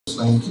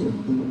Thank you.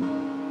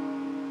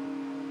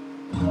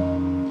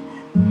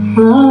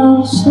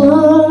 I'm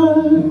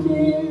searching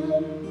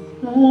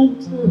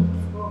and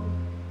for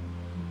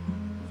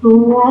the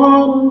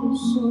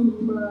waters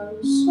of my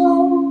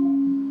soul,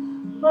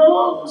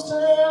 longs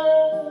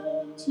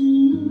to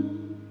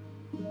you.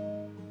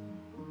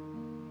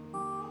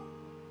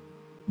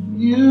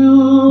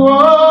 You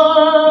are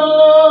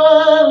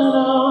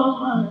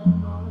my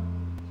heart,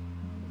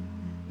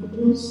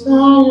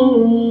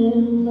 desire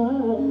and I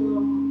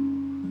long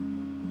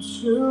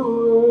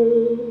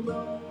to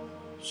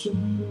worship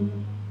you.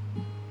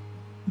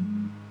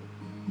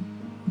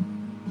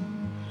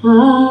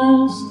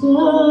 I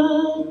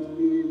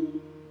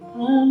study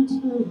and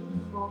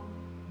for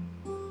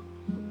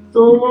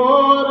the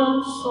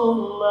waters of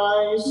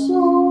my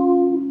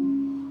soul,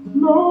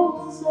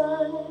 longs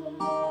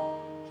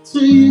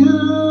to you.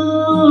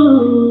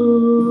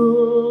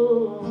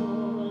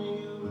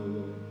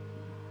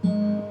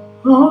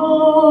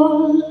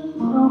 All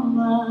of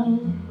my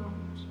heart,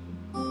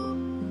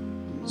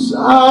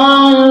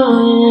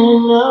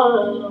 desiring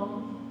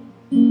alone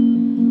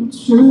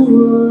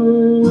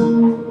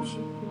to worship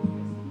you.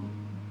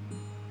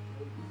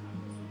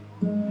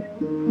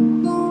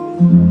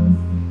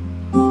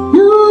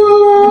 You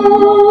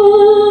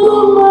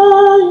are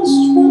my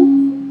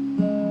strength,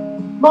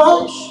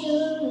 my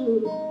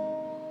shield.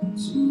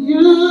 To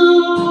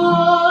you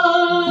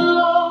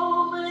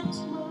alone makes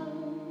my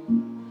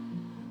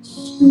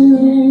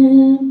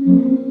spirit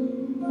beat.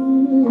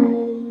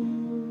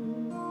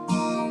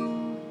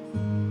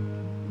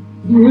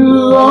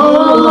 You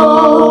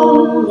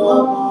alone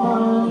are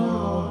my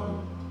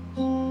heart,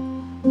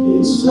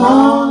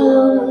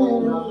 desire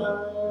and I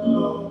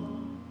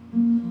long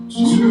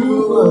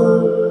to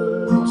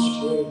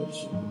worship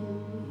you.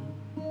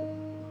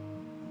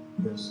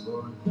 Yes,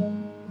 Lord.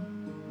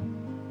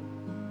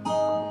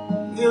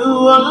 You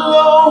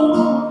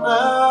alone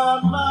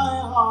are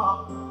my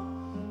heart,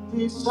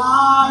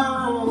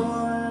 desire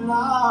and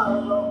I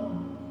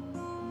long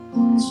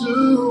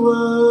to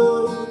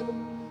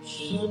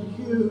worship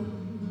you.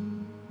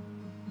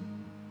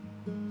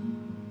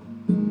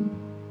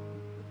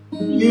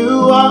 You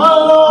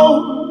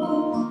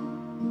alone,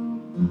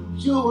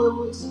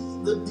 you is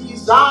the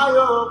desire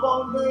of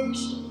all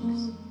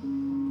nations.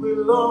 We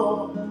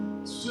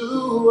long to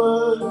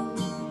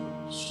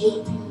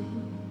worship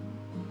you.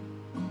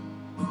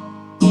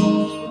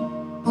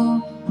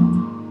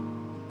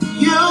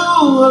 You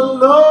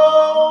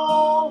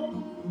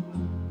alone,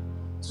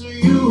 to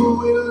you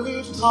we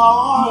lift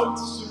our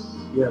hearts.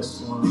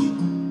 Yes, Lord.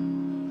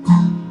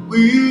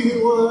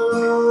 We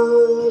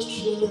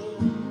worship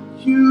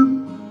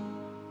you.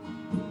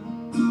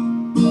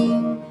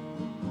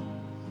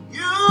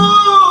 You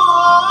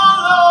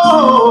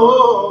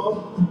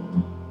alone,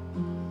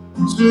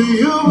 to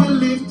you we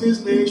lift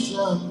this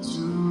nation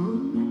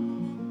too.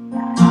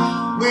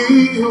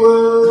 We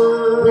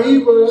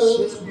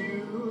worship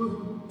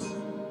you.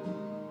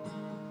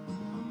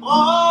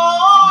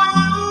 Oh,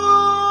 you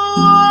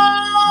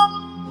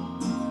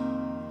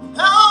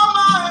are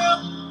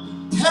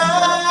my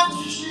head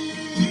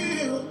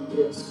shield.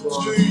 Yes,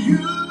 Lord. To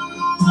you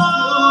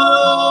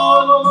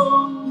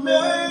alone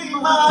may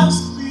my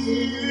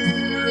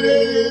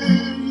spirit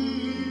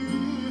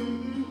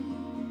yield.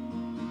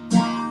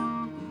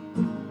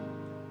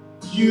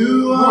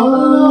 You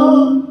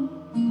alone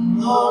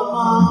are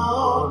my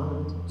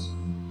heart,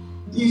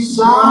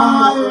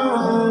 desire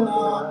and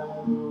I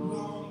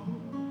long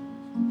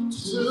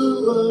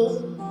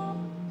to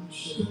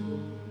worship.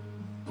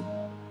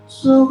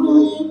 So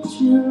we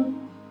lift you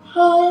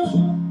high,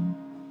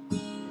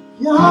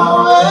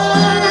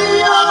 Yahweh,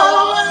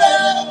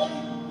 Yahweh.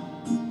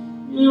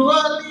 You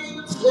are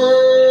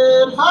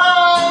lifted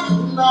high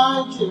in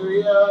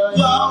Nigeria,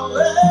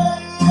 Yahweh,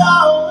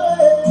 Yahweh.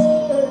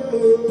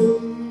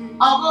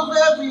 Above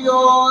every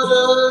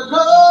other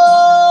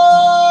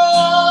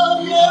God,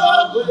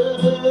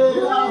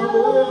 Yahweh,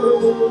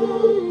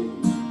 Yahweh.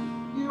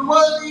 You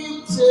are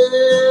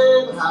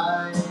lifted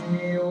high,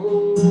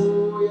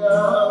 oh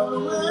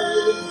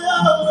Yahweh,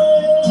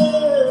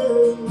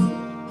 Yahweh.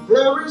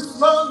 There is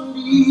none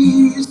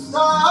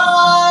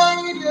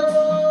beside you,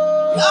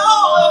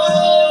 Yahweh,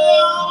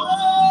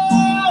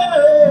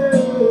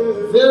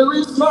 Yahweh. There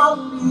is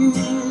none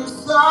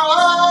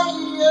beside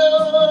you,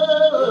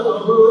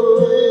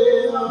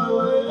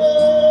 Yahweh,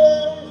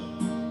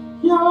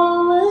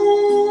 Yahweh.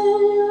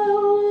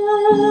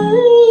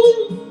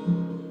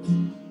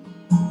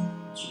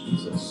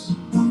 Jesus.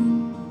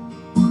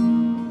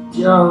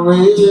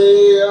 Yahweh,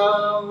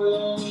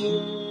 Yahweh,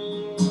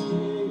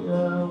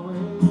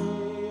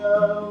 Yahweh,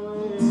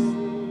 Yahweh.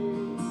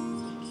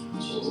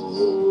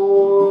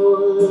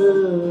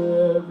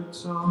 Oh, every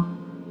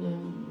tongue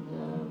in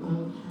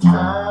heaven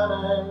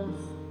and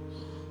earth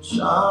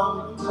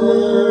shall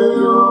declare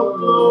your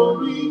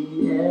glory.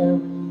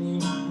 Every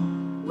knee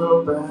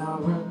will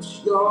bow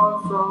at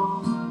your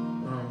throne.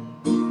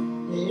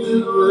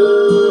 In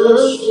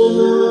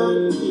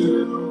worship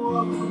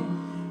you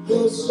be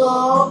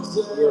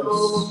exalted,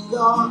 O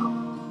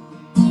God,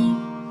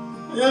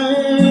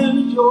 and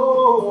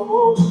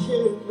your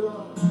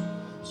kingdom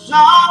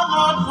shall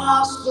not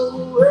pass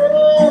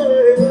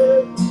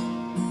away.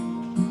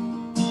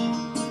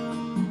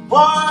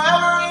 For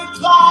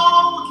every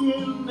tongue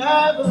in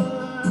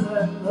heaven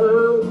and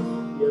earth,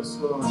 Yes,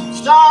 Lord.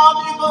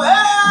 shall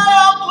declare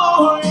your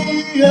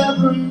glory.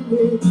 Every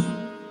knee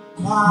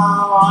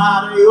bow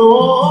at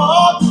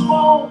your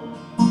throne.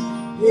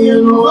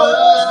 In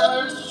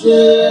worship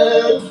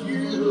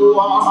you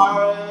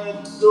are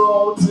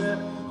exalted,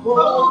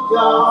 oh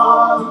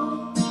God,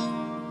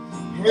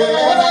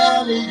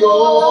 and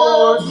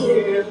your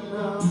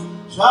kingdom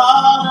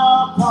shall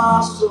not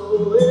pass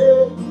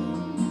away.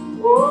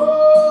 Oh,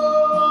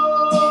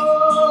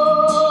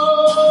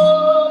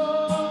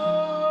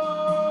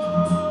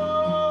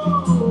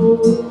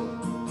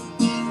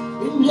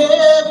 in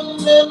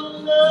heaven and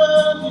on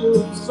earth you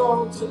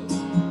exalted.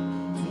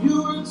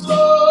 You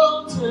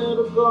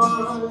exalted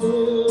God,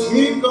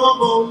 King of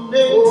all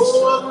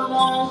nations,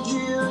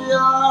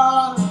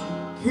 Nigeria,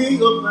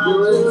 King of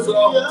Nigeria,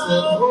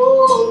 exalted,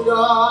 oh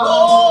God,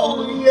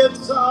 oh we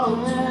exalt,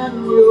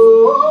 and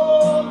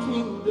your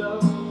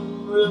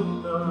kingdom will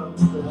not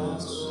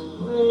pass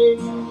away.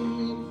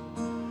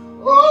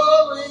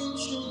 Oh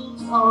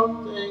ancient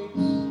of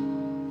days,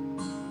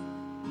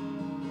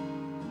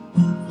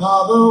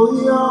 Father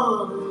we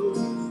honor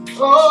you.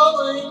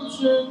 Oh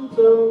ancient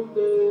of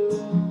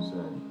days.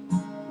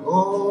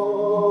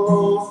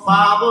 Oh,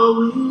 Father,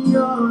 we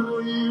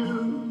honor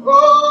you.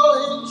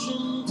 Oh,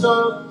 ancient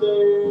of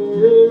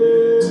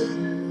days.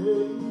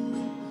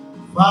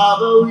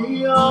 Father,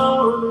 we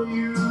honor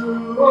you.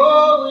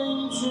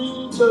 Oh,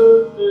 ancient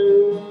of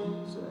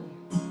days.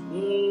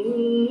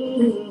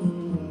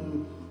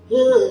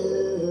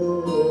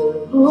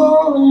 Yeah.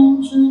 Oh,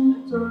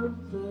 ancient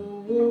of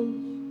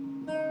days.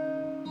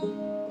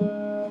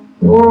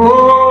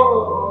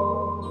 Oh.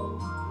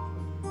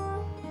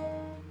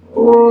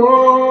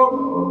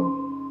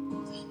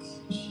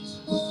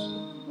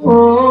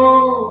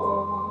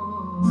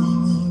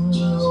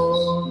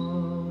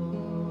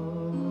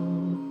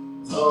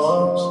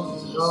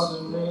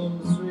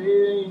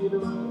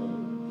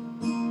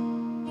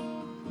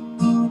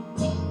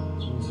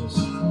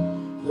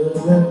 Let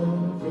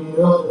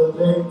every other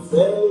name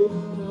fade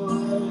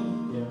away.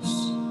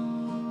 Yes.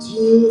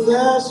 Till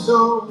there's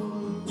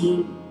only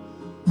you.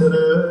 Let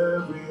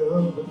every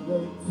other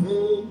name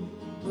fade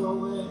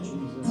away.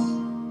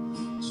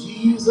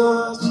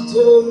 Jesus,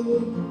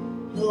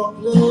 take your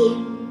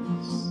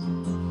place.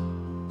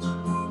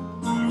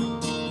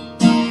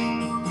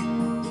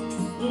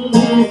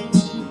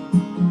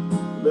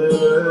 Let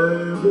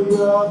every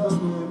other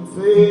name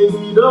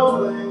fade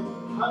away.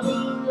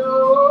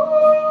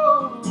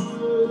 Hallelujah.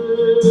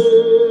 Let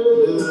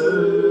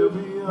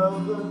every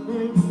other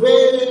name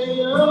fade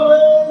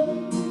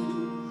away.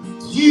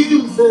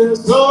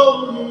 Jesus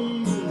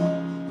only.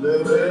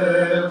 Let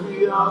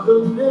every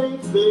other name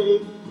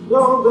fade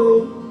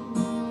away.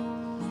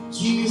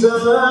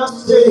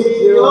 Jesus,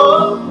 take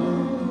your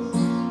place.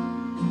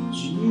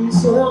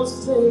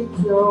 Jesus,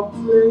 take your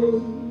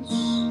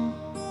place.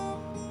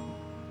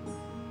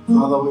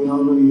 Father, we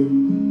honor you.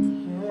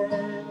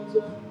 Hands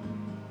up,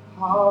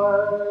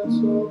 hearts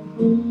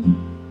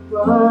open,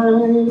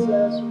 rise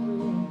as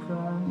we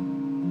cry.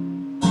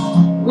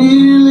 We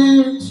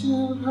lift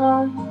you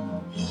high.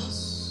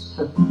 Yes.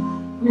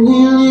 We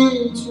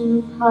lift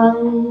you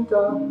high,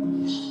 God.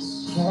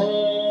 Yes.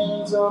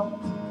 Hands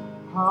up,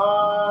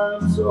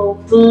 hearts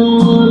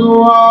open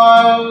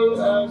wide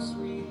as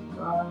we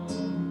cry.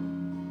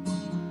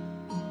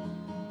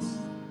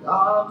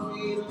 God,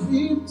 we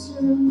lift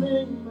your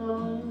name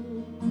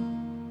high.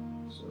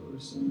 So we're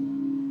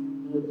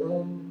singing, let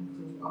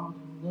every other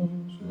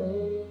name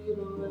fade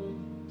away.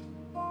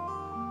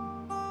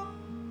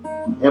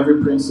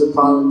 Every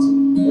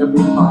principality, every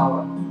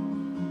power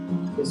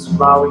is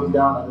bowing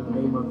down at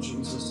the name of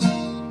Jesus.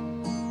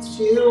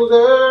 Till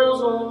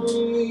there's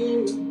only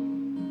you.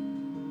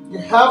 You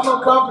have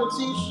no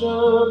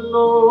competition,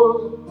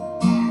 Lord.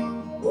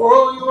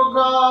 Oh, you're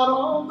God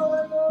all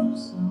by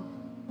yourself.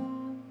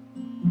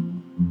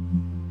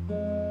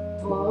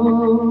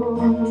 Oh.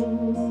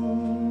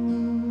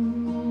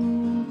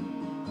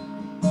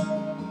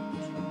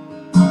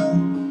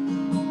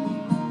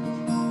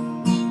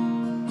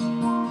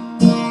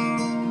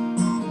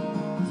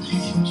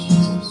 Thank you,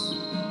 Jesus.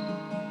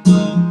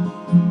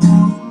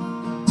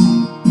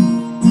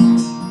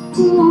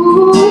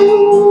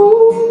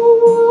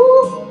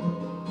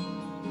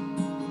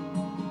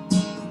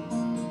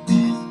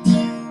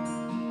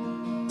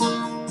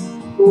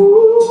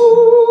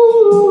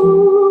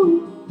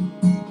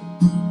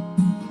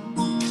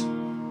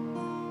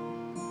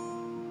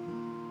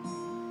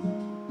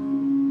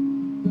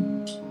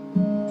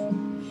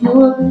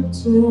 You're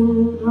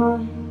lifted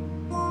high.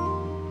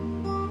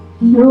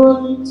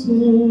 You're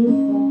lifted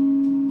high.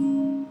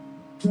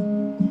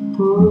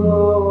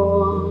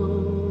 Oh,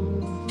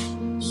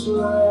 so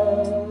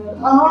let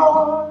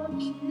our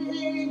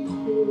King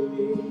be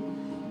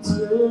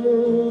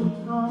lifted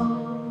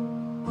high.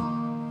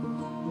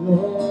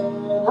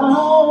 Let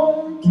our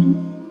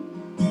King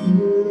be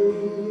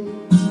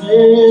lifted high.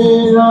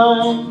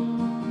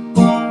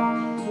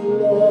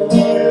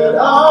 Let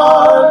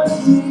our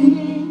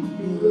King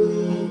be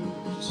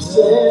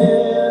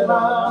lifted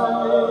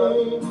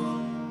high.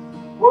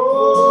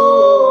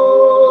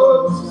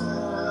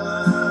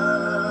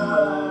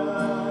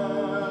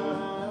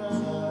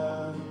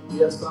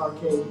 Yes, our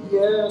King.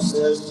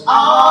 Yes,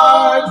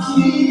 our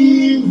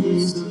King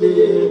is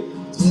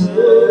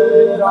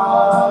lifted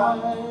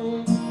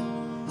high.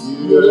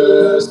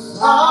 Yes,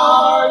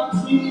 our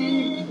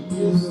King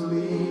is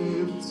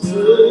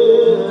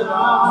lifted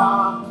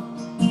high.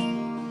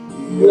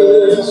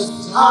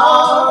 Yes,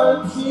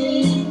 our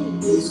King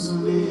is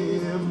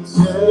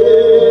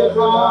lifted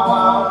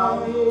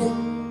high.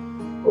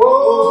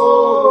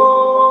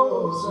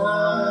 Hosanna,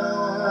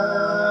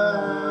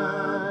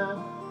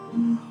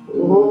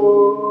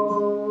 Hosanna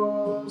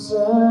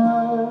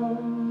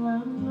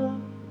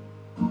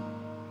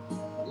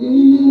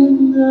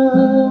in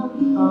the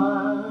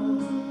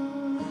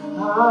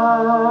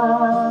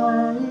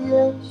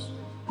highest.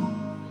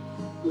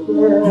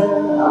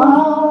 Let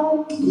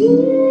our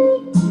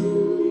King be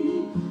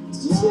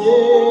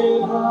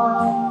lifted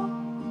high.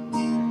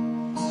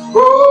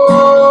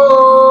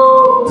 Hosanna,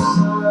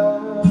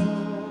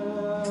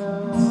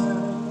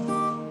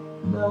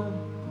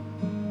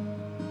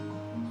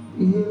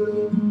 be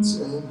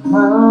lifted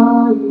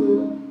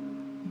higher,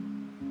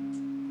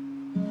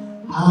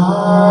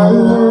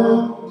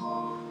 higher,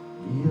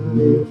 be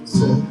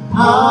lifted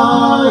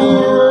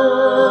higher.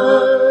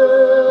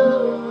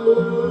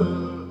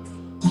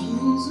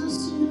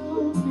 Jesus,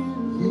 you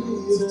be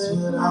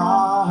lifted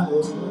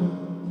higher,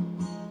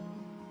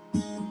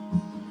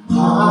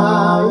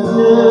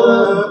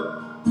 higher,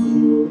 be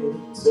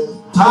lifted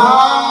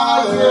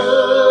higher.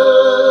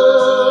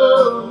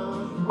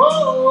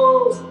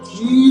 Oh,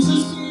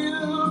 Jesus,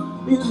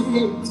 you be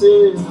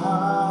lifted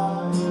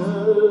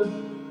higher,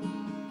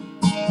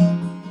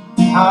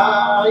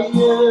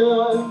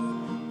 higher,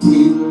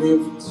 be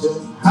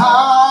lifted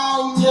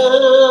higher.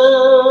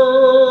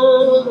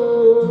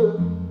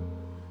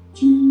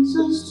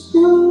 Jesus,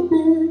 you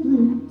be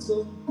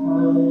lifted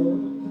higher,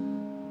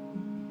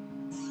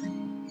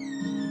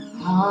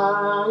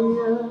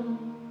 higher,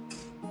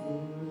 be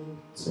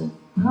lifted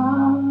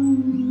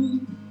higher.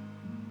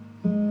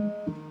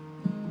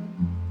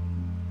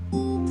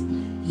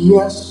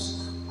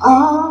 Yes,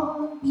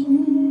 our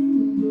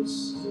King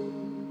is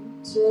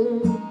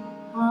lifted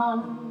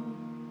high.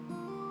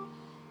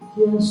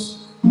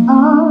 Yes,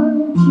 our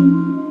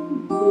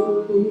King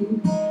will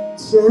be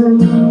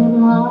lifted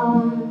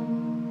high.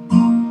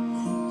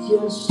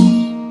 Yes,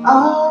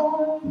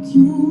 our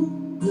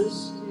King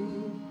is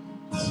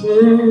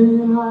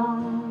lifted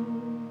high.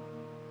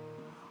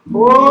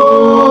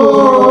 Hosanna.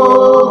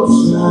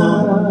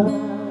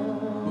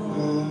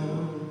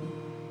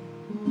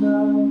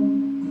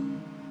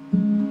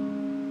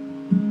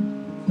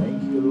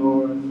 Thank you,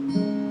 Lord.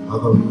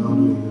 Father, we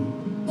honor you.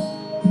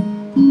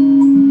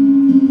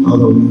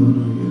 Father, we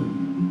honor you.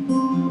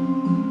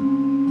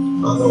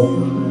 Father, we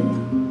honor you.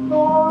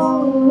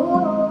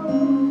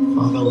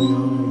 Father, we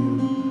honor you.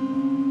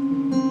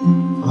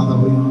 Father,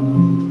 we honor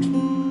you.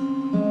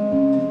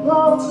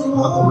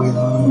 Father, we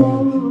honor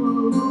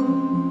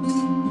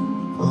you.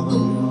 Father,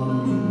 we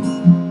honor you.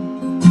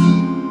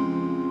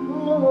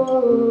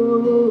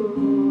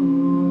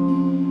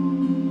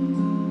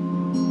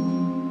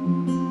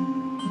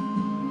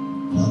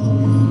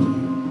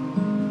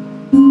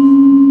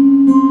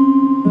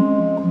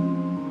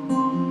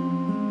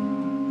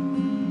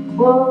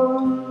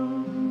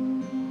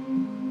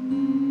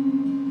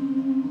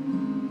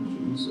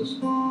 Jesus.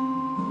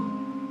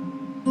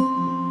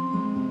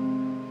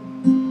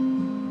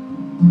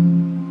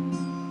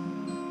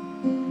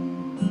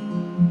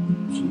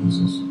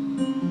 Jesus.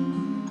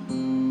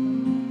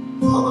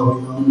 Father,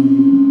 we honor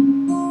you.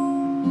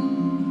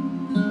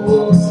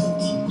 Oh,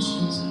 thank you,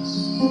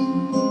 Jesus.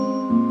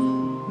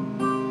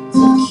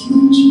 Thank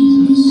you,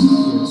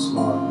 Jesus. Yes,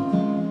 Lord.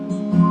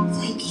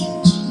 Thank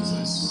you,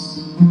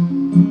 Jesus.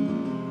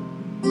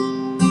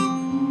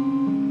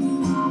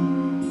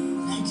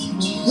 Thank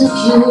you,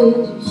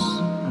 Jesus.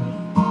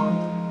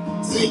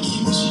 Thank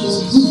you,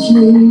 Jesus.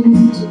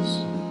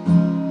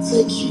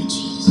 Thank you, Jesus. Thank you,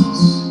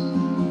 Jesus.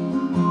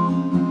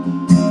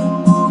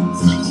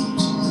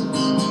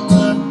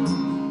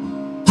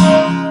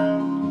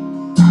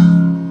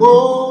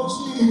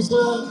 Oh,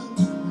 Jesus.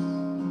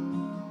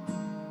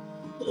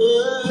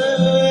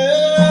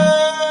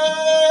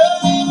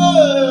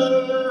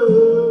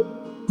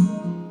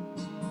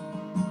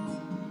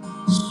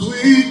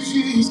 Sweet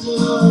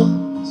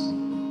Jesus,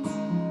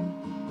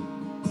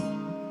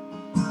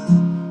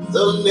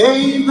 the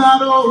name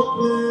that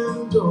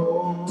opened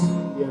doors.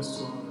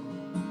 Yes, Lord.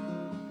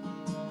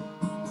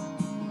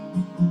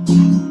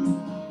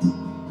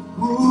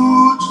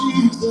 Ooh,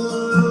 Jesus,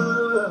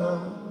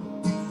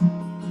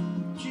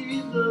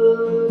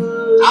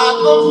 Jesus. at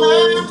the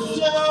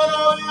mention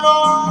of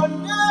your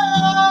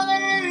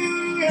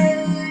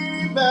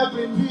name,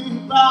 every knee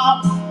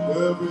bow,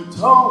 every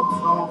tongue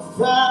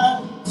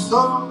confess,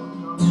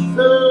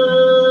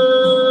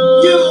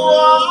 you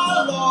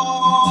are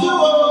Lord.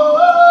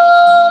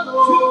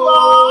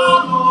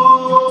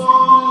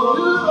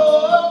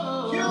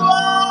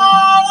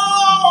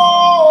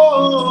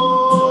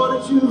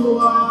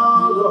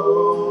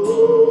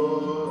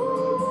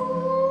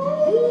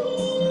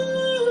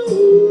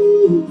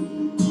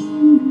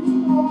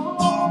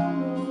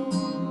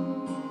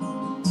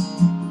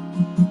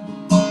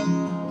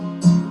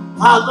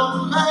 at the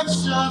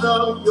mention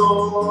of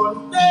your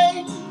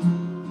name.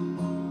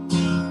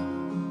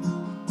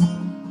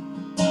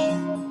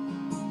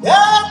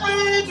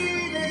 Every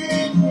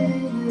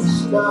need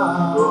is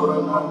down.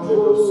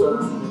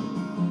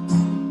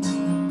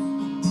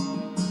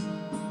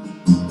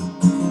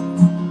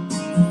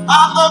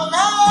 At the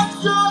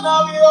mention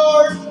of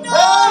your name,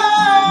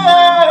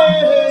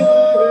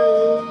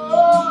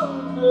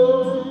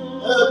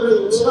 every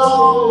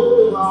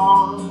tongue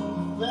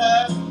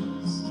confess.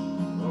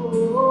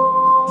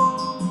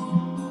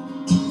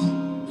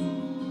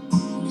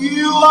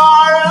 You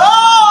are Lord.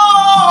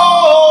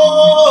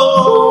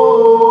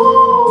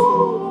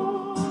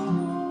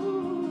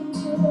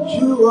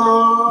 You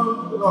are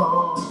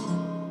Lord.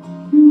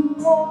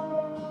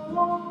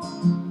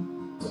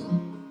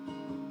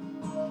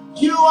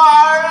 You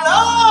are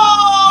Lord.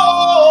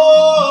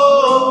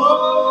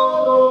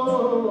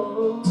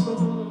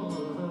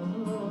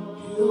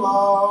 You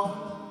are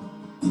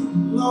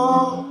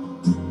Lord.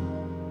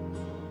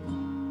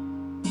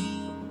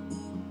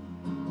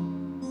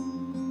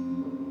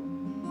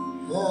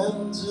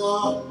 And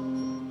our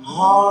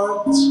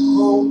hearts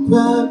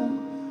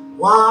open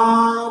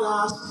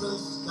wide as the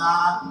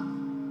sky.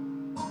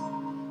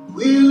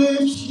 We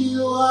lift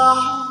you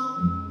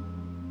up.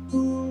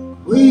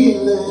 We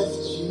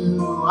lift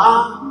you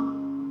up.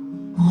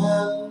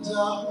 And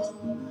our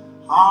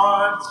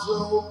hearts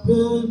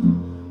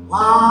open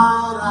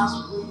wide as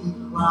we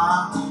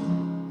cry.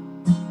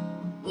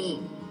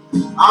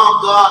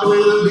 Our God,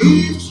 we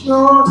lift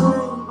your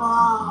name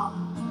high.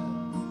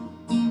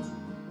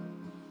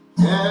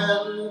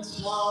 And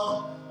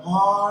our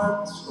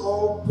hearts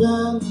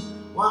open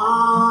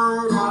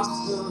wide as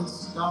the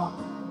sky.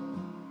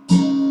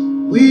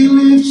 We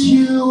lift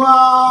you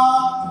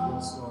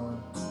up.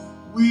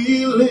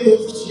 We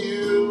lift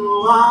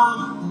you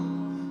up.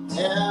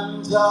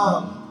 And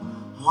our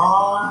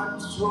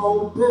hearts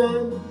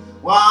open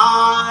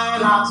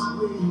wide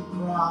as we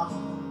cry.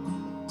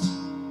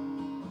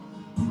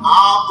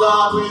 Our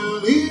God,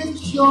 we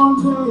lift your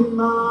name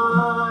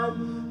high.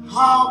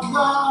 Our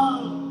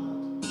God,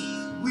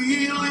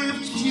 we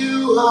lift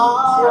you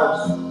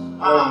high.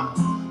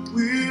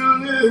 We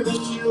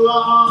lift you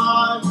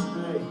high.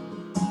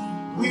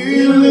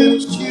 We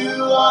lift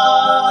you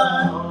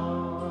high.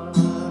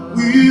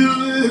 We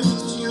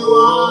lift you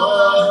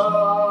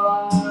high.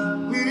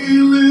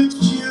 We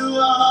lift you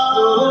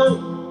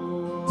high.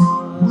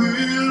 We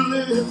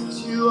lift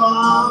you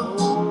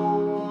high.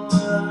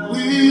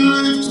 We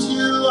lift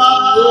you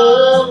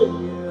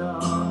high.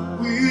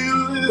 We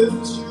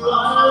lift you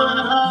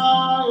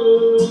high.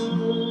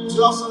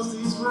 Just as the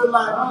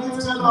Israelites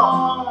lifted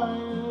up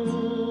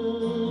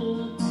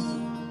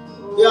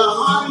their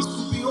eyes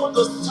to behold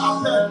the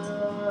serpent.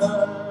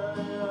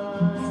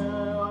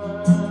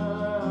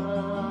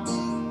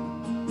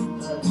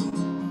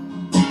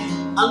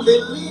 And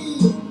they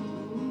leave.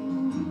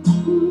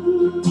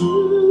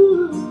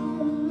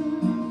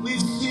 We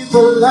see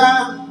the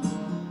Lamb.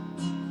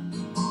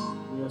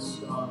 Yes,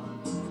 God.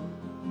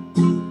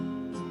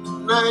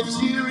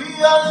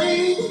 Nigeria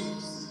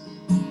leaves.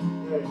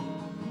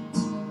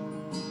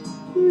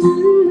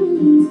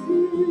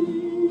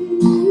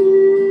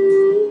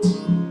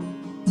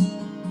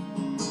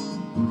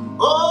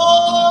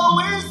 Oh,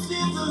 we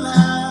see the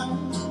Lamb.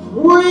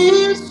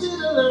 We see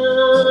the Lamb.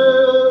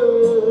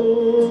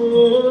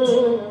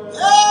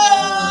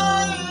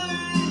 Hey,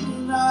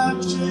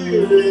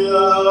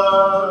 Nigeria.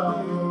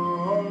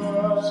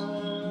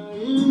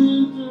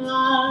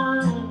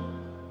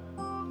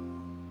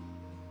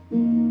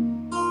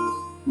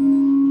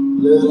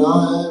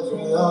 Let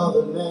every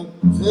other name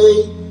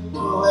fade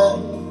away.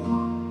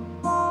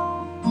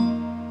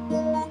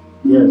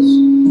 Yes.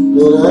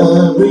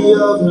 Let every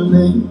other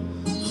name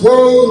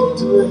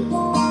fade away.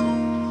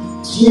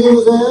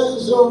 Till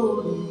there's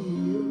only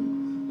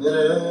you.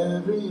 Let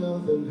every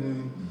other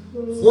name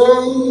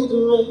fade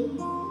away.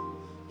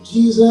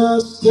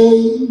 Jesus,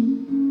 take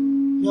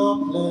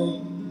your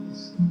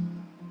place.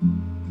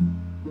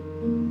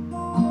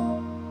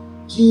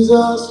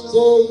 Jesus,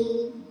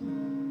 take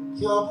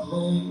your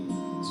place.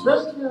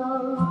 Take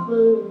your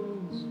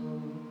place.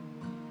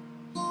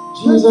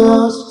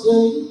 Jesus,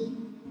 take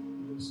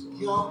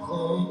your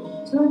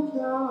place. Take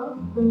your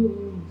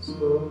place.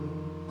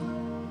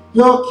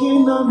 Your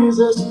kingdom is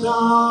established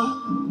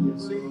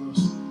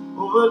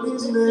over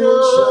this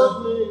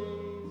nation.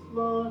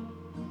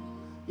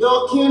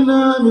 Your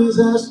kingdom is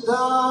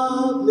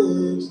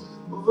established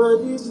over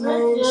this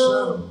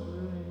nation.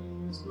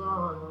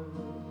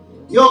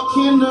 Your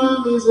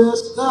kingdom is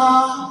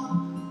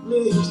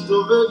established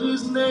over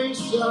this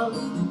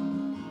nation.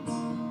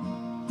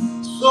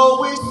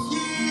 So we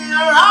see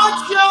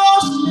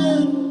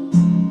righteousness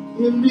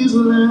in this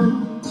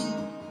land.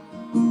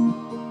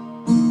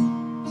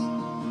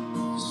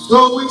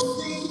 So we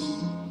see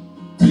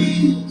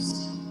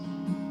peace,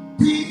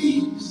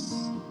 peace,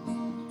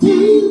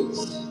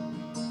 peace.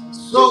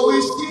 So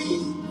we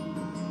see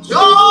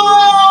joy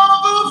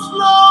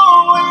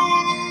overflowing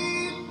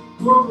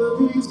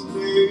over this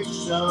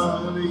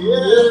nation.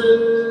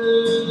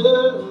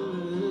 Yeah.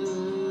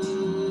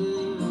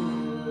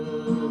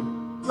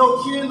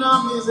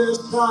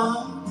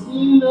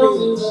 In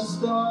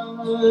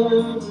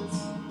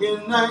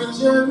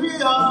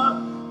Nigeria,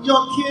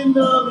 your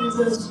kingdom is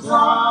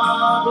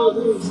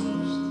established.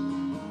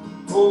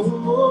 Oh,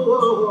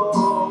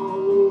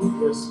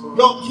 yes,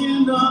 your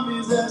kingdom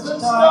is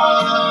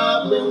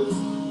established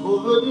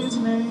over this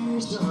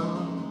nation.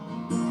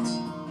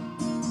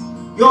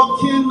 Your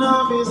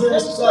kingdom is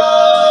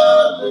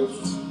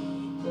established.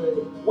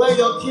 Where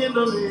your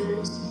kingdom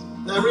is,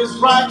 there is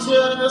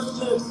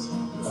righteousness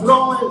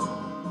flowing.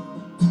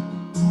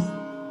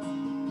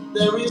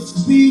 There is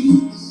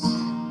peace.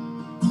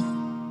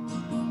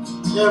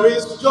 There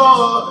is joy.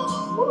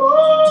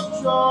 Oh,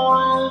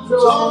 joy,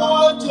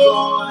 joy,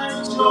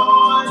 joy,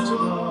 joy,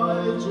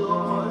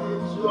 joy,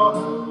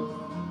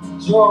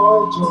 joy,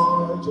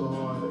 joy,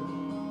 joy.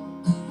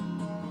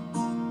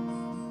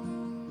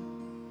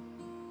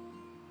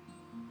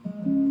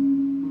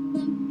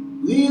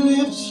 We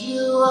lift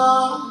you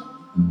up.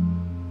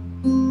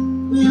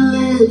 We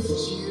lift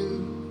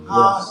you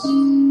high.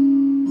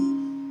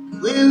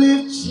 We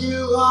lift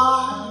you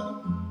high.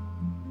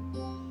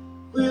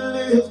 We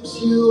lift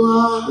you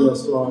high.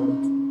 Yes, Lord.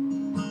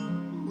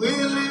 We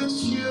lift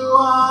you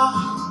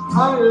high.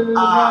 Higher and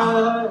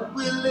higher.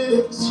 We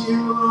lift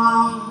you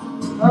high.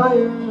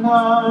 Higher and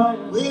higher.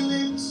 We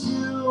lift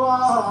you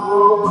high.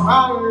 Oh,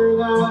 higher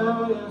and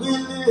higher. We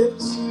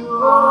lift you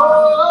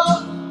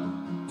high.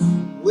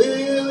 We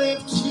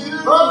lift you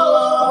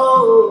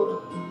high.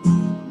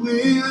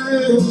 We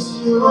lift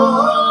you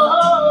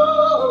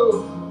high.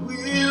 We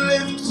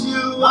lift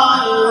you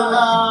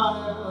high.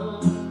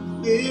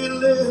 We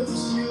lift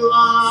you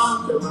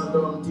high.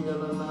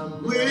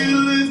 We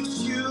lift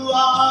you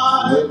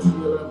high.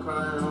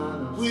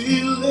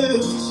 We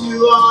lift you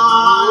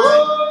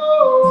high.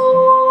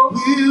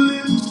 We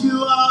lift you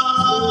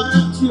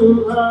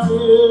high.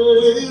 We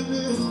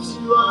lift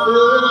you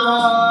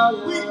high.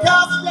 We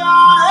cast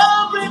down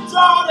every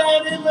thought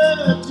and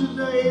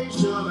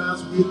imagination as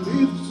we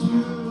lift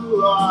you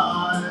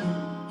high.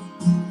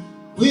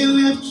 We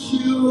lift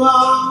you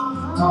high.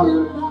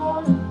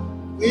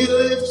 We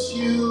lift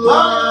you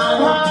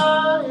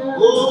high.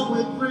 Oh,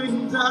 we bring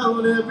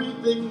down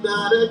everything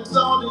that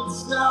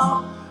exalts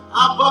itself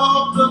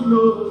above the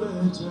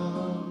knowledge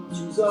of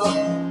Jesus.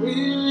 We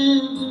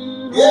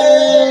lift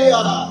you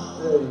high.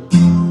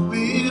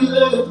 We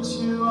lift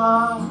you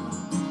high.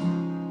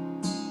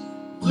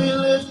 We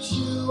lift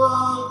you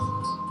high.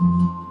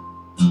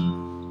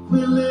 We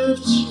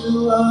lift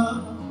you high.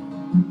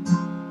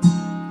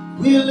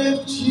 We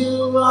lift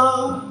you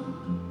high.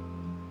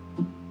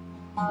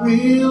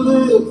 We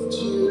lift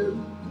you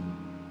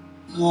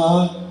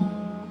high.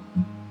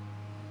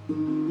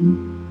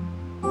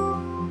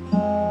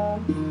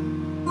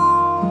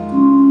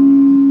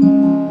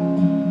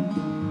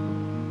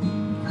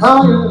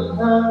 Higher and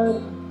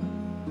higher.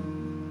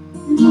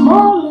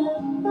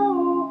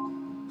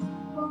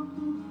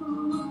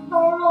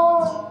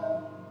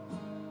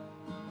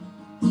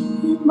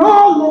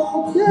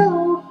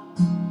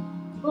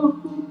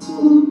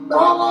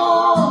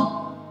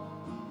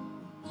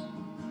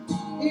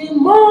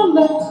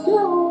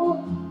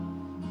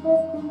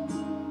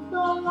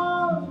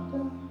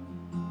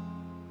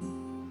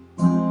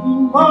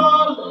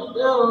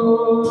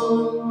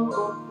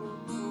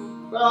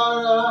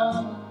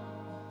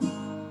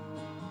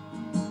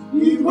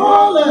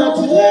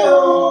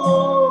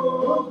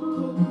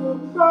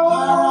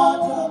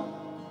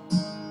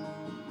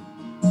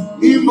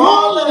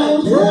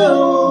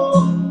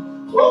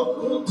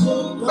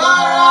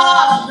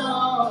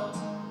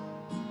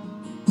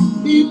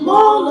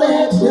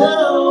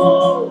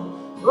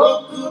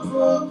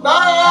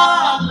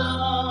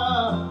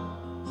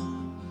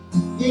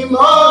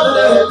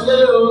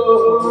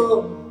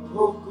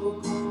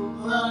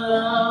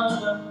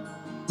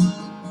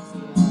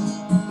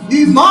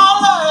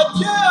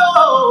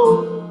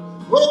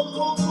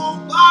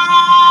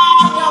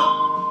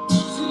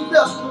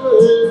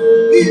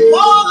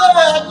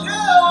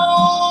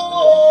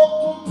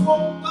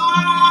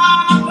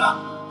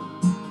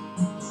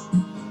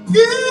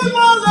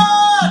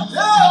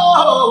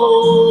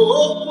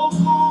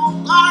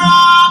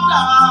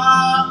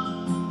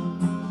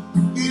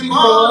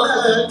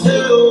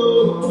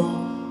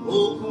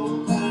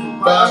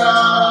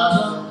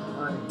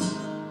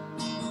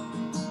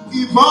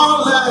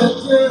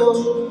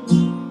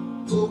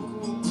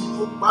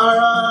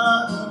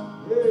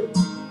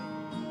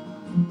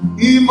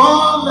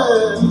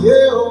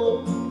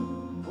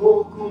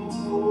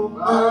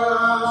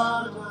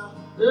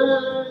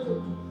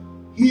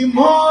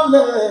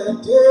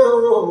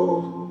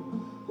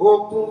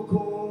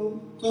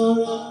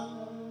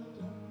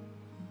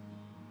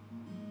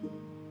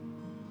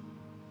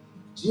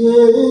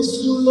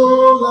 Jésù ló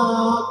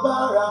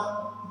lágbára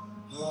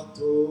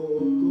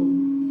àtògo.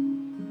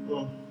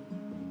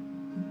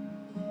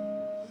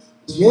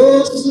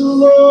 Jésù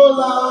ló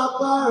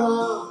lágbára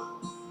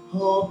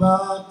ọba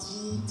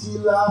títí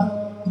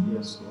láé.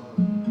 Yes, Lord.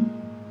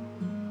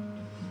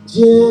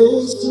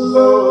 Jésù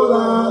ló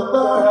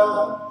lágbára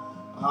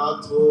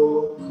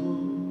àtògo.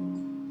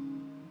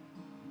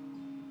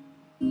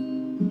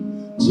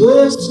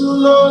 Jésù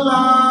ló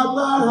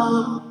lágbára,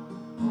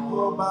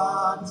 ọba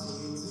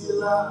títí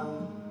láé.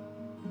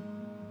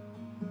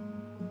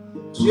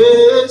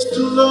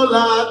 Jésù ló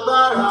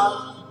lágbára,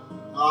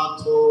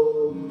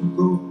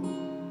 àtòkò.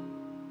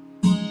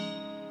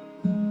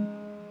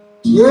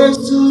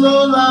 Jésù ló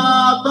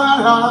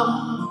lágbára,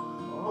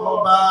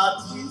 ọba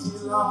títí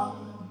láé.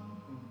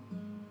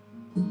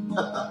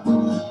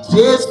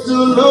 Jésù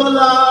ló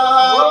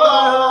lágbára,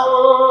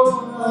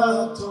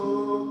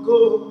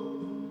 àtòkò.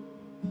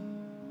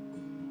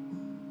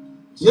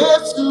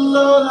 Jésù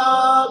ló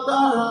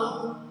lágbára,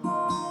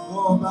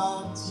 ọba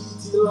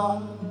títí láé.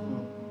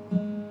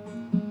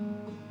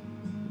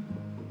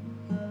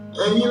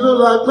 Ẹ̀yin ló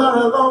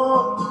lágbára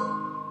lọ́wọ́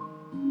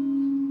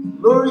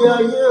lórí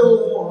ayé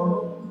ohun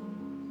ọ̀run.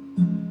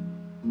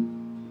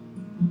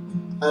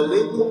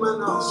 Àlékún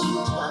mẹ́nà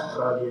sùtà.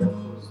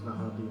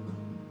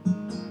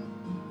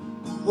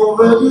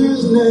 Over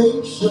this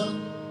nation,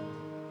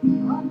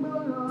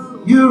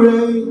 you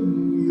reign,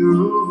 you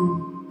rule.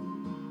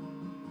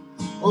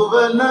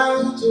 Over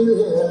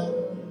Nigeria,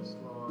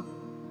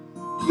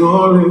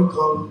 you're in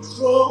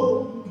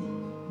control.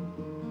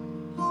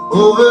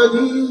 Over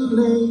this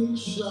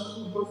nation,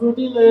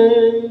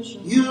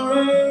 you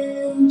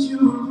reign, you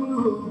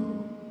rule.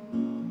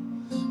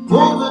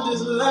 Over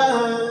this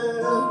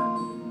land,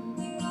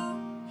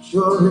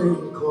 you're in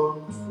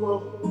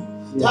control.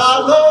 Ta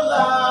ló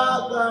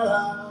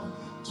lágbára,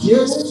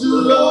 Jésù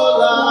ló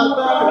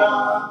lágbára,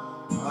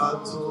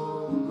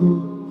 àtòkò.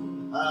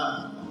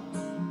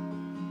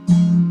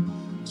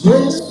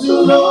 Jésù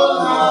ló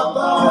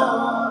lágbára,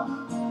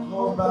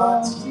 ọba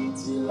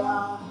títí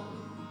láé.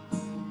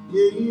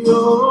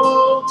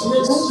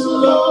 Jésù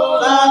ló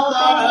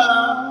lágbára,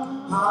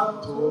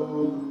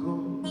 àtòkò.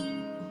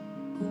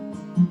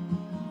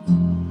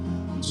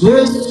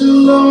 Jésù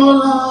ló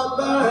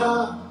lágbára,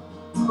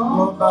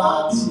 ọba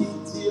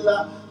títí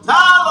láé.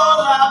 Ta ló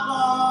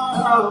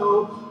lágbára o?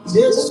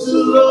 Jésù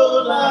ló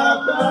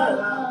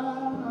lágbára,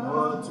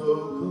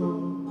 àtòkò.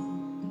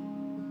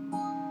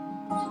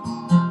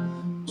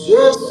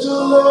 Jésù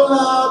ló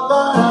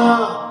lágbára,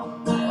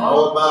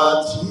 ọba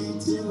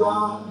títí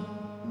láé.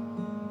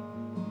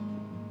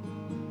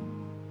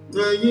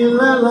 Ẹ̀yin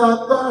lẹ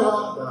lágbára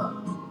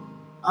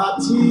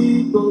àti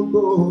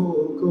gbogbo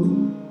ògo.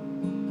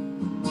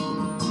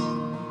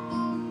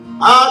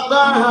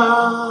 Agbára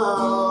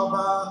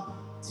ọba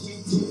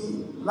títí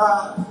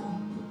láé,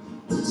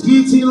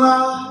 títí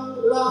láé,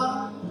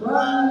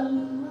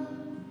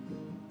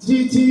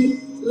 títí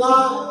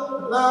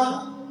láé.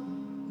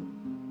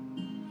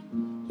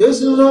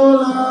 Jésù ló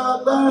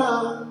lágbára,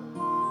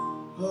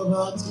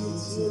 ọba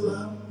títí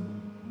láé.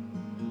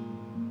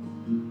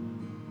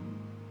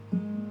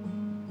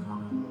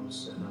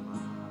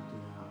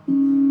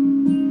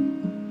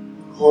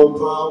 All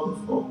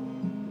powerful,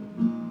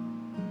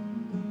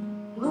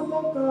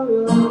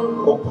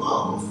 all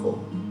powerful,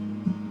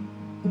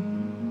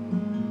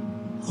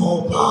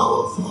 all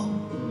powerful.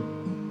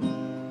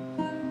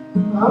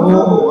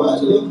 Oh, I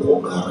live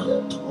for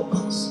God,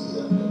 Thomas.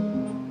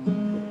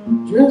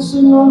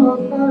 Jésù ló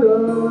lágbára,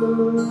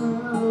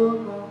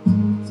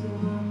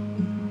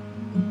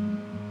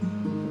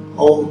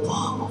 all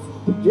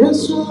powerful.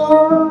 Jésù ló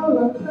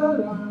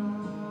lágbára,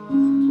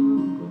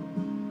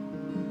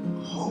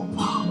 all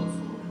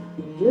powerful.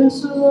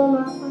 Jésù ló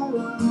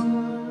lágbára,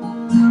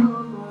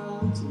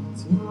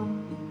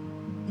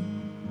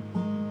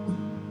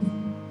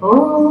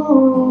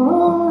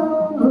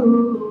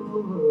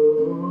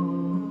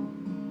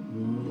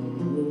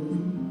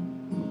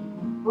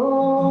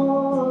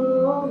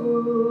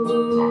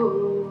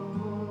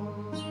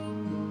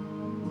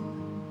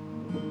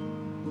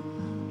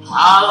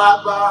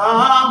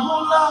 alágbára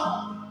ńlá,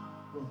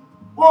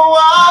 mo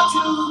wá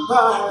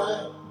júbà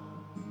rẹ̀.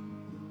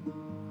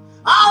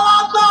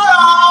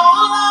 Alágbára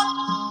ńlá,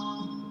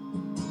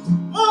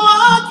 mo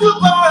wá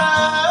júbà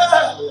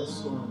rẹ̀.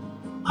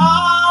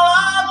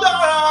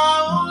 Alágbára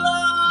ńlá,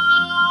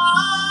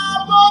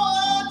 mo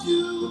wá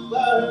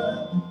júbà rẹ̀.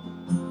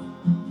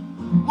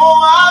 Mo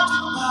wá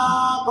júbà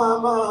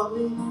bàbá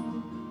mi.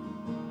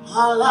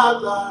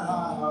 Alágbára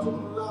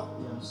ńlá,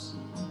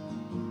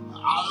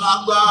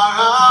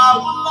 alágbára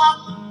ńlá,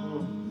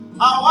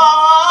 àwa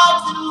wá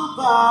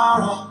júbà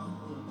rẹ̀.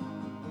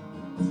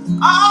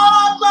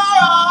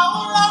 Alágbára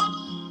ńlá,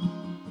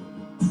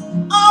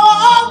 àwa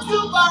wá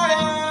júbà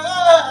rẹ̀.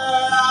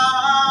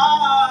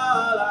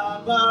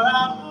 Alágbára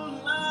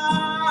ńlá,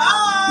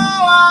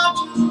 àwa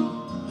júbà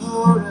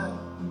rẹ̀.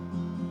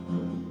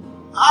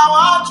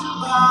 Àwa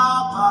júbà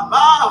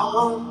bàbá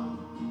wọn.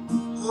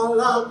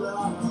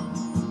 Alágbára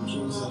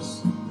Jesus.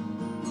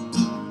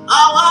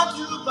 Àwa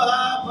júbà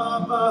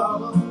bàbá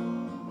wọn.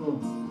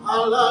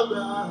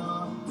 Alágbára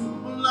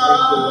ńlá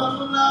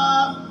ńlá,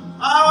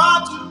 àwa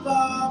júbà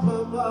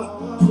bàbá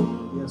wọn.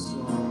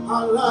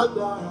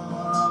 Alágbára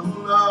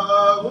ńlá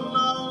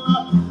ńlá,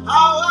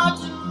 àwa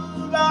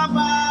júbà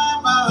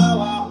bàbá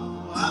wọn.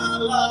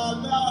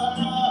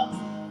 Alágbára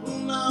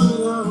ńlá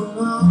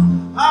ńlá,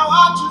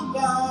 àwa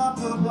júbà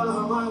bàbá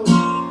wọn.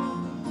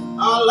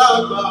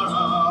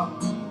 Alágbára,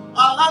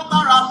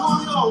 alágbára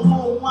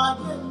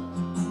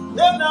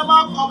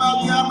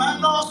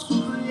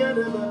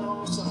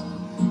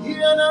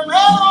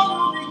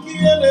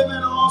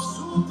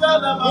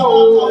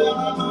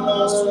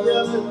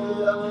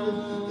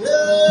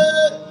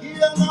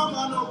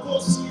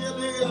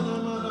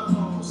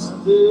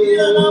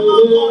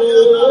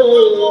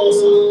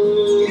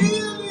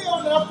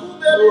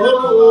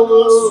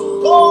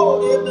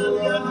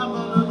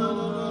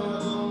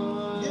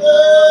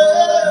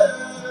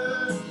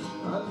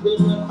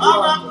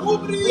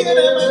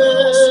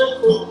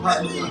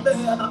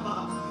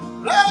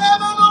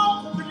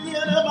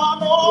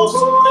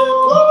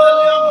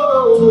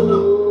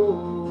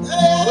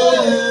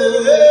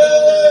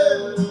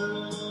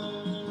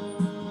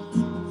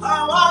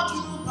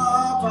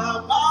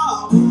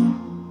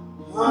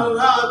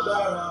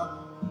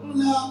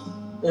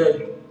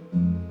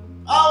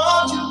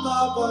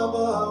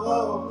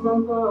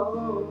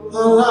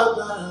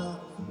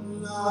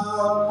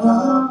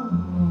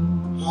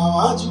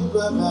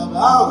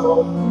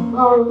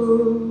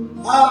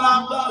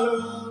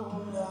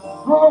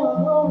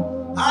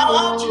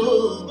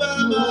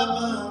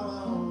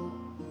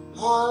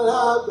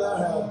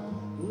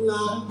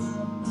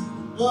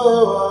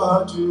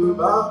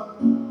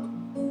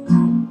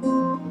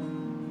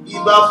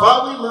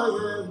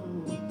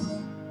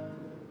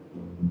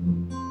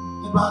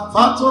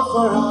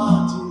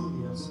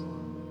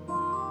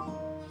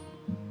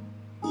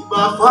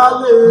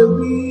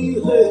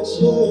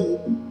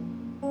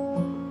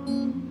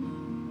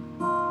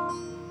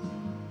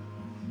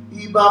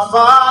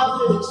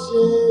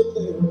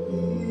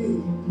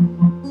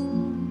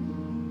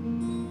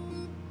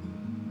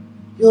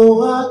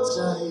Your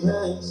answer,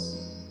 yes,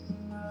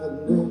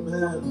 and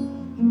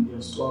amen.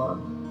 Yes, Lord.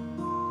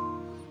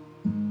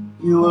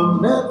 You will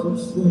never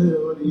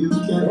fail. You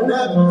can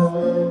never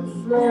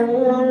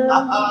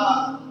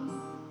fail.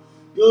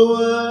 Your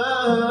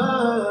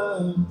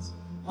words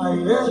are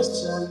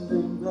yes and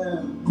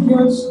amen.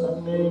 Yes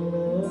and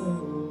amen.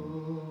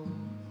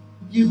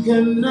 You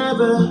can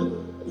never,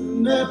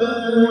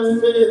 never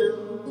fail.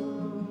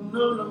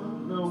 No, no,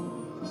 no.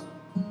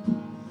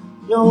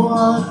 Your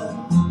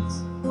words,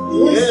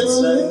 yes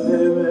and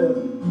amen.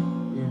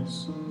 Yes.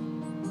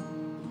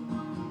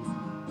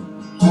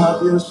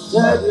 Have you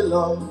said it,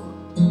 Lord?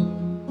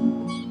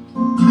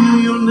 Will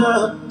you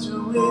not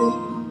do it?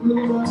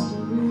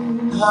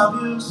 Have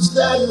you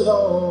said it,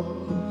 Lord?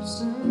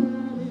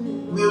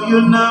 Will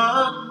you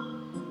not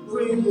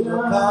bring it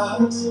about?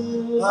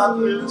 Have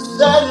you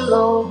said it,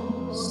 Lord?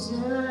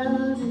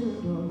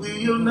 Will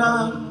you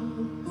not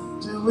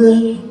do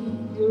it?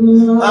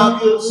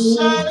 Have you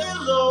said it,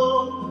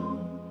 Lord?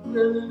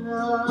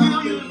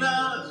 Will you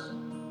not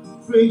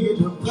bring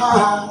it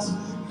about?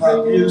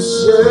 Have you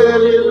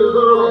said it,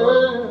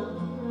 Lord?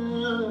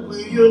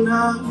 Will you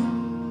not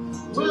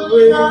do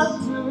it?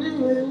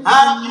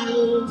 Have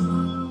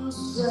you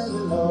said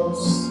it, Lord?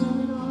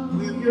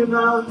 Will you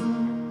not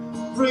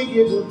bring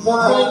it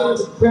about?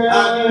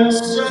 Have you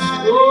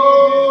said it, Lord?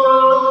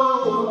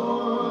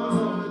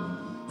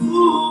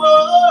 Ooh,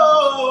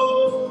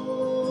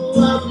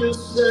 have you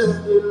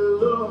said it,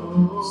 Lord?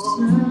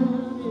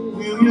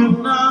 Will you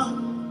not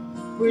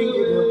bring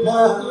it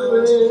about?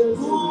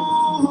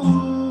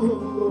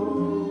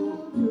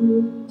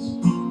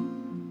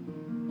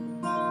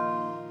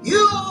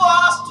 You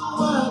asked the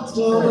world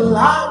to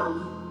life.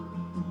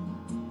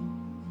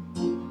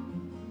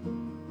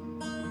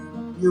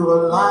 You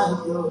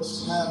alive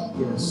yourself.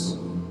 Yes.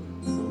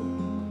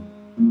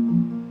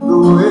 The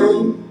way,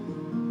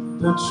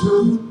 the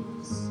truth,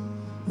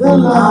 the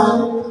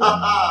life.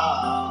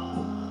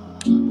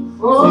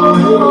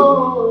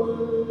 Oh,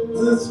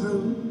 the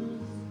truth,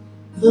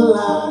 the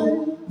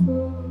life.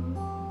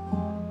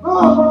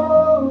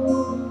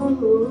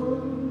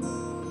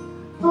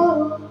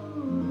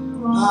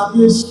 Have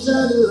you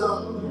said it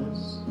all?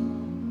 Yes.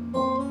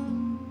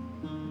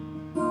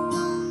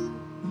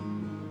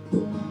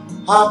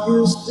 Have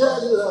you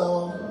said it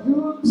all?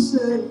 You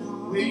said,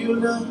 will you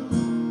not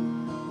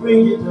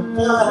bring it to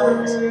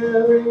pass?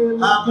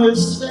 Have you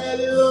said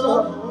it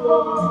all?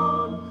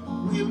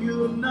 Will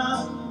you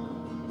not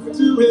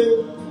do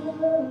it?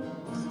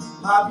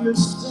 Have you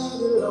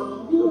said it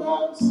all? You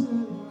have said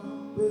it.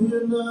 Will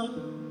you not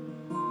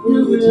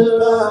bring it to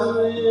pass?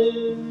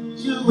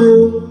 You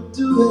will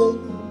do it.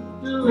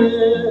 Do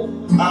it.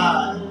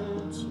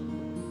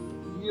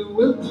 You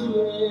will do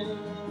it.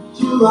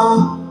 You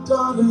have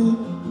done it.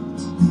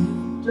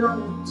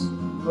 Done it,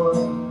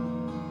 Lord.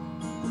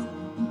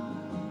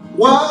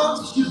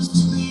 Once you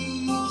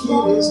speak,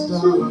 it is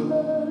done.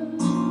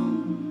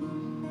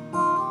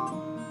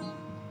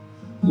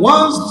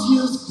 Once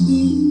you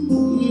speak,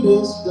 it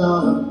is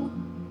done.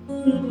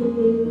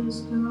 It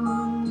is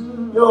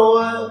done. Your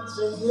words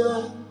are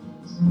yes.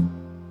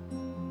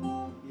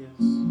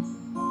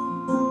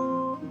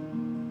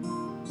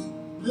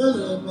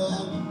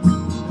 Amen.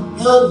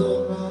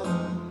 Amen.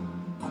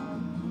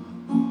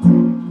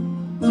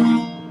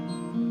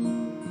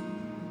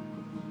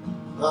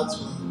 That's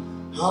why.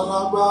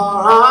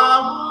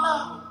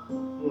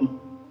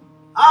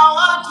 I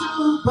want to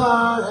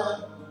buy it.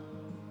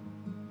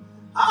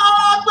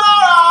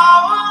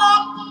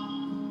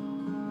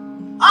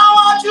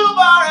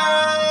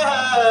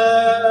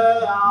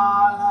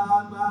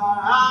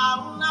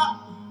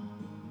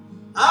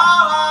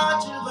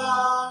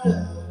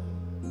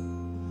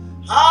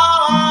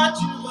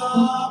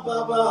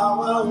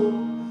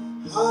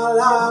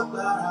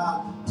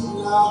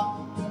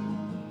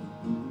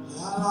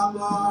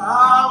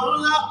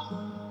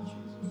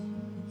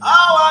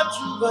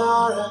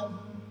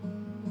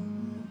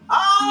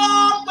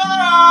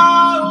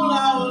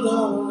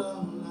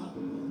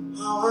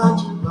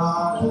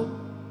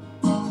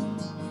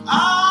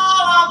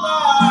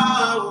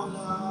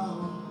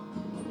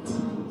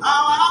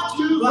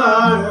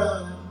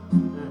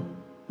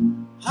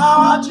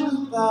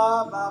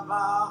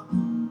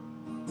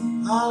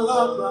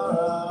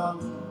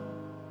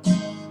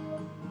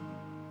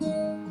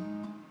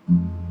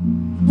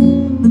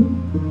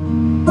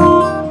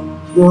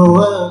 Your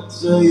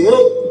words are yea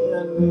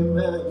and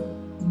amen.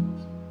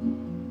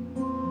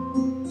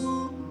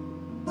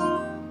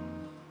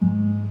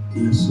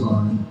 Yes,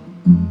 Lord.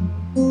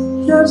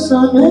 Yes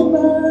and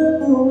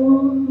amen,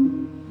 Lord.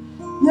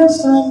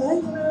 Yes and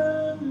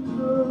amen,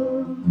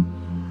 Lord.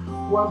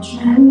 What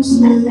you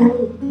say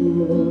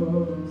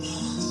will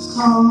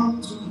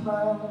come to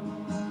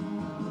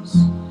pass.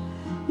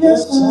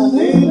 Yes and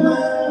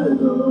amen,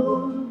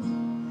 Lord.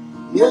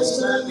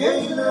 Yes and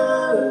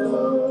amen,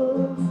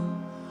 Lord.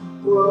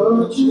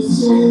 What you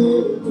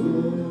say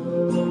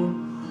will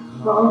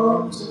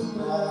come to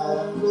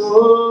pass.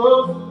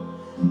 Oh,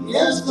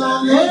 yes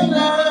and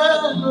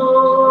amen,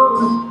 Lord.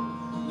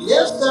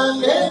 Yes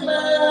and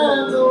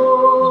amen,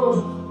 Lord.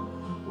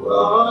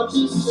 What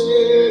you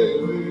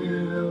say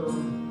will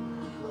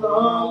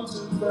come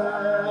to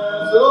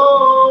pass.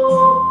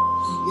 Oh,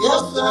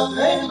 yes and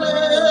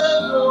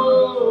amen,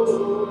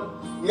 Lord.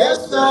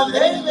 Yes and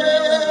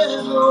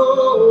amen,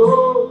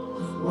 Lord.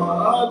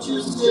 What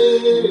you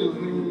say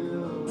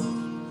will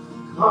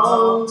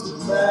come to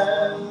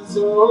pass.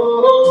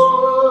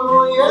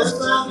 Oh, yes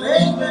and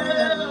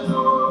amen,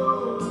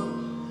 Lord.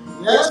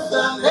 Yes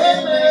and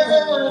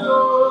amen,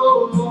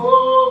 Lord.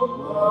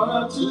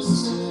 What you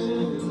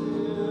say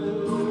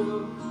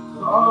will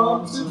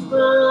come to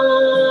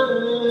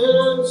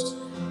pass.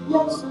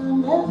 Yes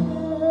and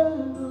amen,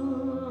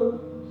 Lord.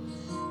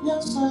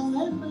 Yes and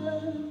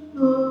amen,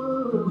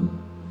 Lord.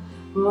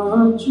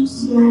 What you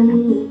say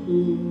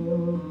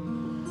will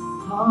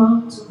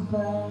come to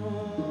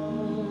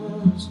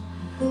pass.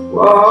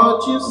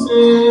 What you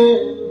say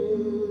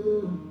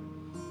will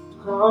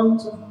come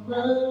to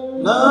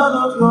pass. None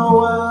of your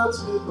words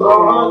will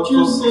come. What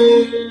you say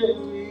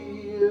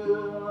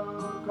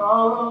will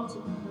come to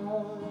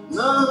pass.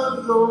 None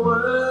of your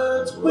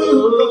words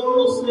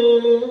will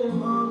say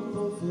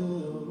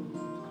unfulfilled.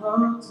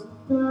 Come to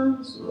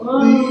pass.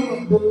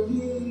 We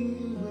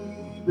believe, we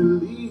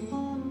believe.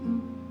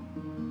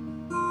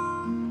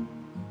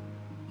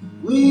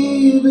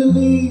 We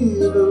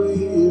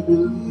believe,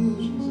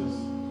 Jesus.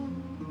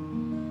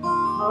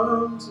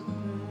 Come to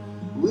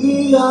pass. We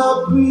are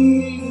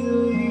free,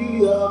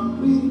 we are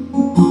free.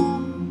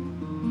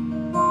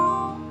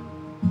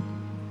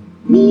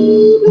 We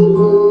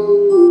believe.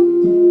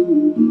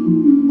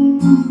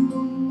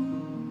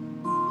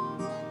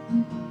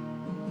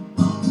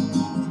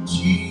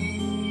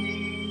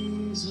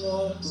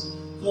 Jesus,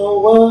 the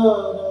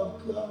Word of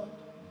God.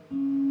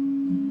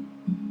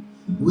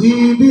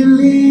 We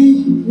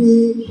believe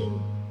in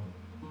you.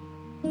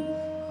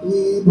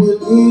 We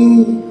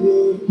believe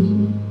in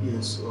you.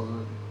 Yes,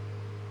 Lord.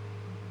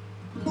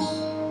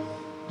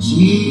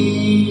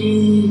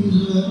 Jesus,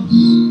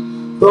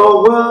 the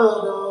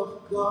Word of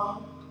God.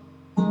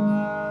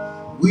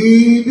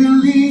 We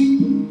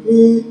believe in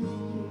you.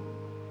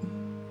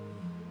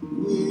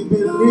 We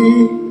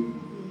believe.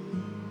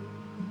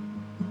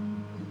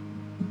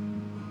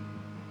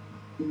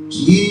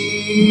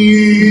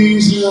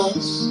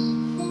 Jesus,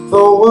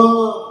 the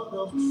Word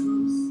of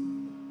truth.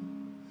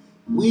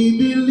 We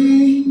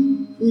believe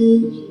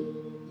in you.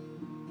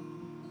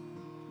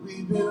 We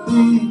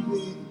believe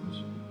in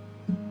you.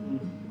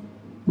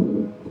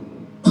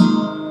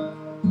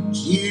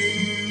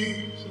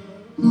 Jesus,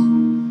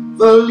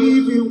 the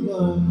living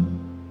Word.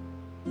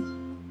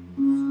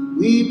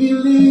 We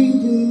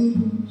believe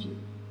in you.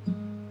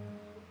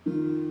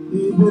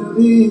 We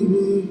believe in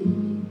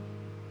you.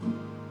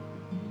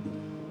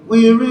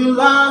 We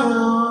rely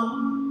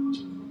on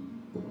you.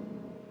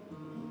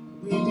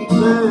 We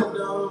depend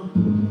on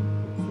you.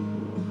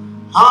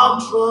 Our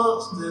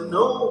trust and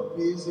hope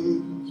is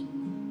in you.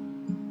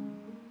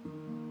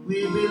 We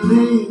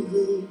believe in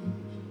you.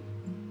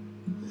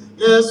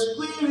 Yes,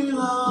 we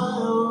rely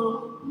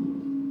on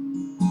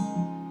you.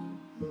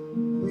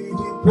 We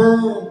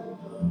depend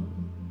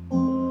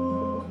on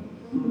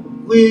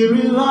you. We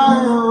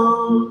rely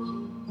on you.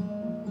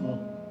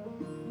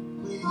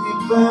 We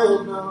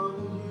depend on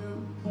you.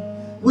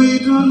 We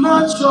do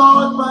not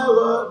judge by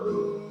what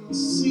we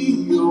see.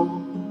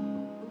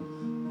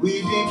 We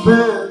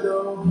depend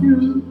on you.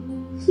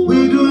 We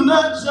do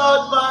not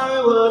judge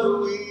by what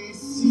we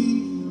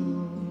see.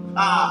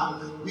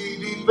 We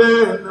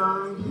depend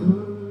on you.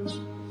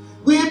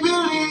 We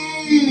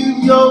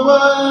believe your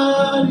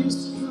word is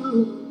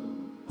true.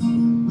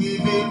 We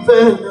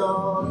depend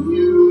on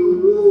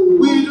you.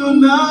 We do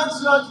not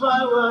judge by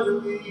what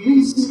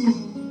we see.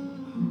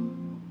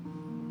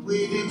 We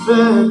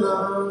depend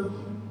on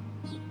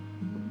you.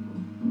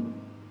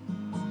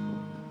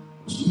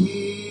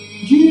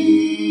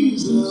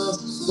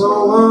 Jesus, the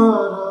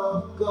Word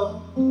of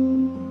God.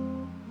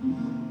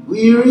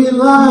 We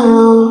rely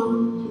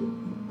on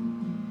you.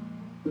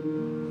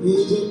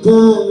 We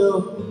depend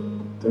on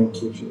you.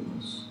 Thank you,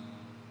 Jesus.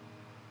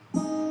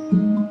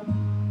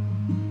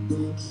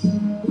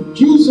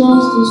 Jesus,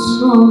 the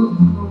Son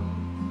of God.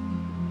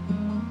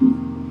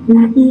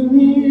 We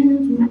believe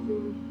in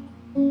you.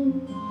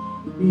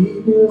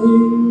 We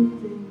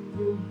believe in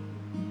you.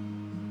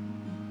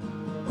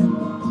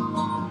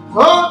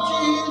 Oh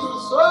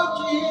Jesus,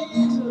 oh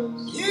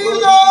Jesus,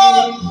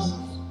 Jesus.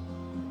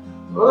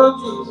 Oh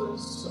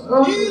Jesus,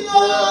 oh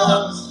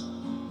Jesus.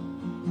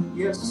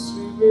 Yes,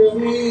 we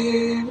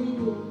believe in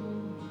you.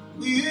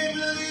 We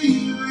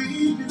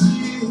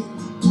believe.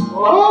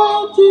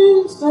 Oh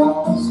Jesus,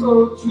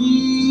 oh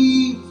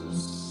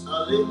Jesus.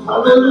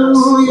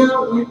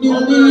 Hallelujah, we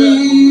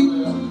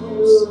believe in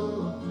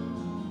you.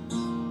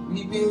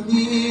 We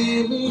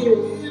believe in you.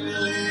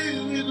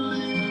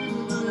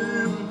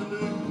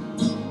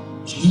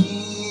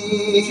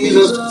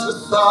 Jesus, the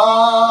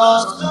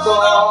Son of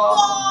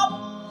God.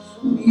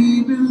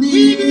 We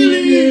believe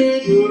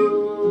in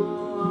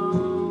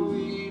you.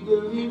 We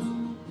believe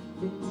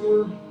in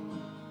you.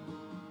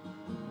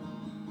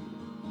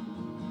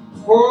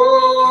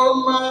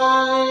 Hold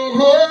my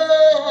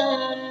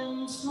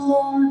hands,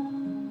 Lord,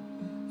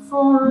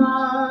 for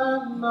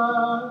I'm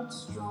not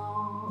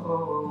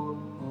strong.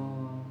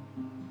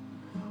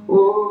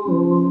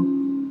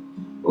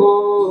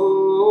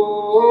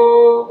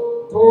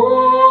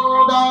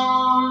 Hold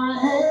our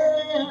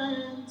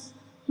hands,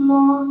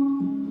 Lord,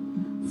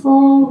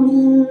 for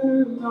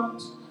we're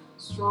not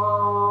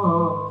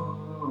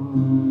strong.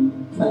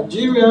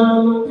 Nigeria,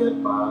 look at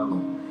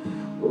Mama.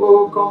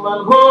 Oh, come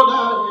and hold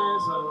our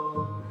hands,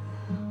 Lord.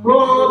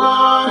 Hold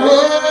our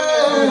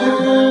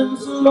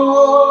hands,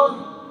 Lord,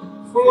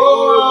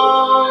 for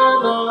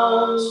I'm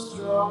not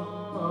strong.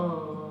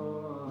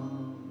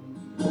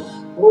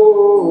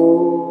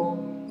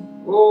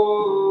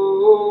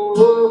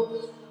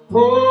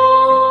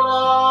 Hold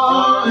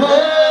our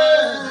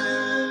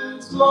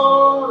hands,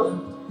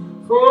 Lord,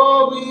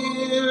 for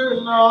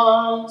we're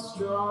not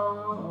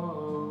strong.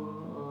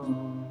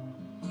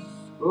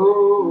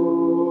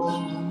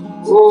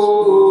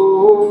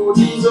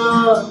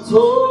 Jesus,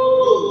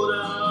 hold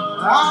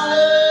our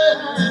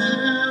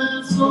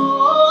hands,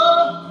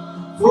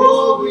 Lord,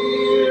 for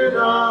we're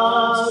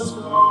not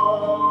strong.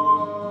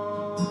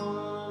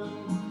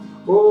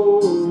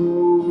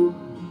 Hold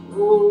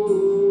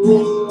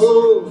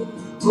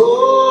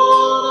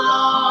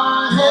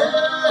our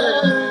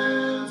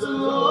hands,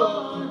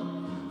 Lord,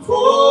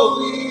 for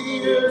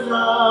we're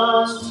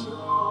not strong.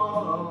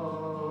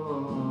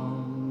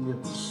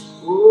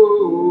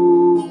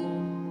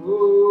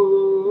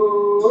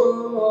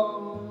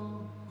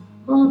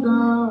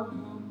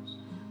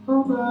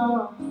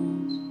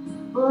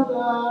 Hold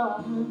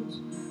our hands,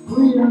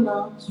 we are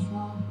not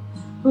strong.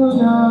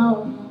 Hold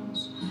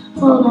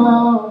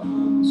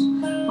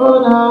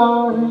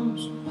our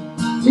hands.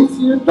 If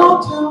you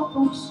don't help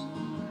us,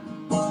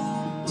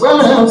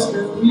 where else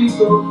can we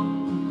go?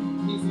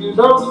 If you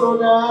don't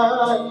hold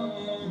our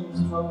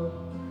hands, Lord,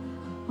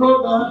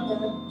 hold our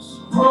hands,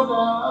 hold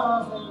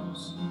our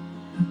hands,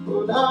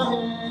 hold our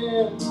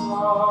hands,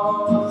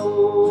 Lord,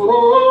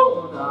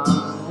 hold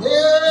our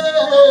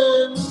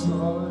hands,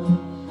 Lord.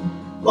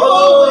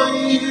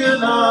 Oh, you're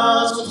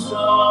not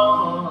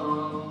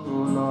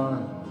strong,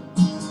 Lord.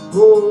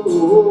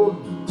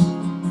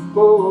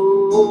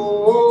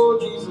 Oh,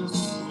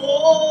 Jesus.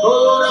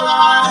 Hold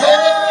our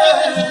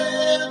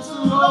hands,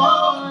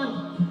 Lord,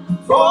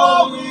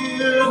 for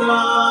we're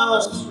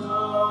not strong.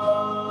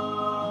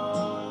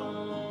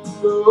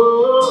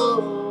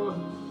 Lord,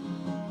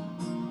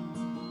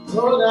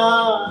 hold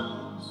our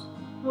hands,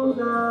 hold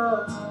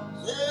our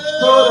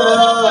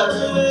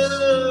hands,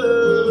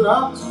 we're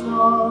not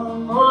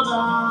strong. Hold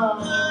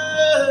our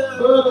hands,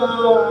 we're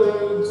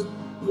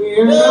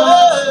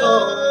not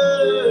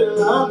strong. We're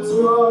not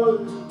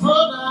strong.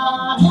 Hold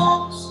our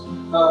hands,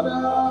 hold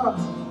our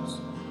hands,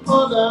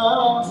 hold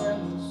our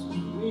hands.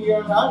 We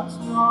are not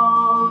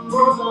strong.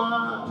 Hold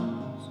our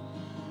hands,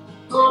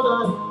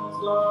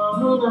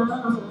 Lord, hold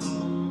our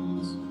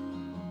hands.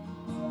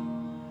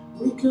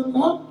 We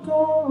cannot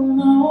go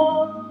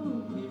now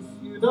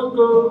if you don't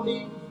go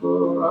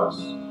before us.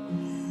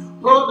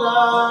 Hold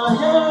our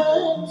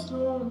hands,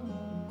 Lord.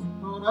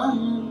 Hold our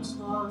hands,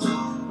 Lord.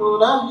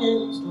 Hold our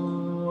hands,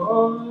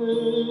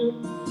 Lord.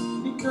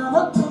 We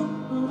cannot go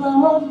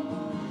now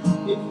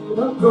if you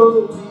don't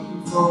go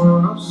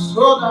before us.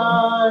 Hold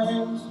our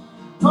hands,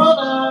 hold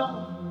our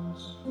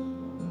hands,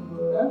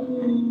 hold our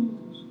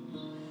hands,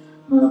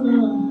 hold our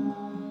hands.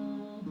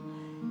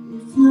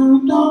 If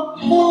you don't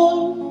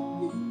help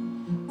me,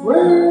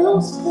 where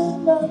else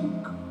can I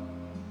go?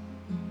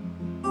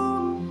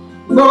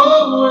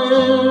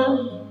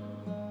 Nowhere,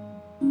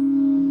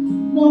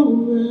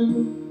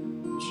 nowhere,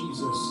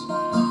 Jesus.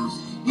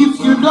 If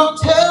you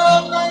don't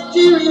help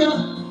Nigeria,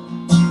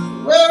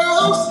 where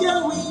else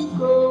can we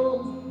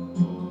go?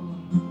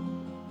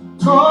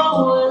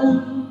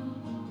 Nowhere,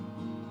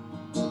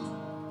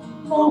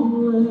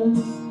 nowhere.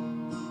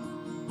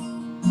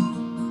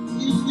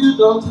 If you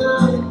don't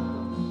help,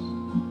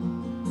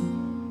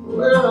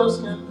 where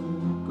else can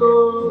we go,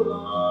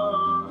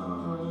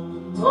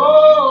 Lord?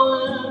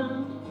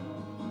 Nowhere,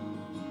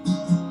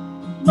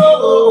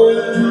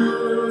 nowhere.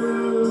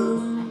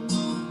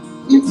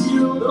 If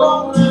you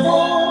don't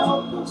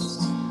help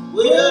us,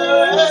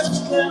 where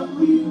else can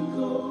we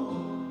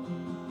go?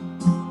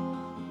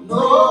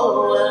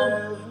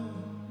 Nowhere,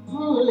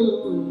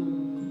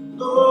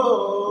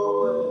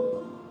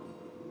 nowhere.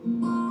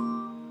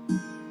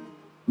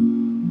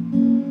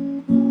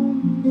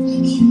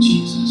 Thank you,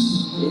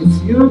 Jesus.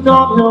 If you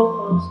don't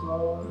help us,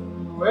 Lord,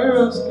 where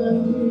else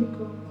can we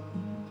go?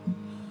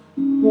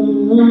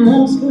 Where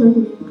else can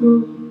we go?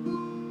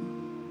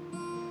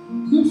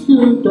 If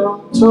you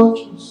don't touch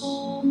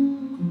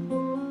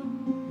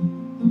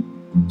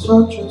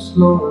us,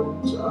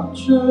 Lord,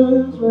 touch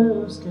us, where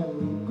else can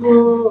we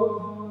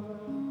go?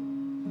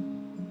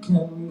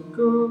 Can we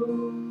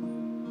go?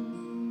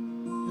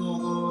 You're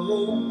the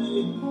way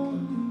maker.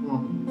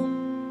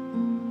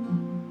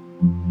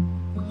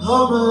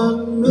 Come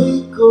and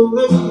make a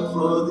way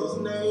for this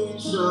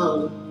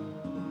nation.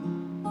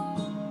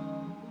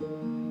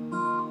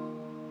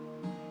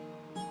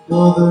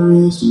 You're the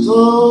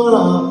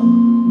restorer,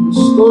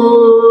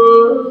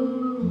 restorer.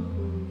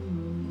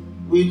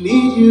 We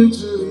need you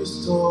to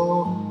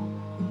restore.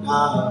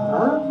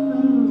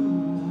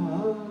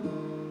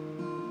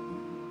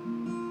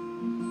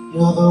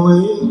 You're the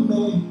way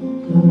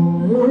maker.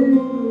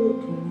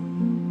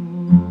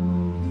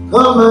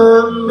 Come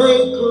and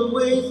make a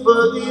way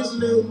for this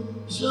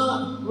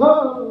nation.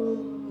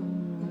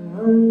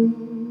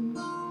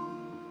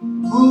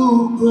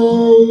 Who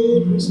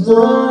great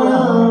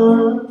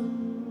restorer?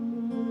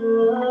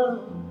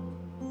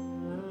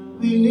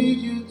 We need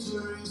you to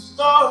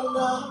restore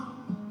now.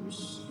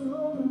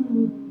 Restore.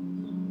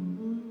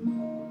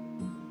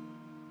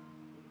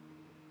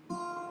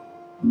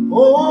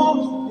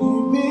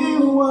 Oh,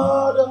 living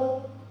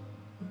water.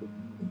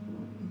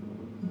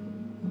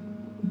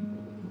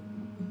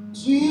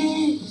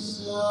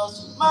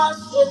 Jesus, my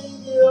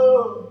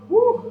Savior.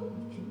 Woo.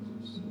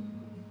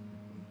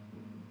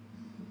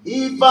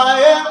 If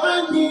I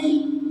ever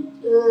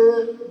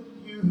needed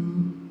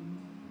you,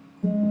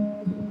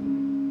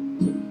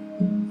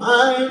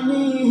 I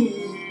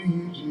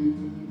need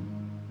you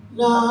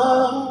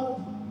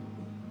now.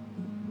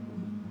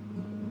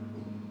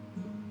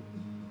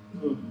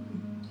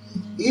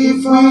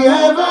 If we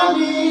ever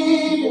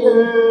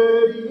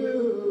needed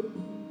you,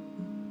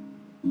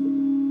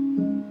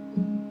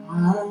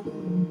 I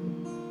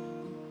need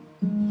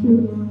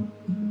you now.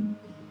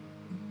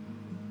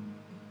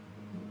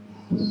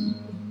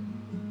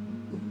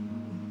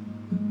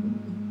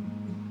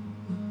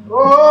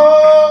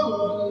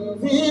 Oh,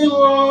 living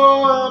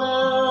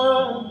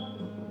water.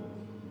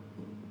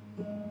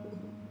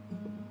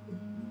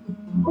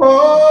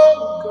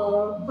 Oh,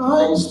 God,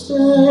 my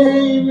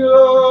Savior.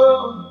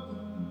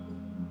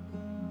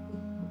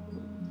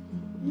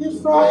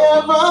 If I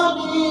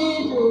ever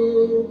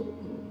needed,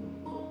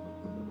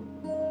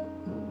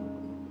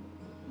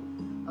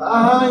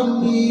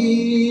 I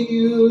need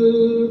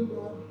you.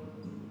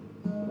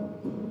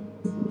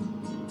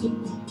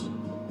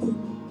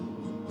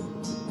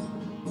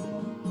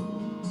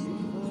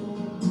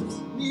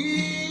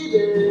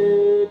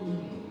 Needed,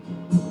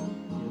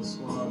 yes,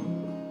 Lord.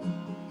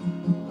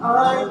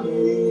 I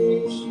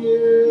need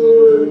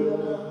you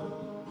now.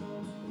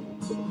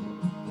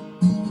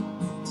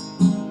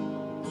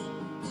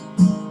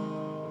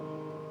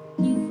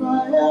 If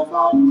I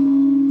ever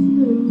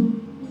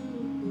needed,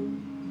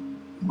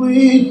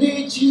 we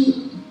need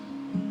you.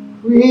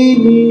 We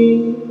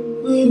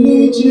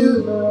need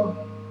you now.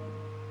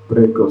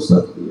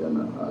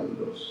 Precosatiana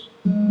Haidos.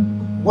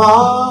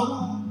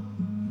 Wow,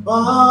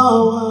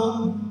 wow,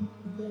 wow.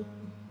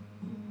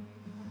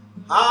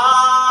 Hallelujah.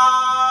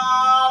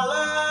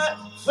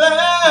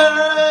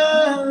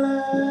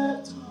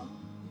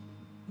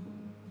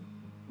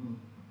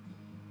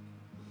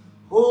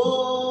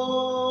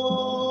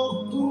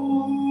 Oh,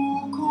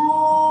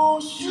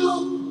 kukushu.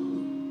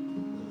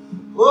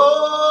 Oh,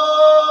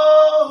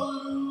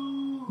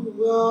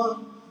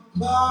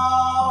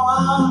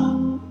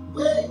 power.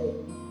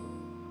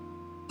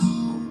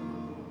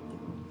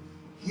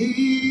 Hero,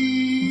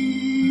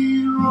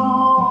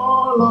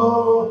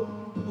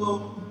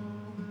 Lord.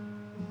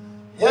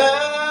 Hedachani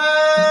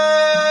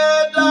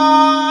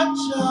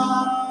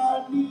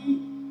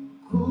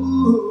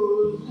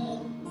kule.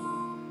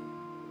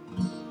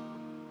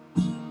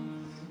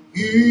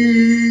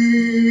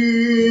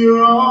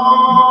 Hero,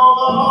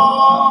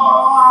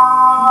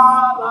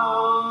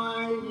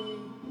 Alai,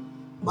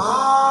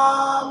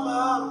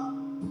 Baba.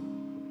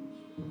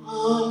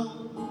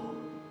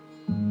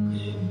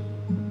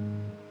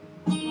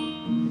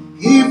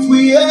 If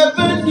we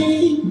ever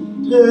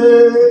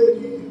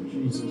needed you,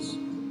 Jesus,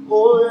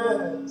 oh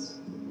yes,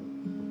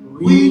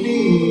 we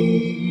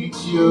need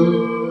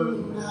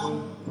you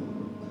now.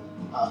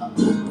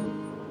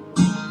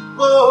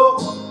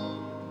 Oh,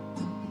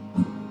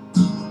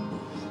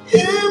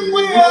 if If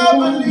we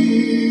ever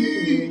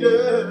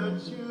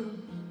needed you,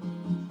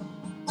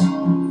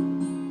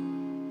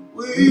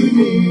 we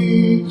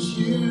need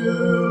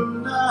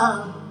you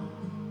now.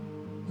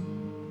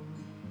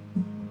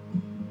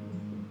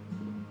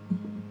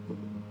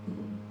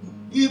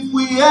 If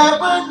we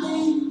ever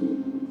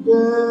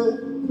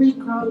needed, we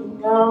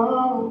crying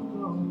out,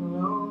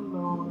 oh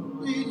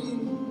Lord, we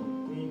need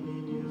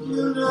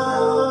you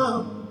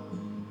now.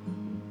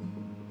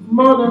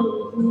 More than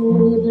we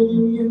needed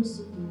you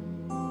yesterday.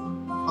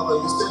 Father,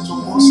 you said to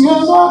Moses,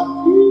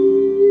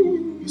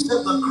 you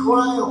said the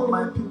cry of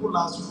my people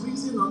has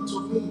risen unto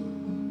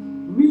me.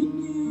 We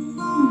need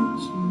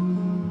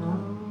you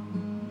now.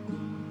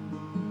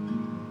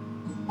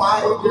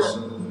 By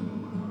the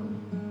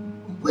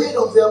weight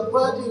of their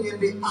burden in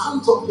the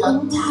hands of their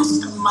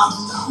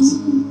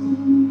taskmasters.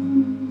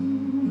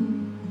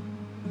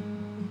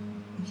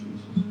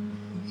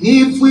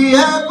 If we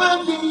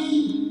ever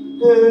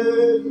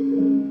needed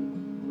you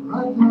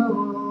right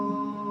now,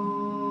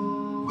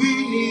 we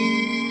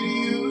need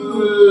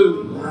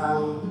you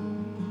now.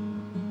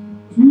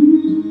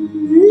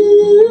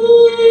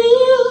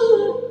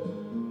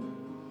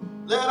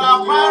 Let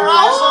our prayer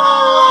rise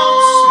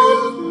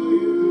up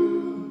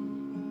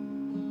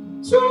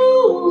to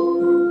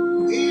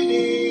you. We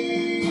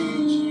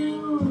need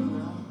you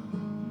now.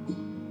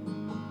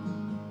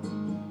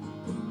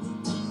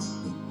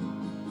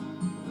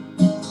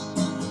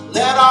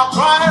 Let our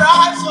cry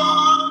rise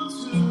up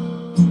to you.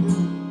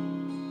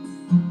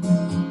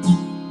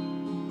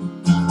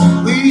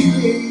 We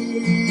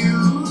need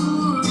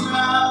you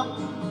now.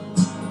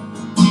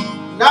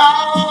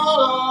 Now,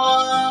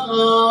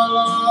 Lord.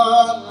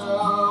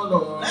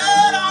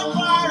 Let our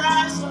cry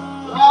rise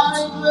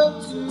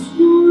up to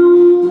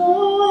you.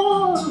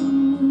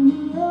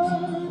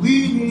 We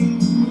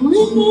need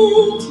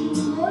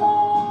you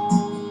now.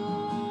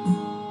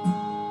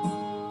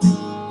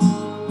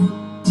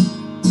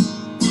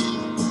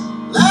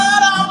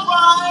 Let our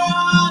cry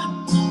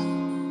rise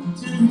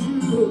to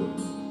you.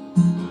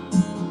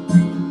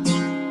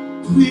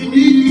 We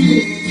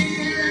need you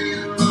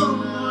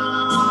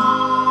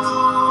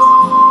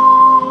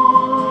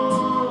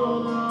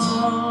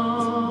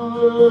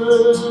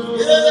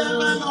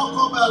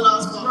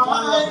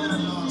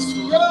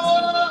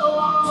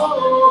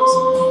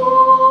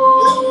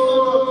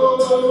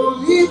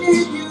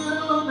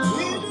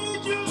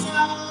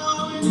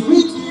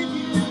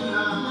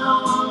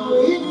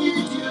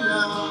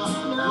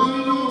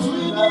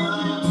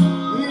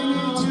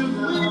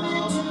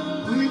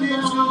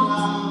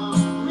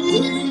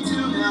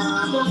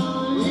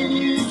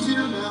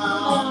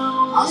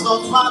as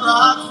a father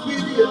has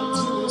million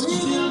to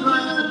his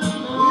children,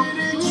 we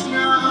need you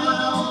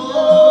now.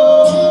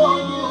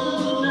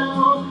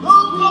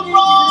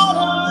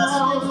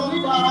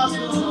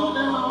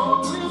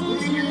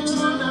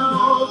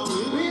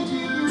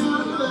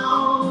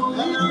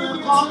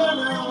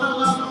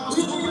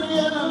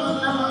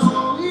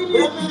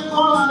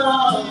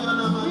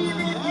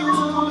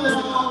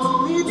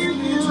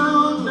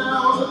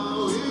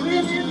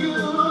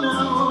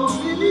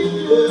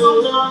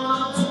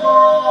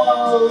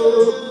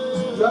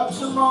 Not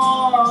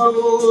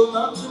tomorrow,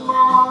 not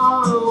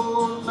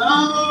tomorrow,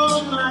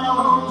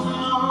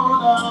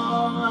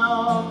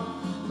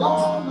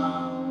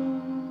 no.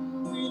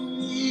 We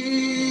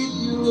need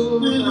you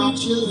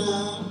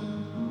now.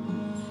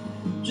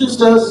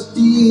 Just as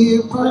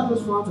deep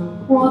as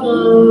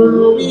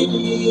water, we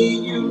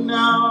need you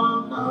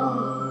now.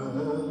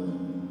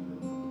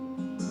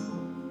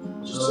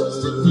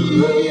 Just as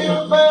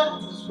deep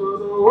as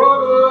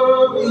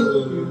water, we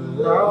need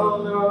you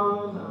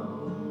now.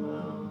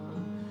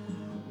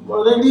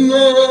 More than the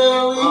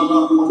air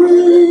we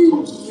breathe,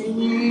 we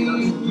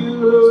need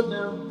you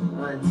now.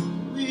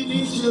 We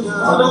need you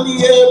now. More than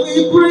the air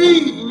we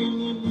breathe, we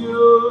need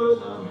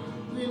you now.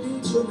 We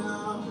need you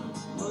now.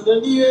 More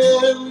than the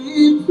air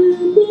we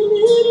breathe, we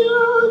need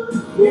you.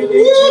 We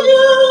need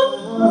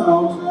you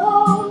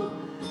now.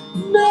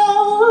 No.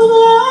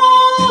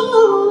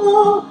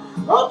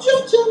 Oh,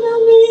 church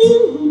and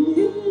me, we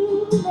need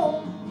you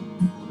now.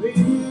 We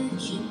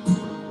need you.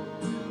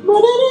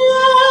 More than the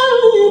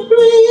air we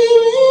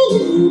breathe, we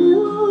need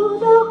you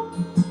now.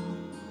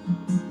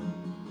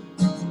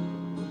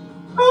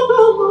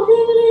 More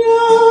than the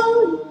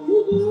air we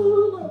need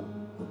you now.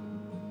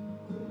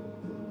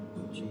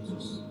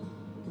 Jesus,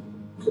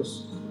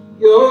 because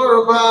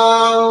you're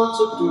about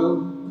to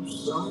do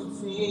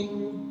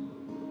something.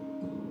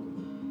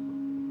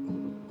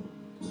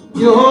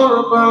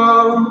 You're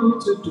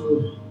about to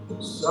do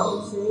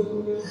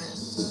something.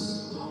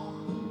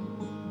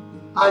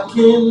 I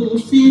can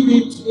feel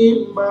it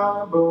in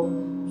my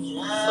bones.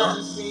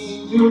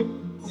 Something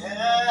new.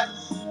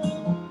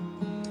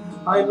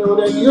 I know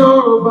that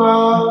you're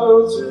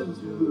about to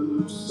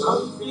do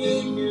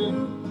something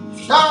new.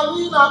 Shall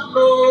we not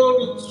know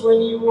it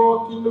when you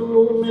walk in the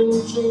room and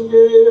change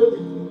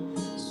everything?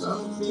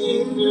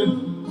 Something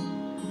new.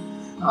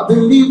 I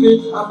believe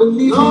it, I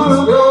believe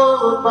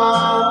you're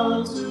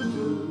about to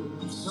do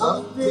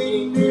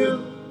something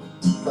new.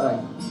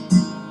 Right.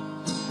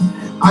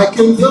 I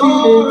can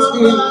feel it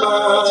in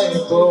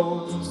my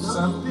bones.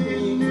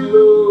 Something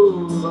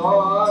new,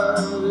 Lord.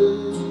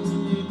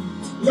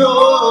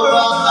 You're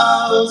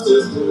about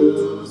to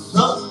do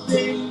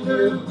something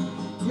new.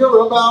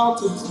 You're about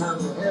to turn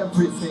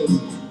everything.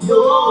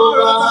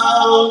 You're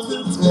about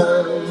to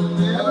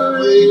turn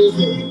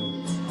everything.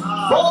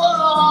 For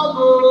our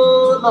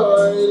good,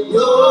 Lord,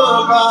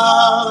 you're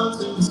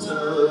about to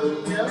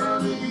turn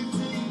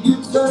everything. You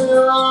turn it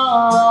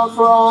around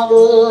for our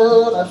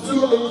good. I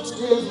feel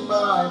it in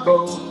my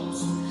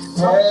bones.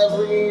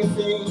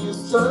 Everything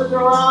is turned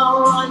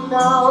around right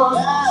now.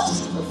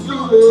 I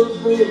feel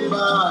it in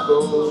my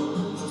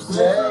bones.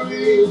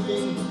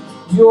 Everything.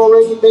 You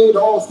already made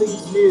all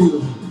things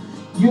new.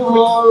 You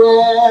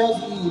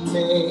already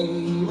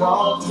made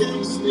all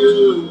things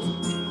new.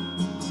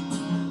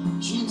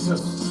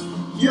 Jesus.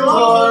 You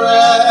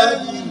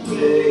already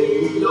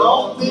made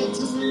all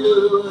things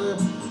new.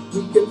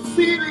 We can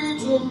feel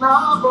it in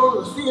our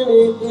bones, feel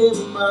it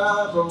in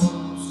my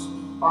bones.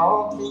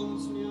 All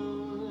things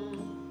new.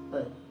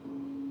 Hey.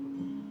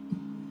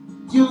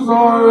 You've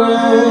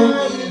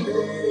already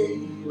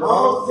made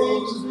all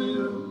things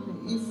new.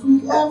 If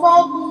we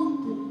ever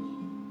need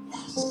it,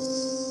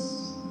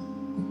 yes,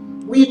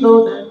 we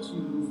know that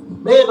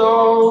you've made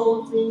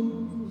all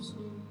things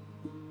new.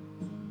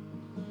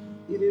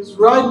 It is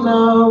right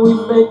now we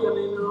make an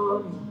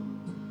inroad.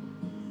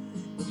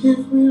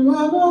 If we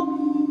ever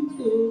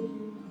needed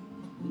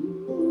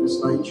you,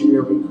 it's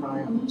Nigeria we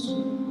cry out.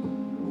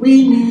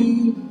 We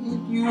need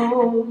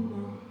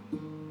you.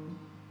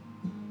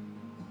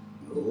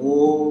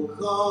 Oh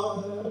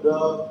God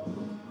of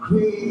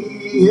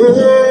creation,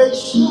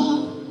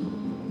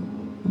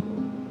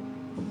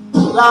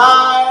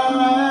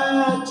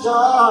 light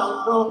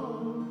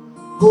unknown,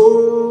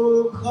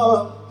 oh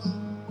God,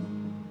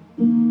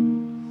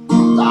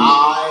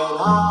 thine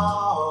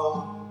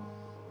hour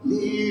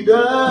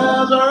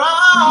leaders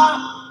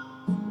around,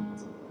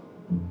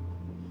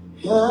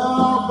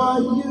 help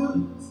our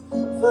youth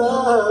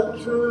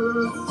the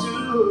truth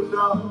to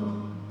know.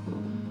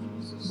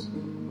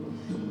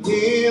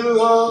 In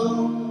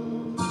love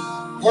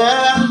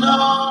and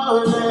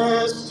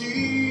honesty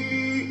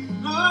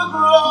to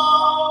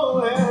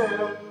grow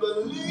and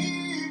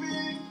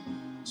believing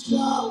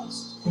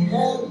just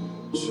and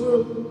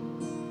true.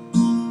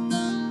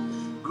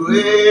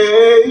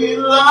 Great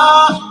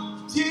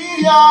lofty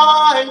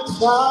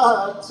heights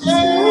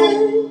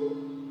attain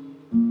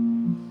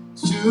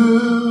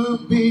to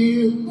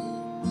be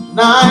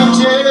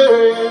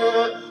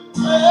Nigeria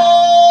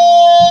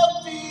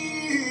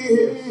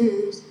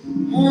peace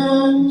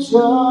and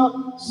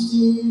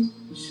justice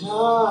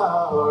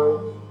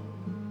shine.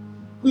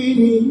 We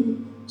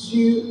need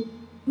you.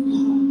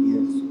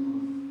 Yes.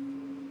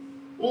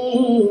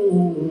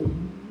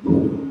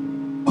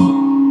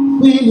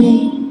 We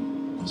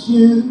need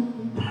you.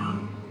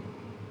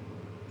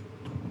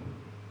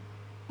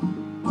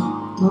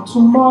 Not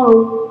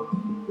tomorrow.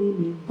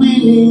 We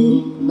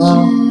need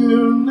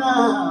you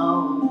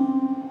now.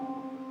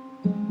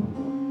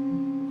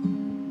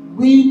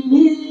 We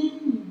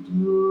need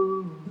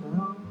you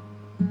now.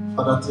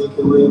 Father, take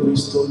away every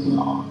stony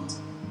heart.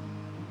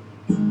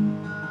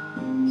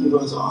 Give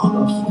us a heart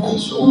of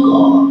flesh, oh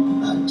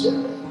God,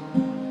 Nigeria.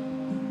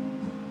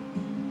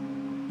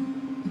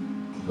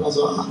 Give us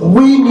a heart.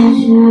 We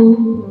need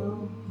you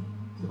now.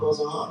 Give us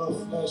a heart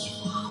of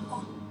flesh,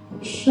 Father.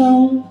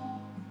 Shine,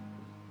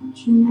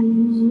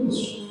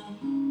 Jesus, shine.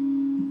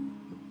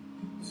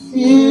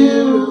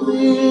 Fill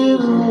the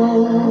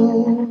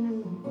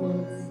land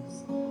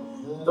with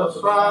the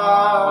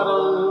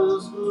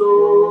Father's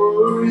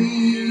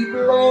glory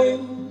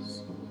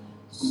blaze.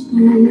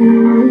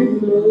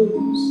 Spirit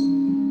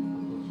blaze.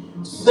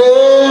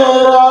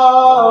 Set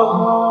our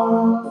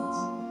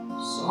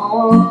hearts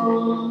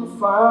on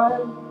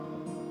fire.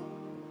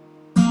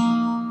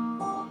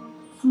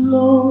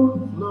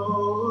 Flow,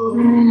 flow,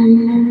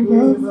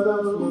 river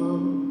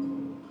flow.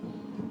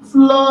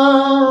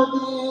 Flood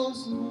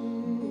this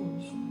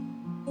nation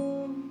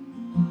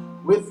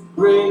with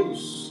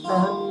grace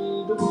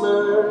and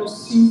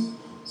mercy.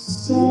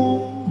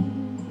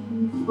 Send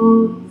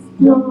forth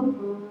your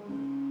word,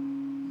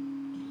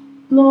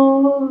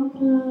 Lord,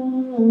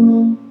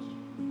 and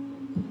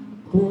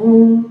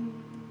there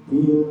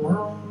be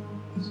light.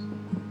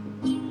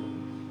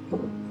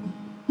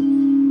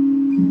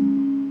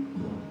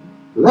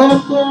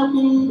 Let there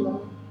be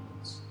light.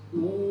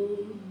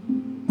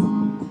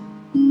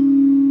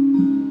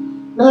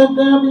 Let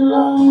there be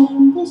light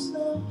in this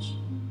nation,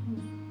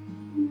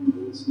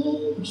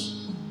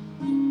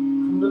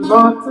 from the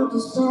north to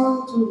the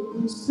south to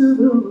the east to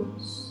the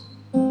west.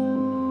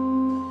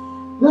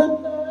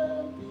 Let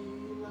there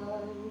be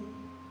light.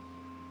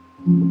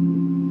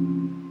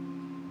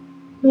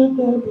 Let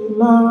there be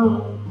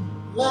light.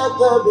 Let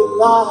there be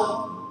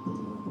light.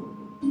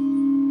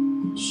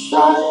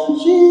 Shine,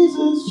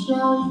 Jesus,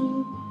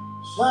 shine.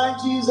 Shine,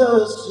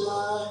 Jesus,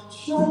 shine.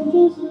 Shine,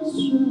 Jesus,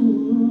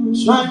 shine.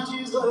 Shine,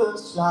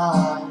 Jesus,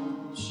 shine.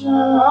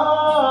 Shine,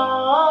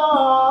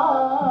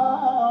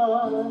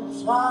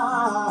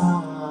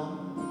 shine.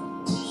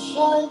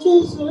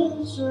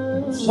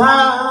 Jesus,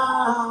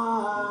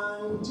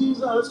 shine,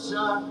 Jesus,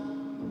 shine.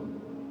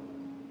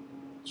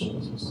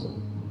 Jesus.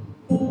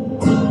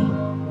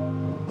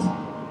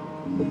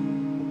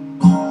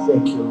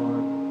 Thank you,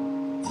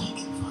 Lord. Thank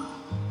you,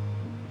 Father.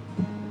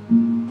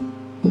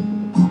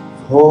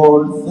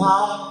 For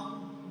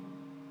thine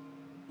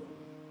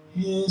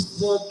is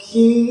the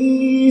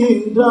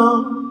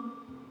kingdom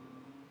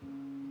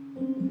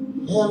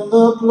and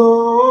the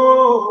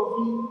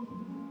glory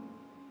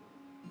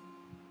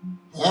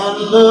and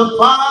the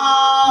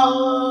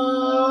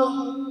power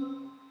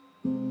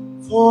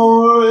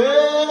forever.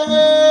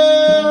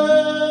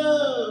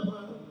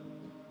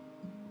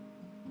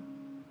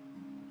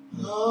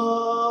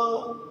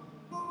 Oh.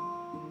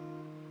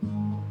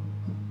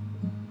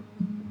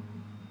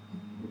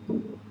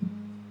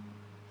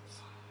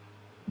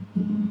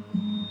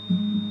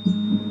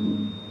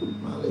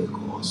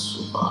 Maleko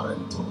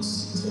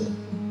subarentosite.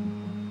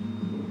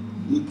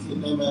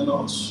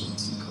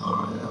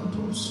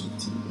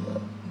 Ikinemenosutikarayatosite.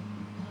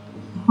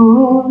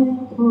 Holy,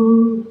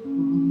 holy,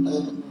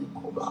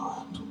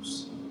 Enekobaratos.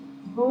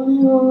 Holy,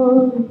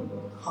 holy,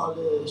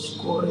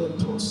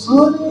 Haleshkoretos.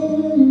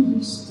 Holy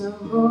is the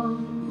Lord.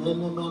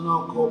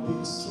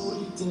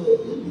 Enemenokobisurite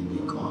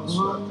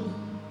elibikonswate.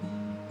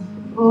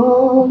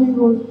 Holy,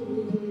 holy,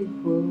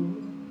 holy,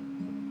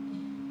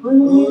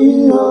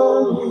 holy, holy,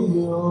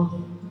 holy,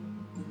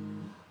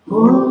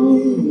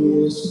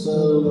 holy is the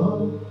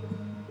Lord.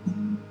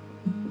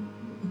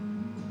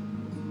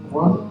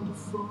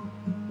 Wonderful,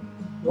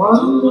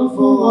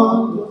 wonderful,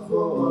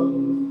 wonderful,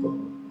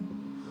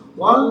 wonderful,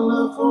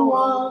 wonderful,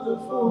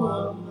 wonderful,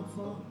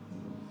 wonderful,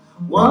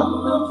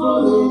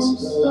 wonderful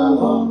is the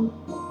Lord.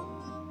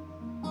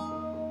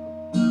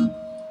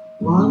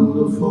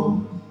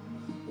 Wonderful,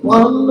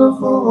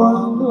 wonderful,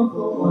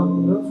 wonderful,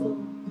 wonderful,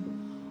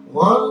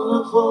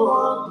 wonderful,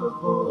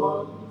 wonderful,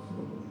 wonderful,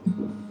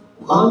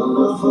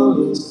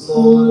 wonderful is the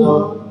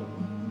Lord.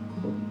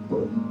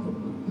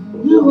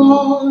 You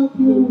are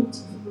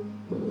beautiful,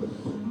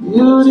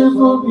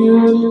 beautiful,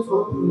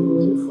 beautiful,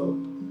 beautiful,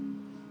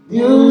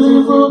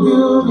 beautiful,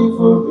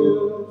 beautiful,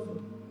 beautiful,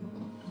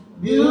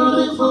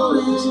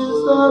 beautiful is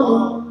the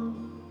Lord.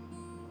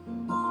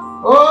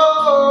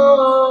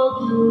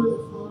 Oh,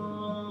 beautiful,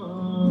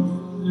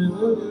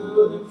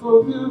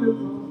 beautiful,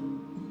 beautiful,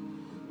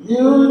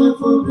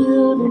 beautiful,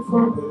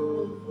 beautiful,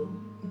 beautiful,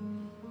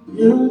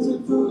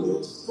 beautiful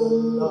is the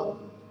Lord.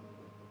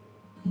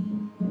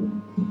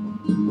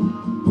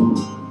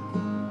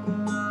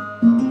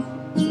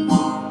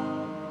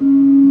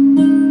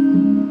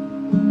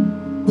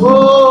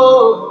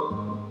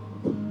 Oh,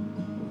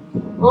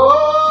 oh,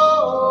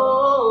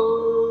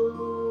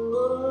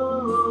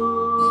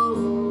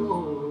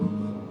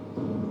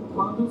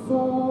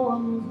 wonderful,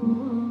 wonderful,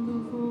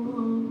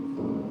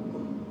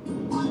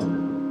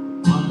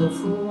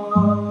 wonderful,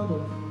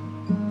 wonderful,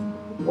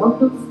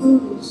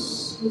 wonderful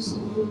is His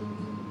name.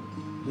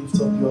 Lift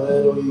up your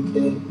head, O ye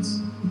gates.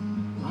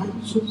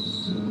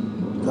 Righteous,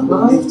 can be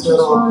lifted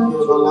up,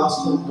 ye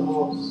everlasting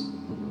doors.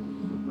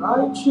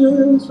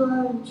 Righteous,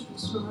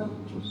 righteous,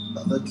 righteous.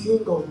 And the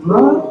King of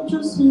glory,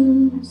 righteous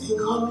is the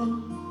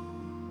Lord.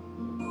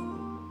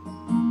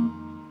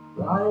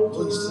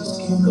 Righteous is this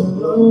King of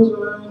glory.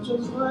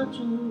 Righteous, righteous,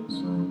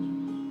 righteous.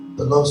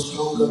 The Lord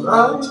strong and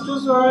mighty.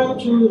 Righteous,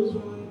 righteous,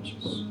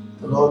 righteous.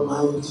 The Lord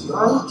mighty.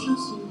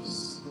 Righteous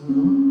is the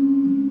Lord.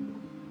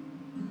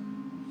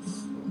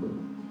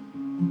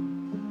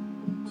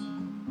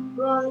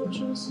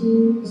 Righteous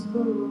is the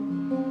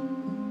Lord.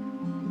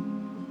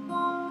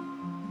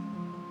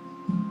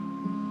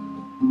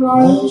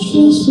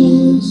 Righteous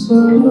is the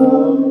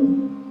Lord.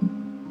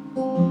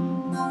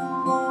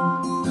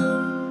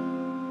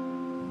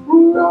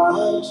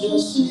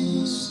 Righteous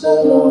is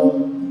the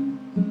Lord.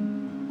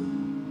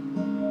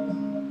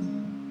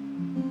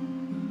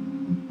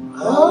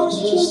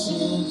 Righteous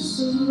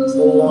is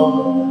the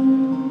Lord.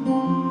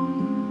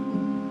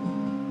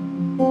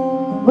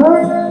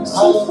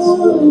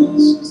 Merciful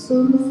is the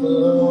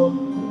Lord.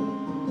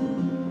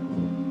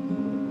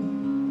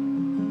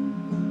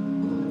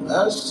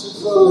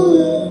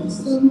 Merciful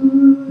is the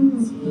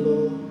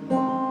Lord.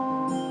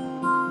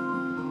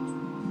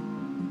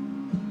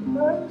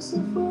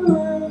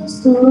 Merciful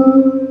is the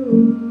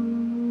Lord.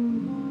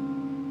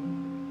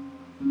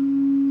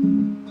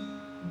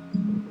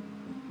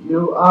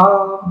 You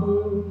are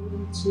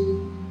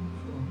beautiful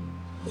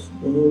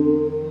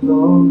in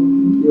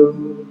all your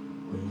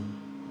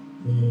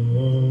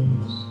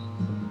ways.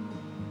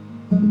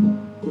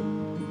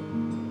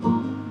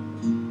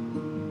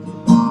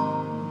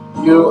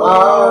 You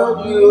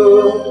are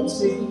beautiful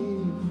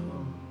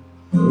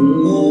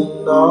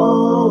in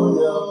all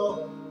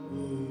your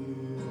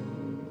ways.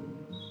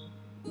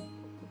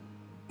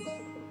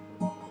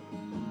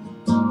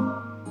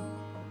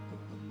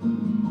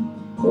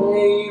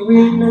 May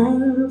we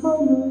never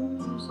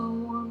lose our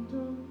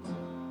wonder.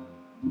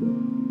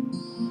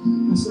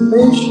 As a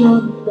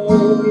nation,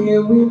 may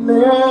we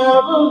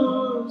never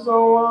lose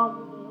our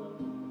wonder.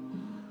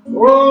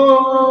 Oh,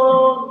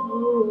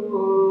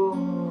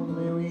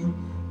 may we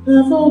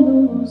never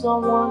lose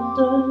our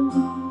wonder.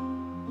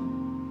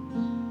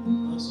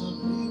 As a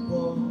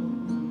people,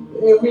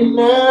 May we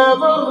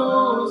never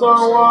lose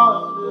our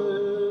wonder.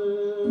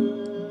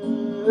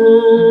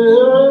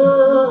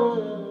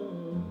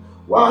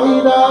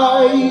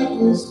 Wide-eyed,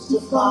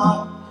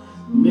 mystified,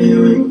 may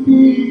we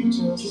be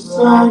just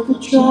like a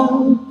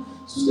child,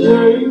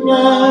 staring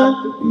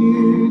at the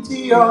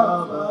beauty of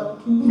our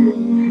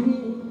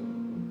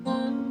King.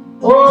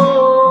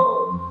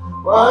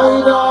 Oh,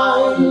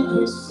 wide-eyed,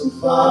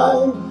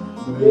 mystified,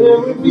 may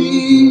we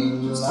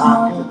be just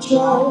like a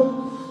child,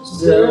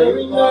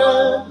 staring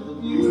at the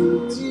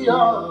beauty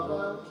of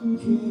our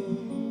King.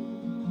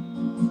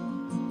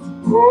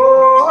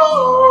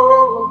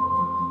 Oh,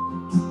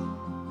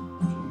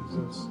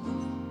 Jesus,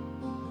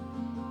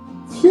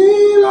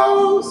 fill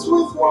us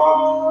with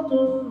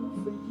wonder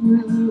for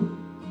you.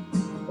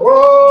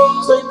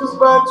 Oh, take us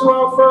back to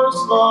our first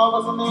love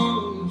as a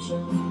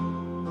nation.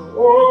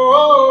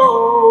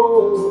 Oh,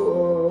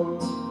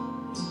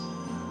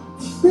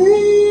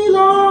 fill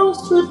us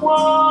with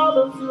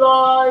wonder, fill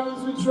eyes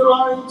with your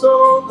light,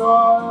 oh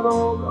God,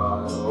 oh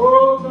God,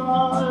 oh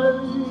God.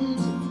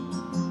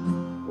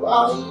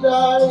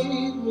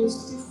 Wide-eyed,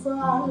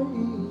 mystified,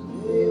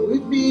 may we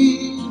be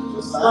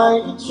just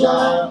like a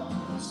child,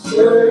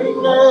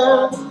 staring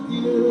at the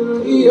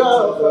beauty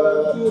of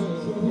our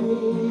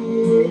King.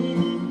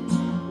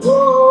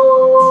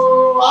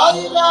 Oh,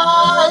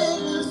 wide-eyed,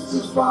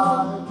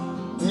 mystified,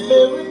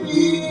 may we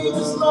be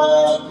just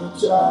like a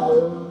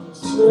child,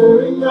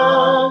 staring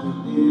at the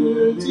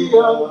beauty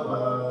of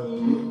our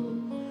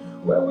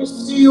King. When we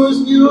see you as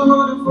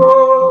beautiful,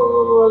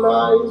 our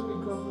lives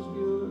becomes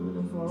beautiful.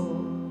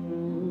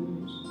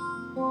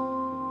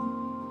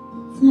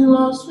 Fill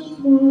us with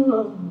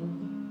wonder,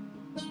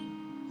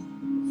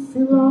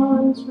 fill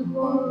us with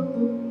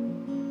wonder,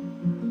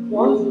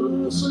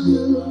 wonders for you.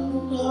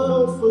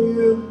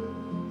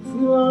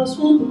 Fill us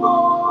with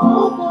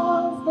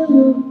wonder for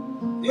you.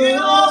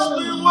 Fill us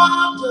with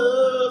wonder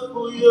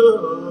for you.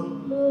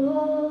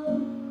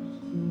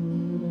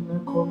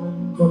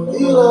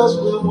 Fill us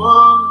with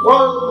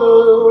wonder,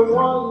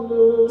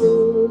 wonder.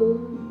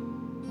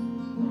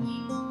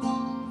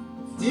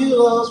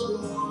 Fill us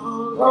with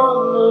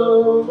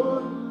wonder, wonder.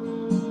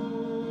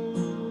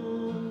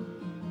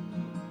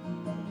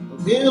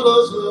 Fill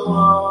us with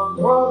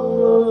wonder,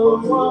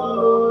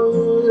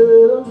 wonder,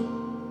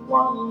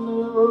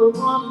 wonder,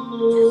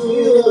 wonder.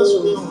 Fill us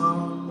with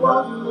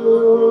wonder,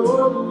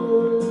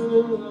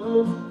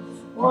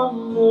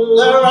 wonder.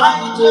 The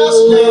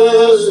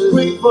righteousness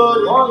we for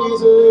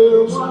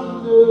wonder,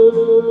 wonder.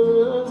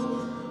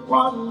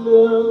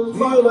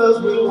 Fill us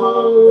with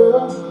wonder,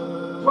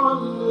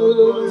 wonder,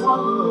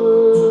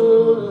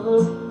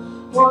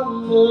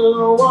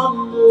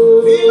 wonder.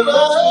 Fill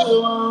us with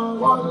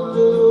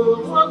wonder,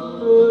 wonder.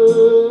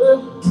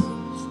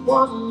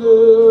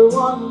 Wonder,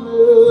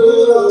 wonder,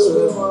 fill us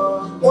with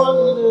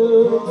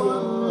wonder,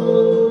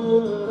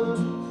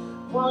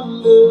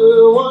 wonder,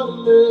 wonder,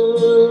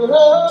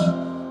 wonder.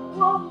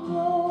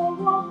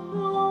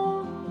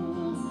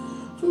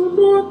 From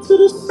the north to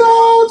the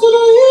south, to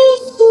the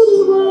east, to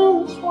the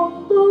west,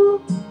 wonder.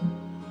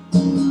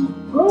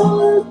 Oh,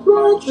 let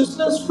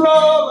righteousness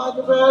flow like a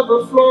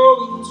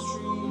ever-flowing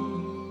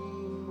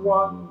stream,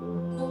 wonder.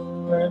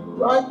 Let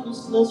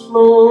righteousness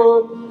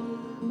flow.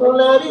 So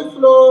let it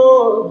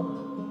flow,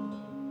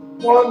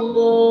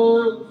 wonder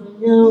from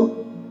you.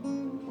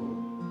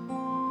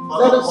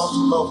 Let us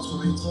love to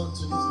return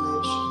to this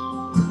nation.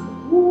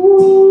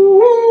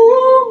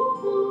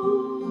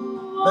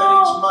 Let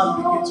each man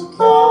begin to care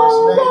for his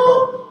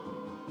neighbor.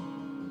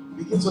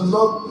 Begin to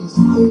love his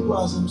neighbor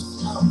as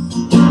himself.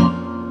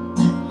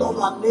 Love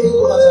our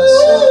neighbor as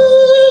ourselves.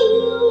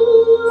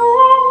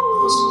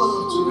 Cause love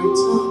to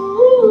return.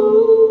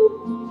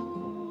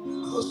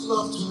 Cause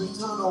love to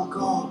return, oh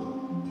God.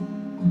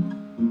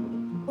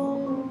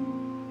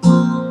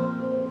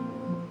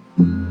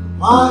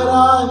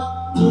 Wide-eyed,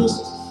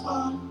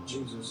 mystified,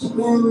 Jesus.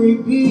 May we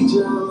be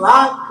just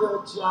like a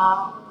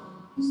child,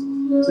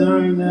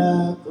 staring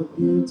at the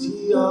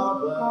beauty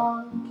of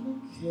our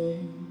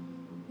King.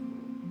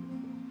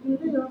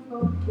 Beauty of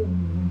our King,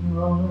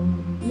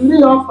 Lord.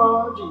 Beauty of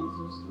our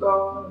Jesus,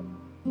 Lord.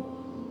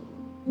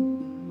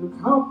 Look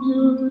how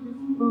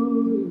beautiful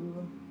you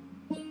are.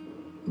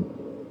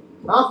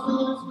 Nothing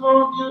is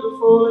more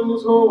beautiful in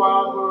this whole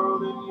wide world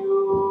than you,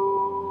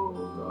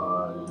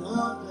 God.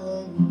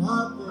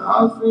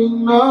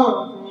 Nothing,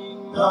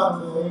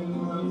 nothing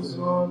is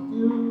more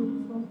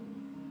beautiful.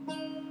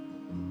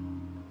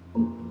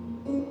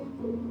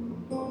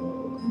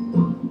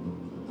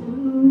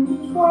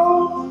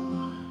 Beautiful,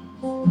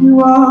 you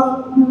are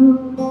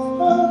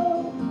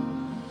beautiful.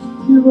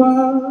 You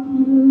are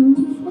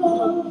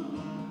beautiful.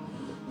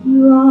 You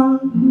are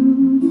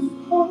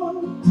beautiful.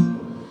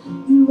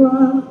 You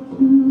are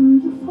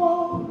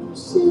beautiful.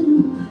 See,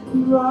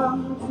 you are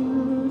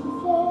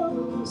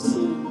beautiful.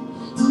 See,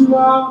 you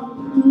are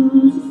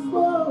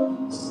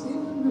beautiful.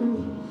 See,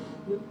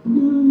 you're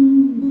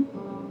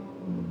beautiful.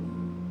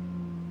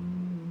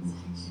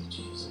 Thank you,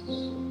 Jesus.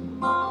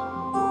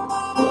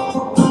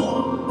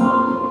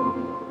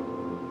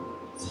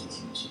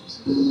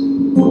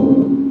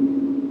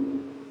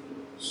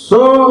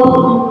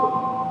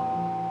 So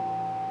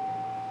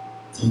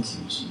thank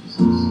you, Jesus.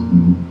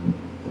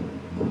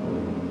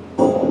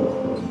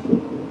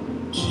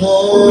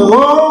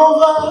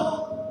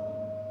 Jehovah,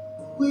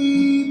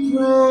 we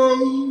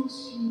praise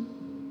you.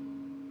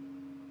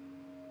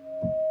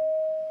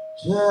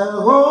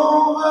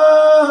 Jehovah,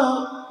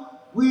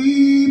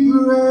 we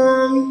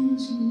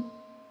praise you.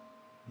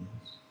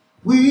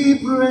 We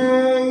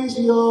praise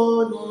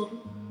your name.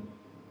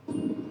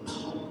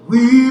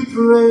 We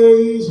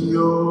praise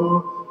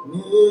your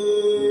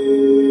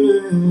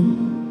name.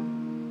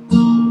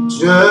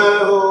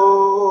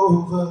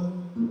 Jehovah,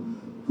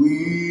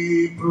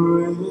 we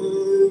praise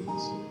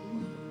you.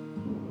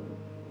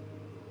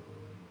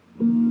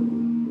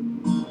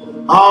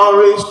 Our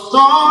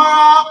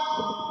restorer,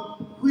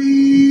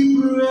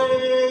 we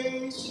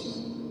praise you.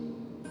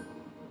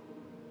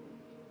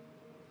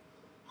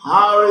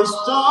 Our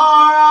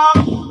restorer,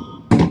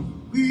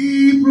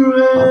 we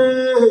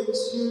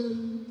praise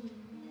you.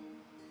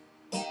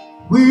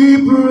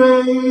 We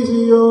praise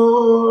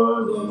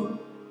your name.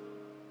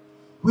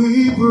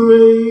 We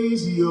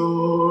praise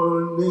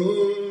your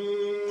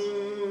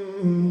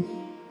name.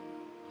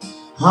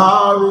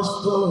 Our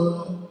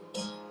restorer,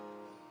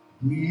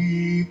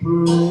 we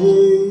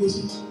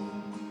praise you.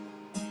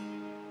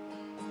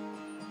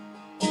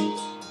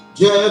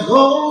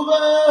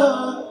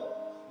 Jehovah,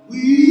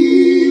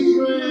 we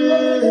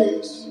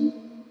praise you.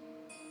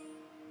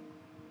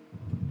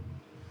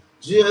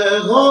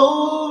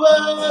 Jehovah,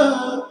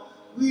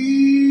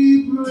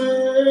 we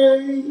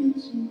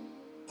praise you.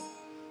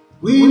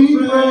 We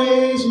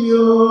praise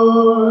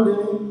your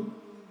name.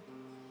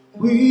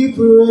 We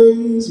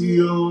praise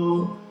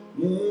your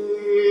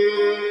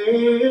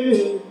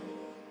name.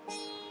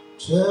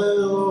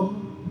 Jehovah,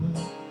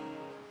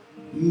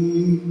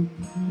 we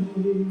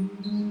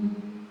praise you.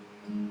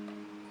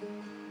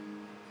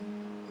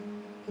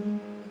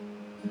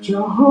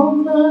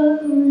 Jehovah,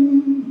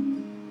 we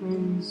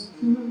praise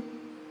you.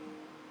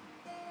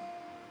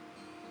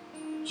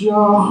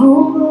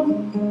 Jehovah,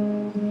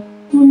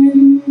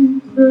 we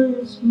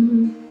praise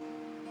you.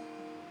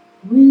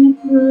 We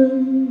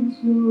praise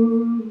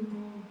your name.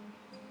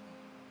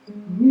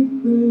 We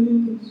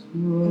praise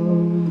your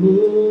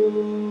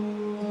name.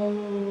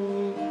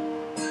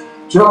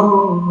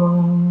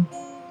 Jehovah,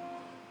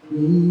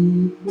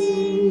 we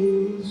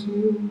praise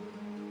you.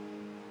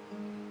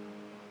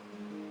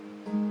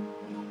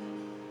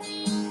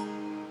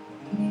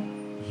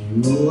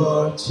 You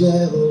are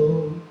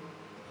Jehovah.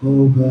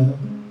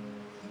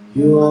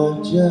 You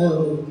are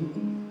Jehovah.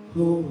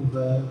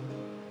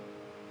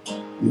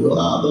 You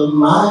are the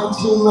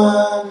mighty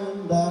man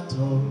in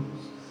battles.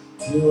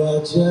 You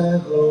are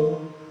Jehovah.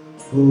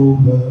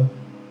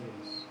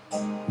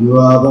 You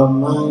are the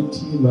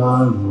mighty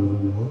man who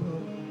war.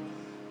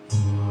 You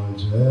are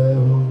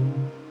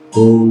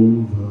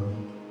Jehovah.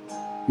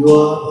 You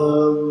are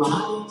the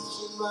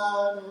mighty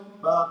man in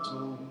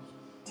battles.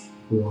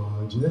 You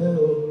are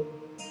Jehovah.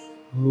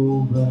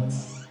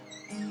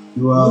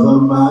 You are the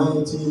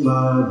mighty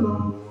man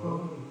who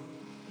war.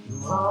 You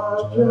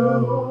are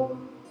Jehovah.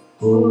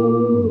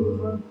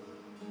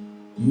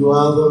 You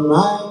are the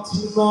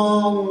mighty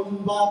man in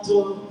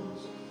battles.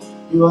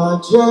 You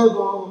are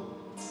Jehovah.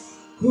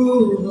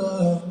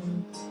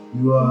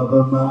 You are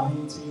the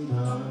mighty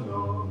man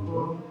of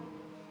war.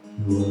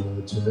 You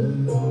are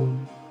Jehovah.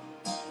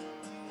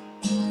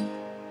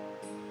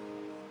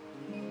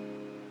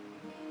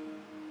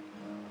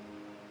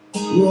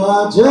 You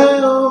are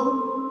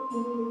Jehovah.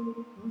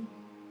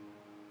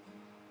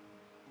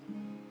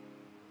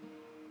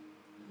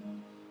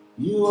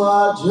 You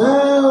are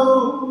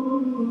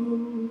Jehovah.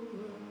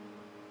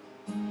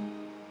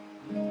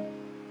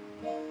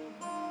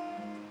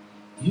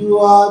 You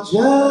are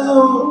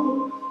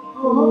Jehovah.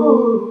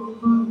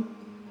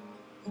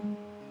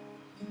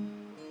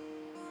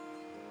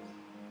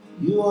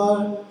 You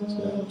are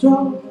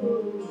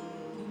Jehovah.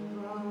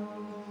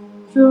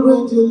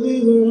 Great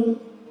deliverer.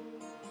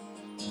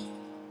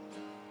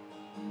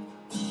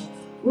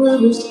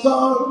 Great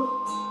restorer.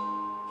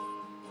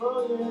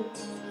 Oh yeah.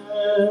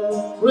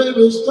 Great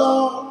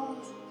restorer.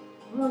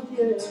 Oh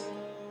yeah.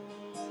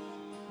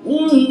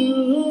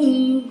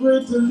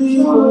 Great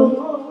deliverer.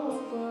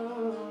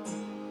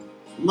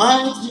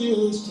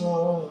 Mighty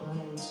restorer.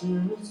 Mighty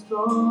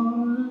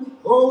restorer.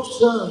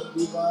 Ocean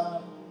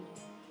divine.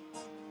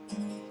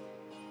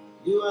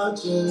 You are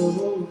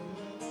Jehovah.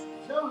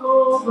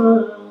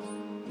 Jehovah.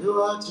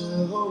 You are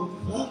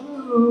Jehovah.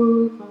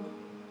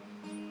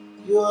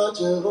 You are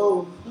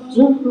Jehovah.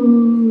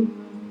 Jehovah.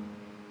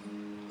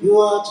 You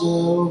are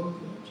Jehovah.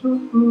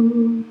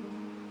 Jehovah.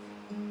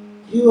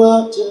 You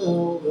are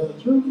Jehovah.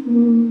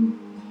 Jehovah.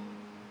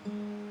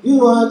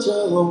 You are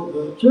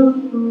Jehovah.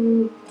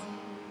 Jehovah.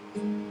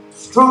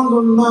 Strong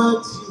and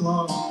mighty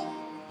one.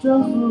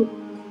 Jehovah.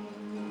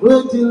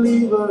 Great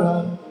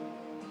deliverer.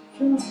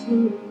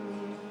 Jehovah.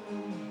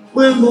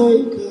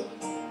 Waymaker.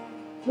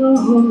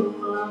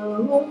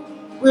 Jehovah.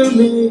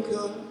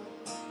 Waymaker.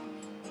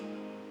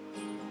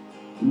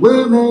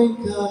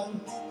 Waymaker.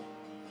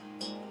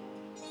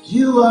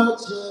 You are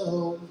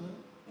Jehovah.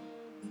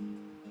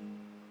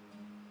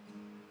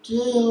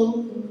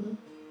 Jehovah,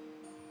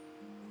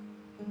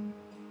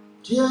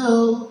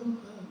 Jehovah,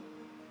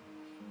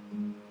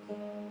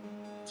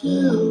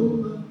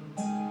 Jehovah.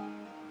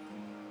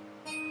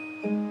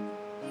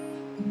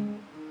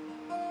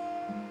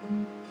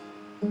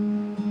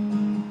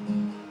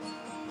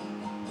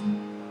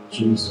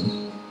 Jesus.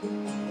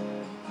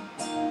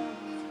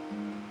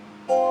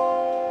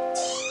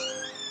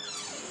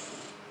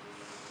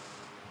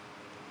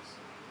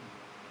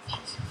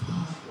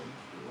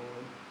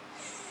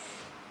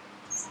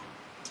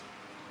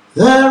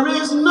 There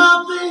is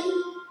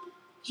nothing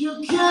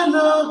you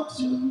cannot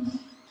do.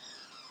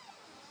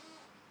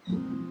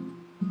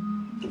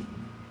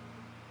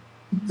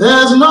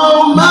 There's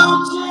no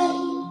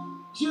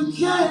mountain you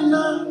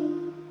cannot.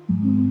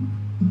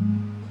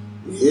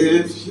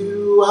 If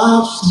you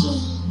have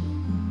said,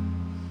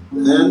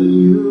 then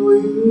you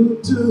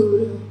will do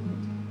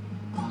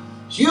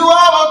it. You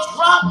are a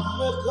track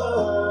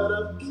record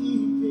of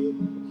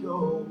keeping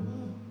your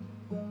word.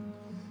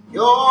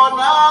 You're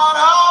not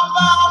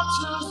about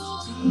to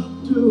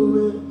stop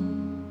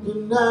doing it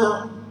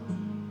now.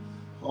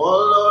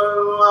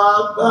 Ọlọ́run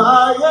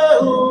àgbáyé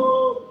o,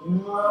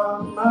 you are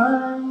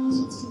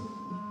mighty.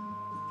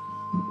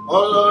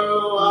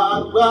 Ọlọ́run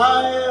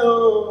àgbáyé o,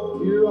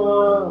 you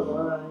are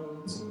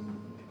mighty.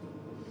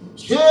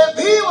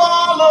 Ṣebí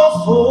wọ́n ló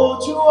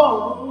fojú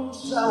ọ̀run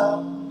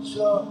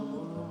ṣàṣọ.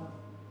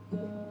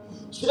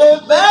 Ṣé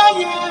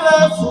bẹ́yìn lẹ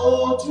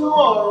fojú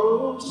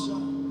ọ̀run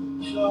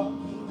ṣàṣọ.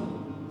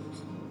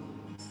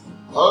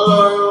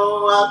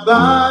 Ọlọ́run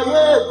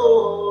àgbáyé o,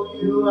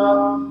 you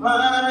are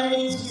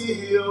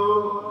mighty o.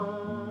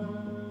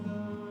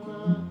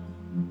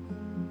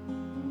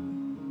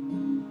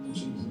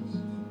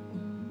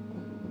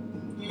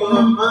 You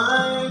are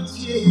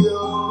mighty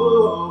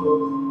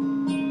o.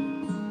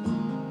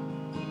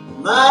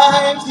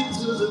 Mighty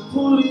to the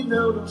pulling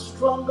down of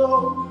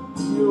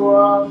strongholds. You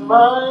are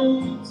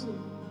mighty.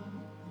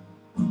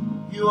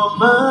 You are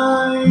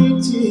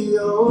mighty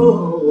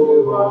oh.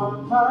 You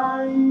are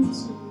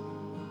mighty.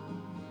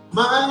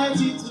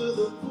 Mighty to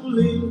the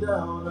pulling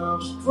down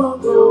of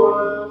strongholds. You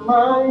are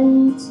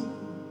mighty.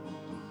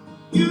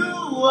 You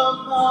are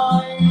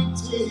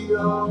mighty,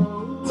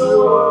 oh.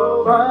 You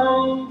are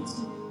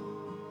mighty.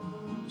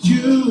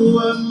 You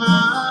are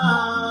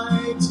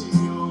mighty,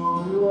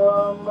 oh. You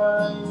are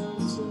mighty.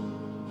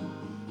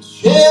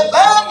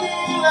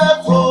 Ṣebẹ́yìn lẹ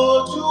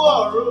fojú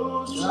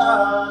ọ̀run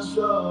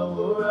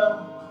ṣàṣọra.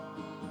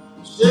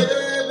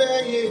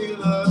 Ṣebẹ́yìn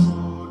lẹ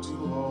fojú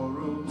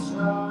ọ̀run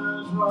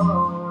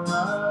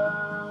ṣàṣọra.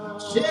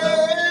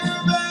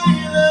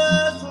 Ṣebẹ́yìn lẹ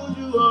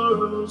fojú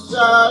ọ̀run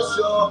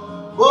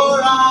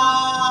ṣàṣọra.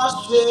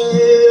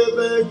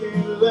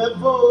 Ṣebẹ́yìn lẹ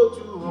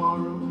fojú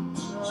ọ̀run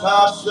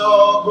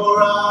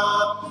ṣàṣọra.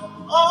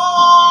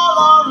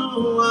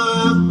 Ọlọ́run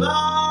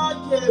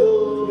àgbáyé o.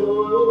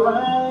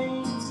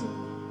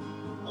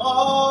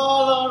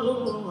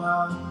 Ọlọ́run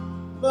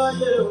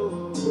àgbáyé o.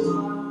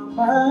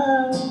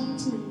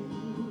 Mighty,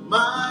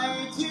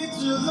 mighty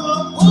to the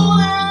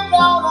pulling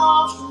down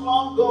of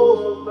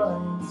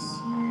strongholds.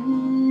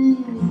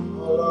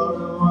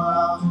 Ọlọ́run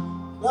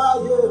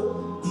àgbáyé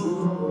o.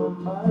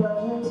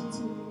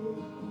 Mighty.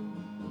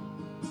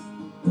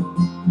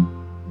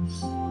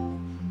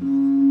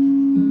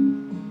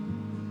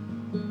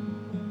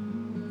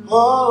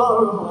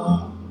 Ọlọ́run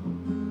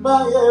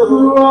àgbáyé o.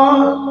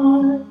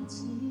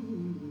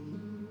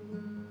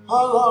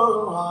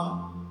 Ọlọ́run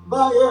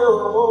àgbáyé o.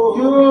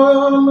 You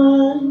are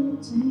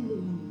mighty.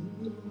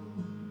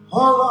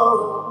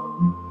 Ọlọ́run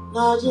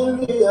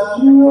Nàìjíríà.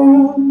 You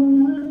are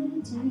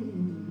mighty.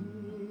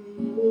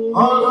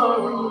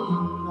 Ọlọ́run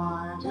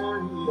Nàìjíríà.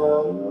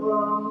 You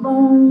are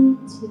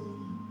mighty.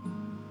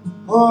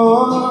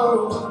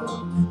 Ọlọ́run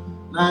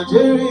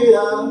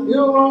Nàìjíríà.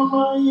 You are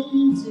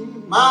mighty.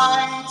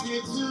 Mighty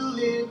to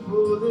live,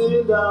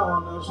 pulling down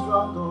the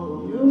struggle.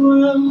 You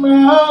are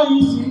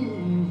mighty.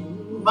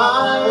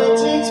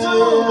 Mighty to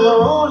the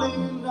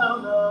pulling down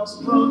the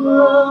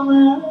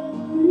struggle.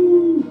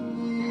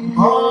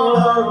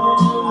 Ọlọ́run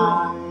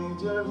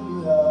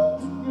Nàìjíríà.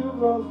 You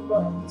are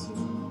mighty.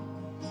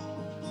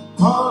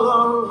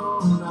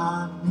 Ọlọ́run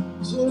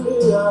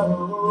Nàìjíríà.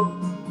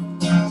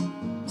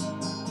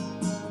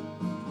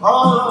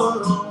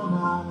 Ọlọ́run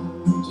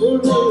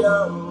Nàìjíríà.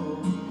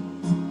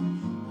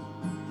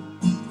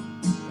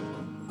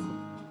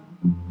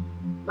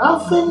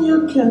 Nothing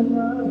you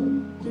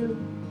cannot do.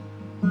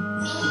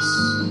 Yes.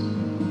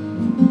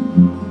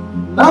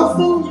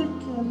 Nothing you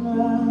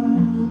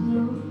cannot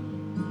do.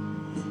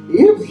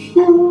 If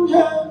you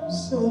have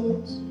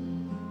said,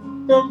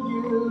 then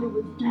you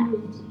would do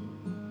it.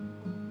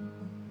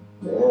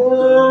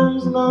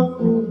 There's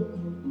nothing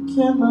you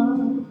cannot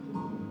do.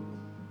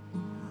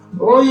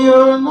 Oh,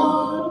 you're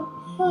not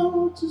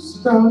about to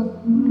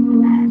stop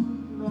now.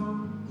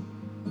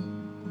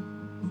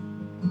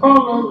 Oh,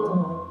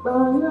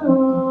 you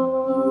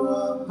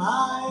are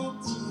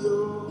mighty,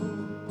 oh.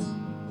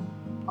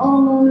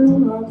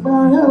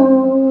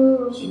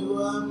 You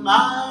are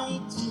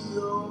mighty,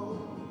 oh.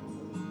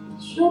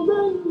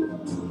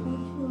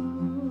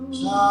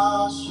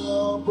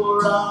 Shashobora.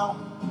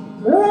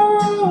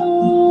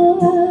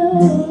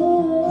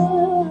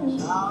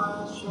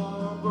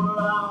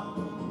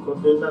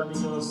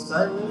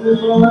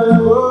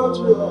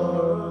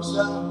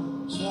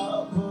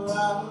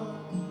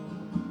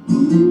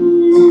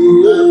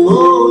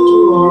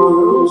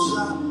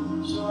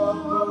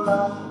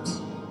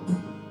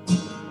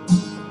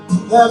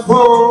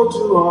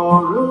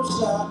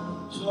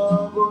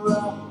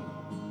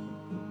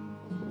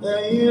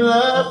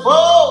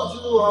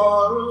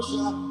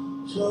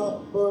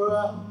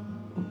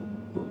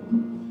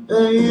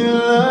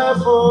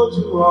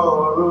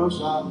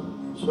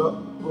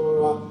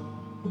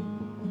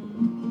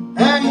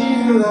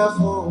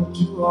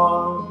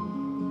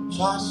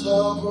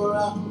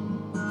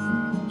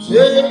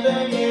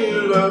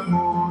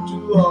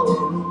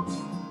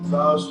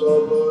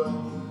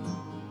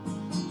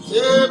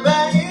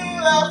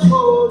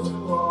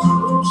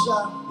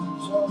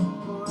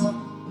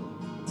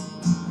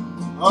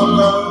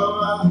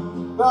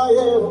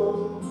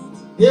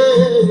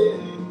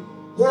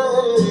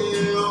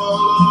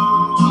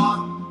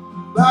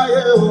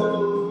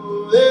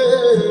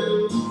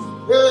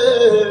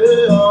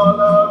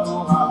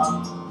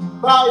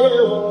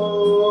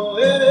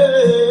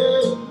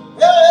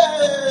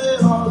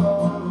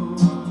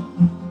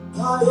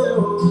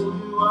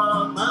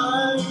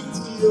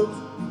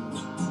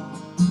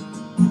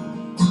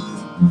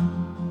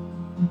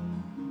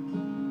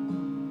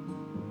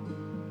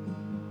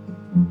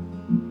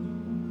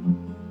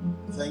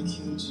 Thank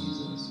you,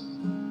 Jesus.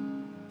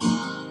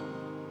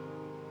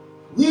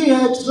 We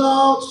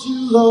exalt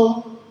you,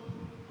 Lord,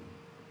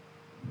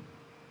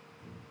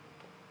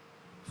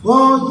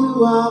 for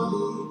you have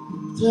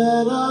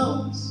lifted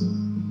us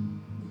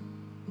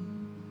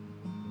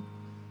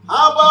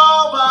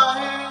above our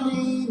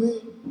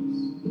enemies.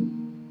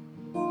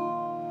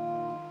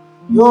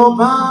 Your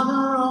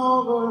banner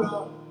over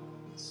us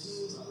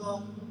is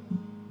love.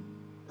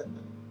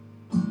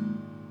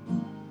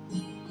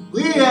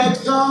 We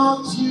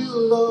exalt you,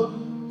 Lord,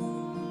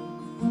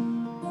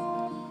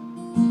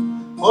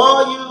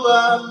 for you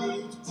have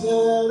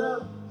lifted us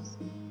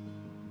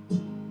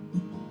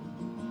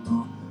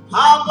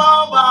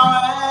above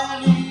our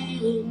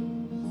enemies.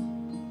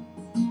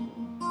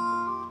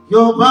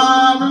 Your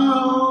banner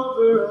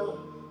over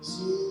us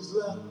is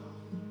love.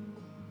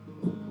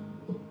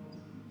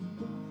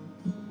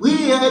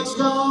 We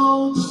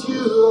exalt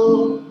you,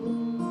 Lord,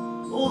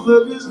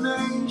 over this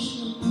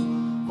nation,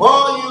 for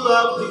you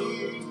have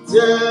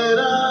lifted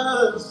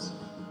us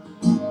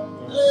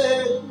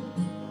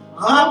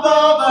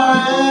above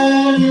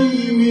our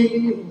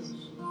enemies.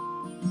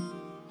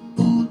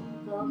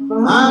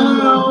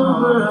 Banner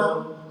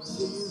over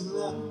us is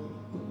love.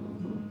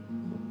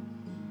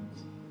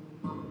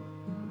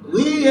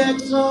 We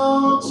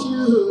exalt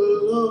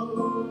you,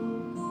 Lord.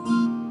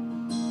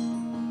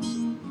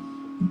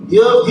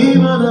 You've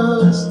given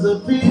us the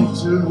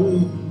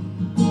victory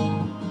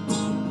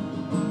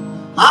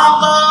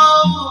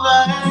above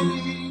our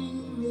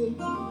enemies.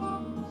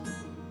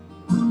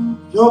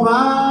 Your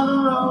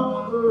banner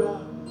over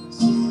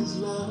us is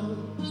love.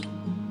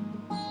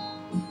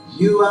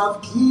 You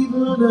have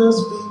given us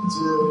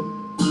victory.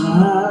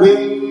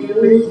 We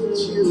lift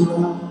you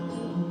up.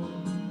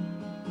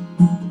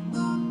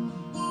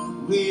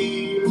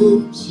 We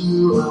lift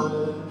you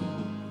up.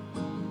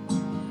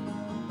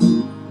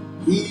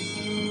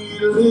 We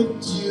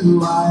lift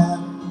you higher.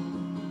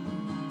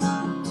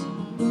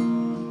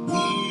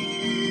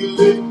 We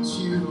lift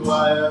you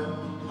higher,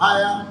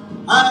 higher,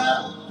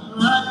 higher,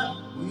 higher.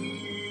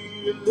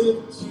 We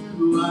lift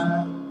you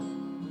higher.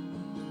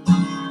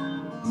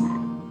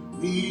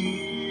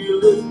 We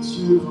lift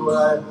you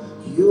higher.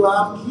 You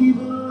have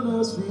given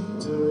us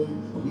victory.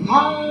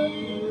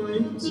 We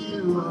lift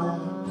you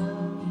higher.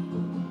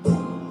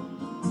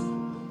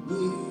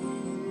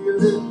 We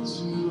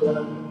lift you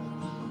higher.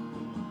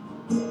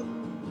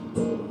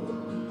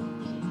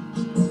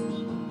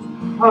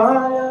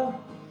 Higher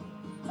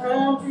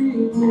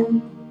every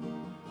day,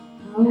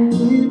 I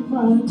lift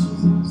my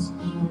Jesus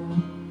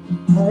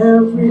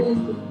every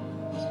day.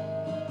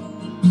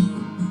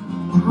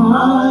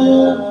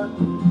 Higher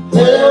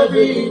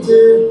every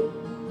day,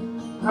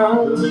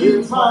 I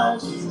lift my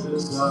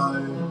Jesus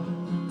higher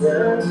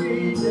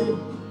every day.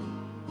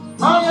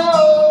 Higher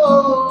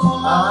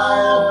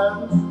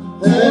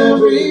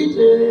every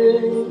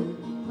day,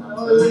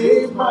 I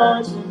lift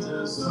my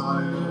Jesus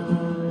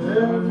higher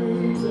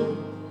every day.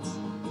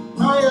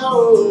 Higher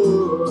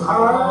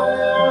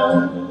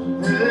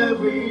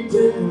every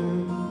day,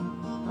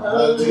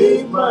 I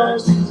lift my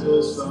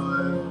Jesus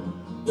higher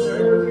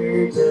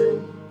every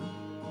day.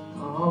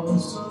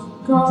 Awesome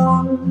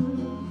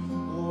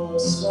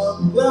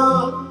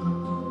God,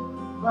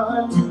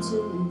 mighty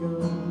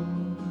God,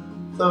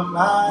 the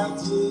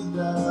mighty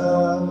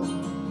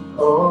God.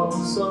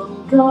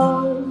 Awesome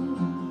God,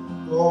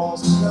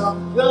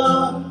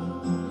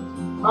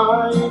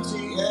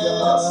 mighty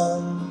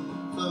God,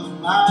 the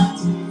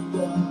mighty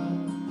God.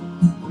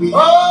 We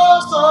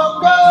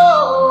awesome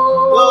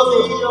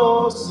God, the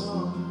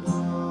awesome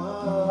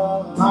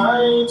God,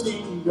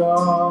 mighty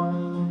God,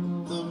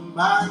 the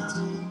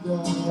mighty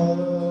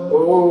God.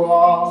 Oh,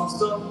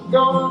 awesome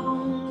God,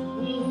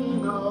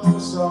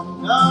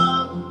 Awesome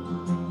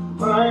God,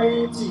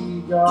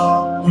 mighty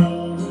God,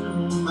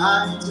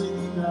 mighty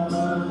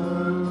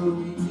God.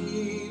 we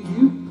give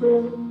you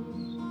praise.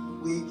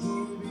 We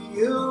give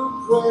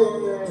you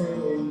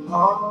praise.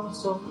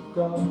 Awesome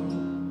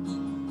God,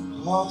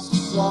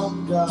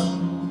 Awesome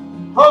God.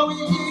 oh, we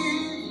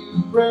give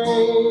you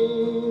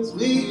praise.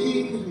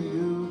 We give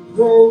you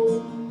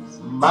praise.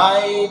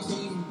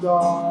 Mighty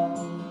God,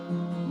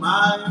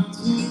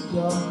 Mighty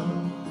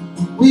God.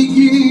 we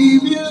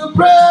give you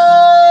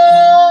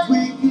praise.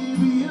 We give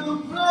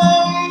you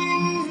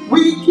praise.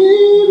 We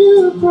give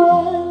you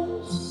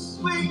praise.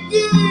 We give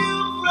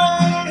you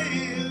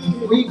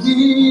praise. We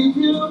give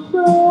you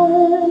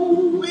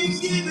praise. We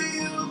give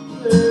you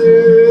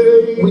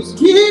praise. We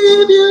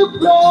give you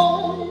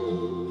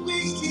praise.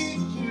 We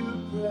give you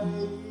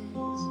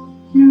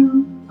praise.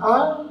 You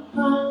are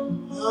high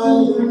I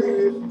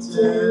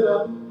lifted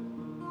up.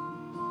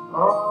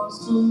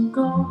 awesome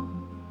God.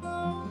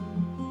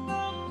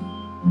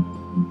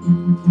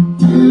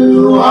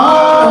 You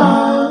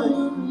are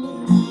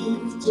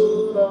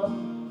lifted up.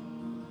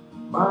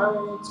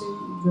 Mighty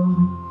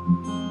God.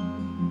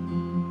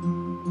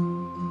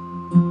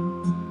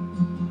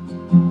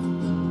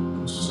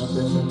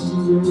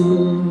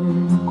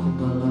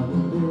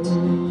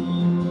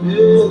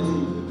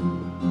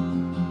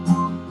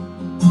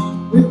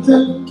 We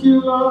thank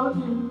you, Lord,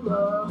 you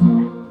are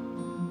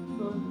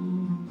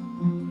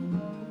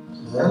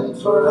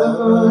And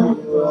forever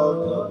you are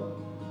God.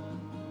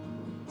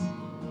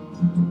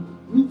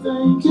 We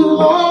thank you,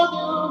 Lord,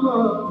 you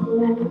are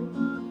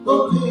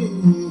Holy.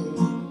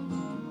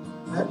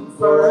 And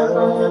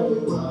forever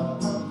you are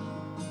God.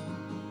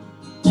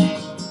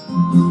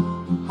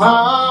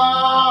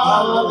 Hallelujah,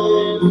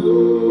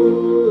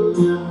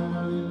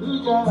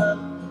 hallelujah,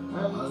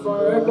 and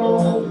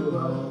forever you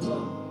are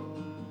God.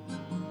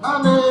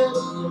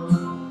 Hallelujah,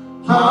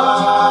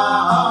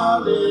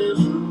 hallelujah,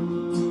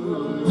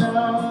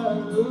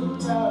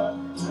 hallelujah,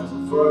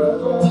 and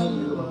forever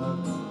you are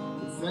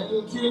God. We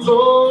thank you,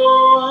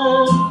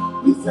 Lord.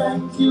 We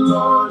thank you,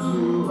 Lord.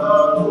 You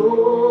are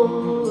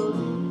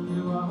holy,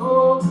 you are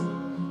holy,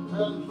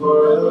 and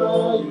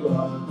forever you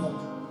are God.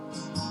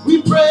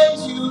 We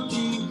praise you,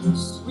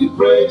 Jesus. We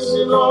praise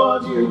you,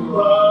 Lord. You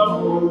are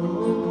holy,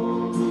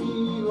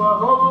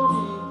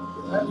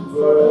 and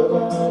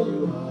forever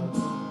you are,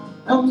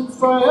 and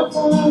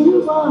forever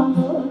you are.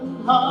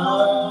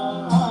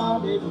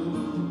 Hallelujah,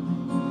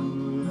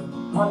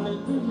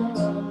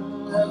 hallelujah,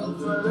 and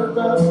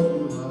forever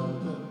you are.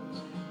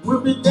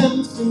 We'll be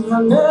dancing,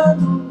 hallelujah,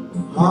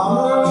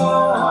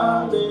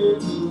 hallelujah,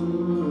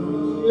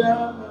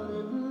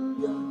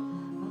 hallelujah,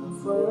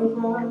 and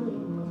forever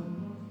you are.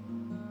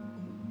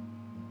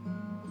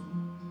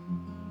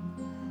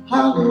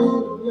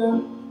 Hallelujah,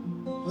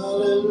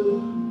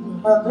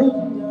 hallelujah,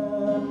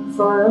 hallelujah,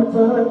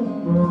 forever.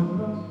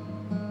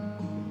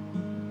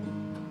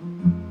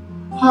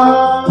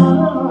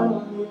 Hallelujah,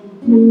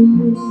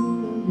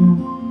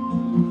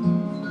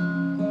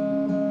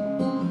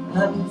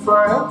 and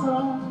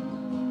forever,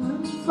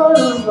 and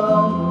forever.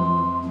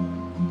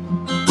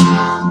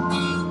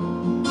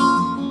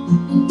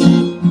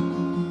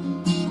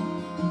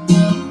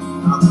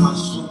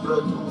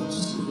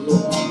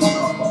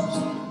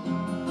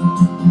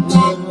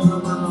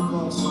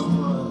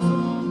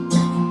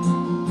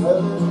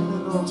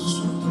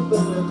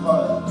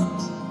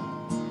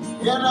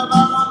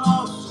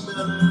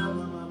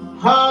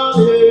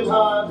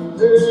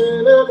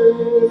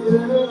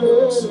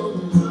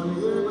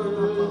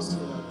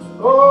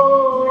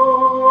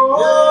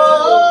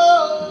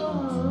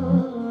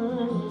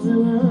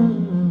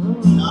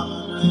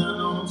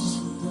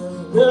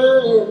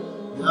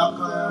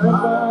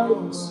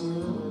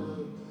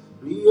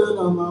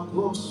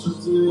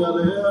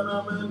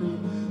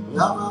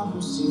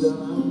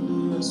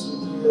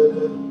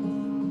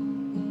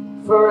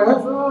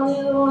 Forever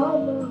you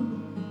are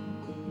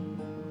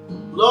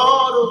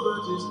Lord over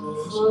this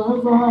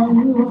nation.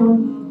 forever you are,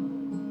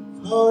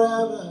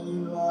 Forever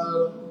you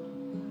are.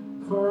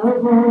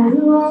 forever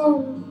you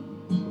are,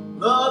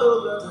 Lord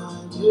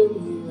over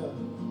Nigeria.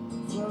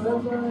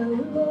 forever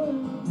you are,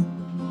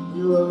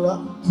 You are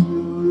loved,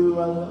 you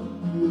are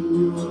loved,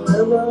 you are loved.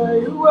 forever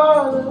you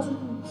are,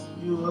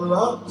 You are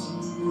loved,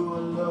 you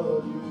are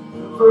loved,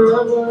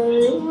 forever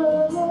you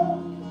are,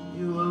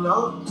 you are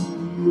loved,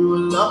 you are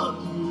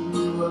loved,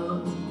 you are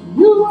loved.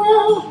 you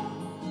are,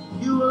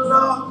 You are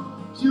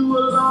loved, you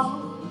are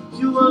loved,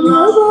 you are forever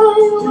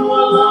loved, you you are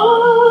are,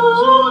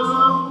 loved, you are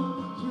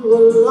loved, you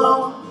are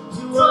loved,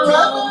 you are forever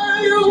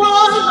loved, you you are,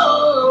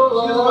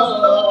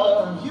 are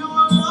loved, you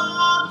are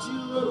loved,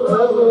 you are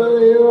forever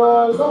loved. you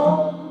are,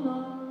 Lord,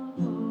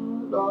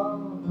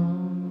 Lord.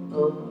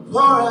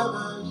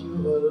 Forever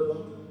you are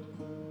loved.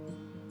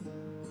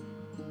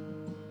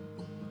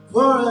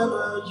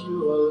 Forever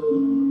you are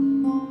loved.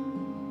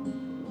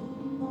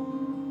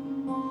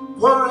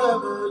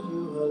 Forever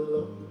you are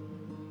loved.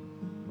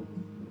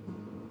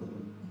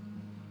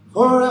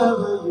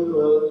 Forever you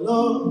are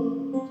loved.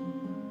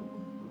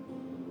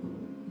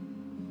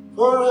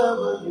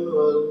 Forever you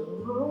are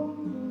Lord.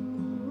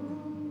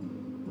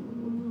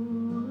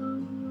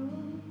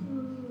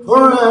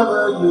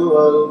 Forever you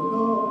are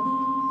Lord.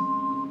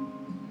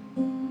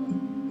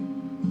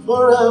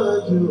 Forever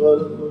you are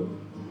Lord.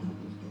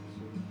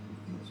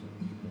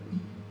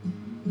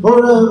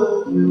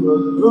 Forever you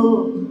are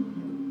Lord.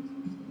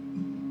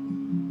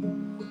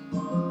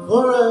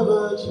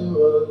 Forever you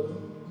are Lord.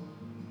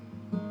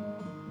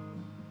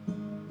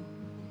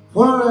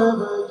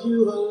 Forever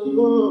you are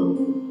Lord.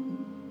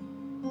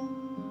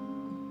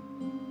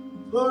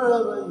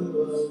 Forever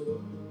you are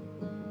Lord.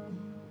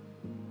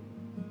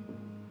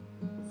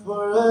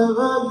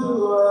 Forever you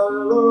are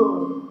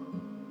Lord.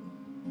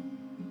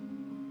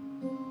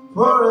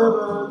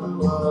 Forever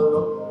you are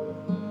Lord.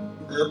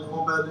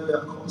 Ekomele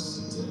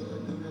akosite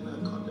enemene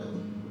kade.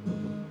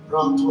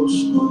 Ratos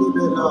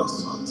kulibela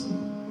sati.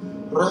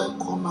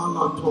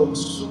 Rekomalato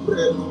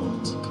subreko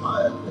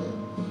tikaele.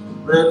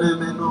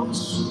 Renemeno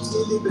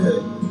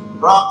sutilibe.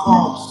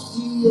 Rakos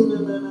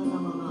enemene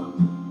namana.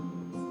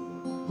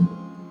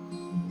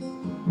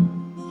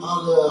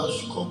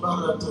 Haleash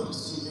kobarata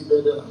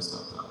silibeda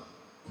sata.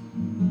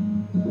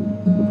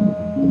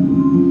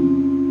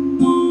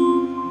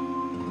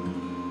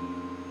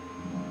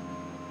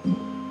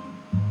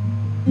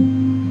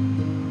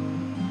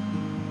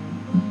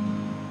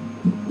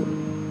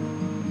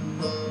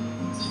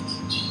 Thank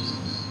you,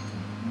 Jesus.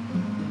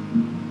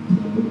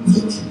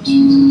 Thank you,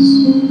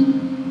 Jesus.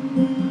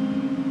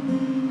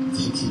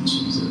 Thank you,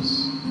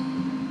 Jesus.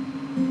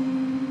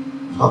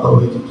 Father,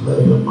 we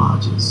declare your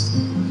majesty.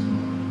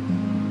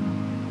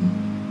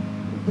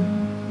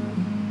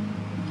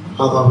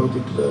 Father, we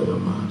declare your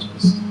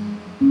majesty.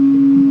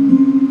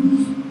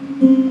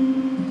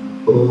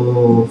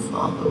 Oh,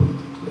 Father, we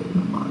declare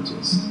your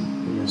majesty.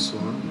 Yes,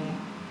 Lord.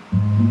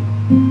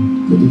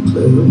 We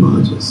declare your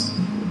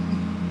majesty.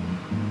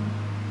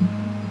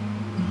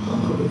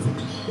 Father, we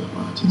declare your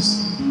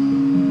majesty.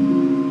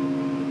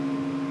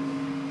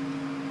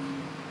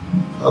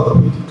 Father,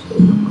 we declare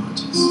your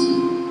majesty.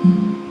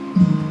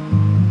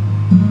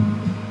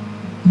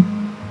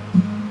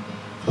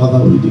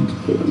 Father, we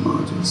declare your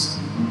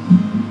majesty.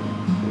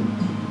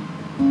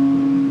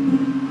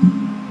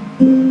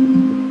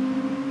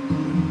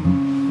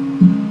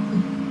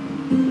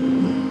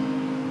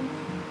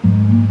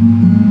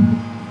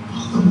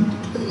 Father, we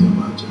declare your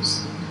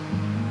majesty.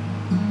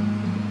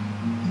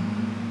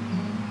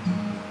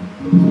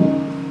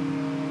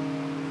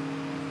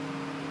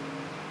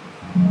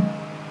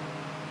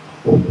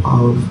 Oh,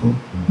 powerful,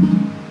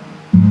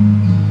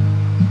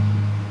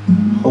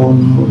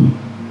 all-knowing,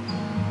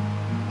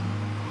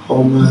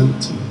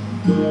 almighty,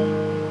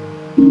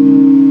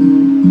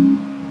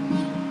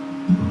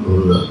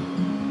 ruler,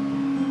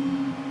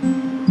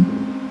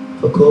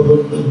 the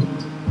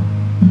government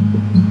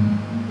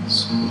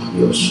is on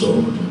your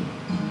shoulder,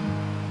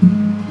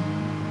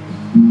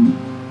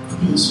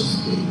 Prince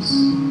of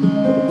Peace,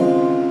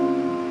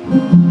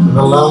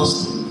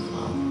 everlasting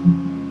Father,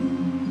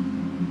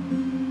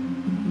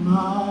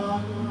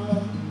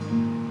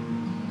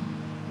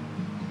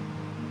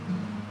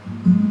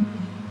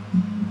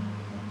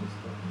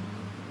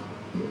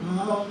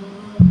 Emmanuel.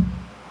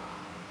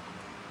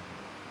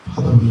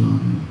 Father, we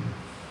honor you.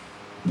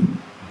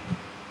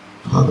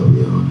 Father,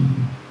 we honor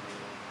you.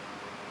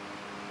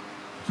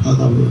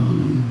 Father, we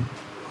honor you.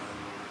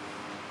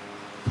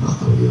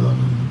 Father, we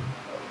honor you.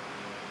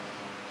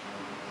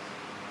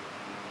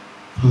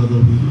 Father,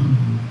 we honor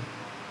you.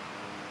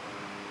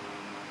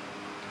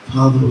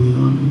 Father, we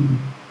honor you.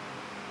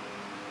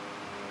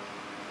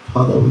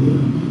 Father, we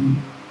honor you.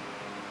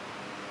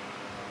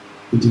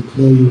 We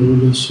declare your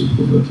rulership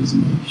over this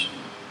nation.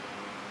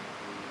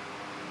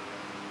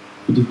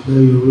 We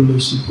declare your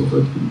rulership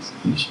over this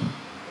nation.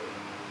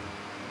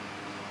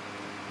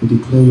 We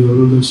declare your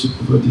rulership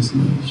over this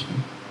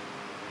nation.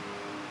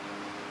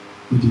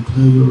 We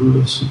declare your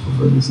rulership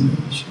over this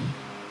nation.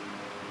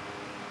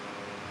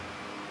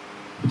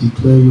 We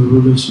declare your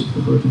rulership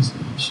over this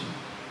nation.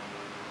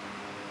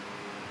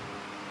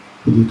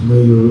 We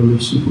declare your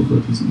rulership over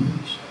this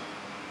nation.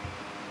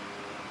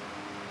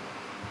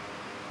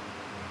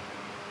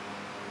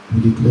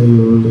 We declare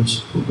your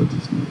rulership over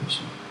this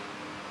nation.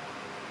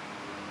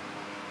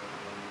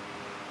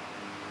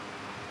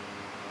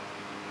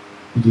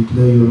 We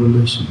declare your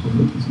rulership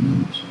over this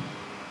nation.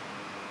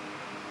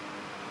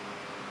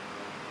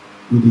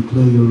 We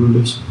declare your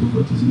rulership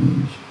over this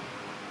nation.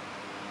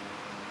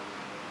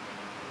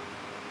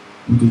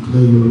 We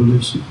declare your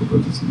rulership over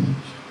this nation.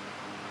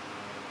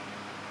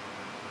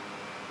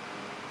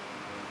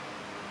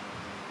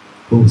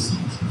 Oh,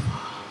 thank you,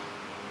 Father.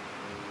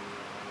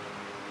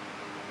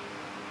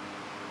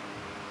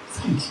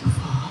 Thank you,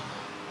 Father.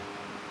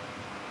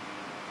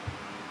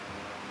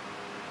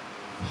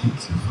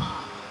 Thank you,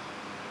 Father.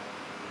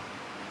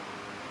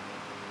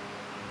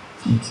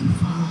 Thank you,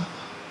 Father.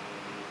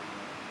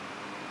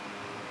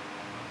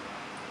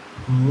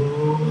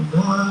 Oh,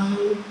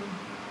 thine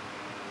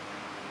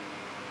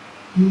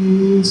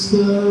is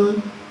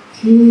the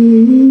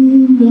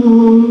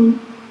kingdom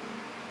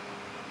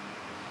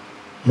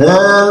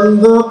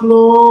and the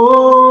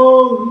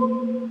glory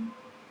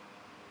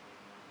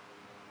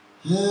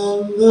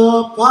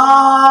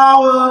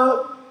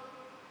power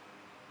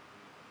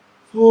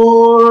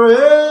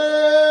forever.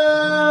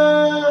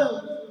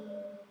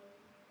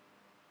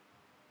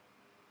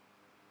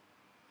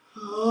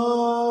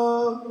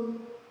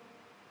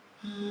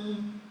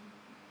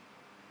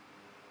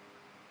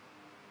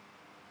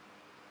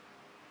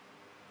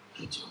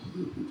 Let your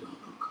will be done,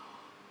 oh God.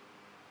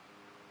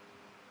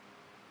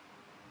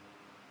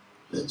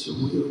 Let your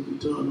will be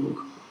done, oh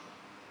God.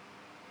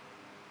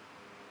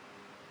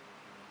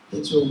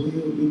 Let your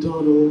will be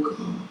done, oh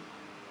God.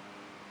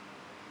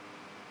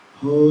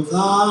 For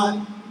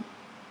thine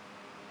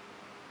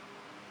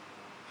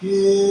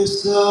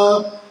is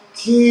the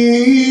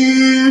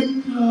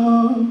kingdom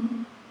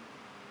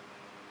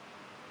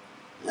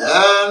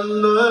and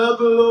the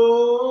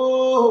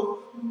glory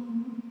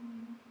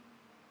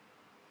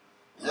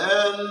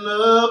and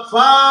the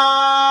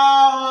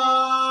power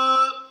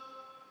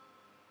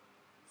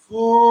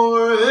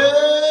forever.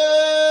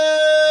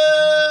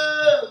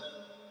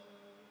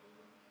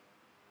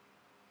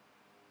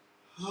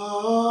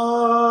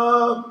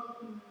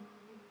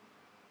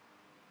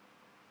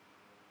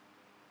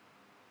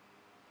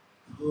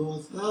 For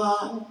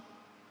thine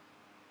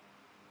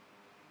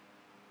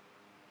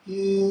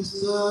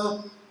is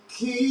the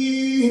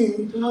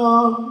kingdom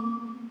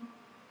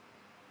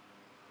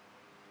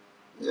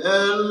and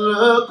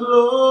the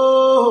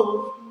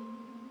glory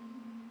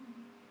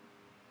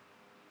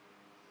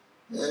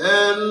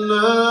and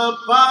the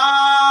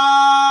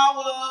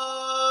power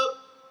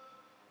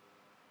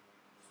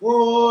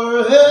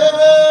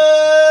forever.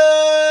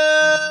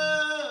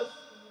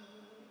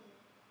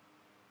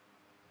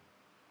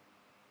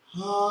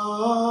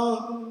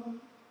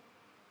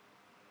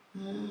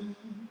 Amen.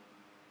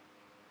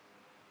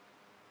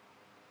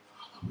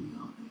 Father, we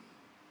honor you.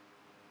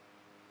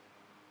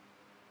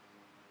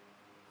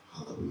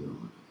 Father, we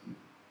honor you.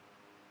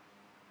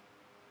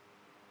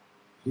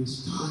 It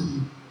is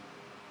time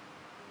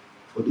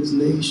for this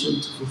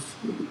nation to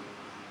fulfill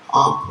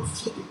our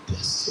prophetic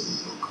destiny,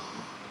 oh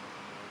God.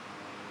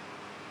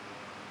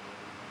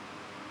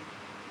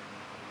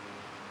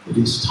 It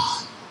is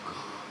time, oh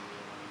God.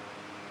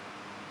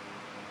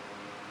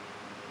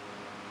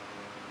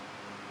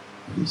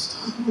 It is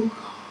time, oh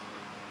God.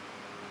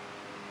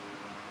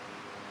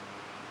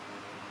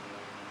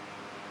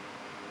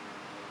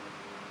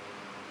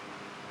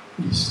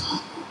 It is time,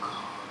 oh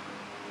God.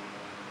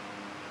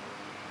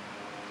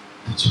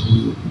 Let your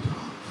will be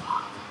done,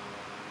 Father.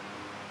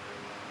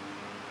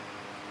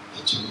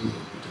 Let your will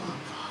be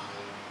done,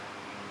 Father.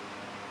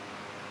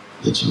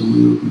 Let your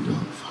will be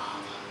done,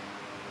 Father.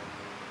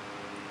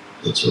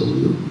 Let your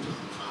will be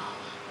done, Father.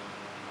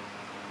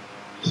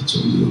 Let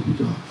your will be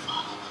done,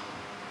 Father.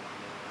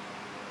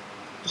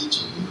 Let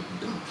your will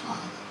be done,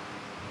 Father.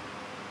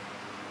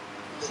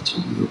 Let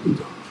your will be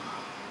done,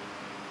 Father.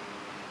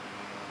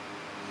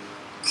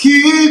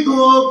 Kí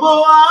gbogbo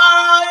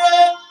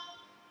ayé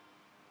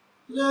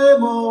lè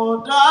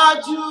mọ̀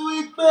dájú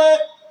wípé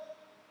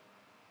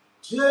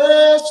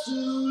Jésù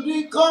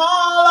nìkan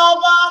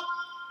lọ́ba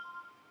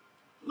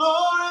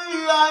lórí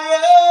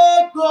ayé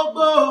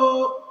gbogbo.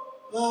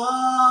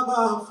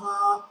 Bàbá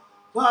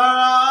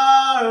fara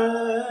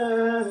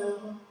rẹ̀.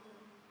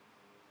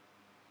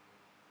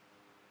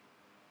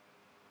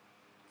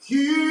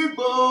 Kí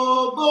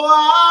gbogbo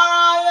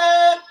aráyé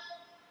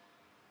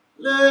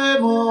lè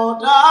mọ̀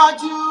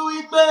dájú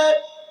wípé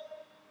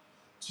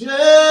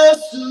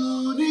Jésù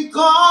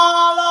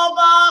nìkan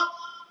lọ́ba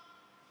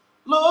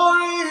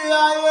lórí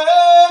ayé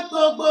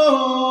gbogbo.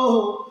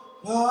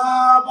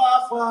 Bàbá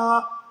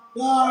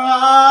fara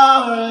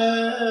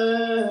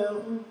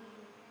rẹ̀.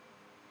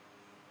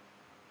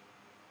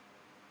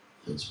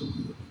 Let your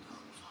will be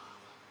done,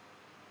 Father.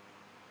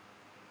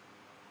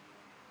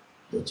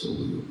 Let your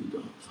will be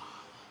done,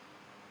 Father.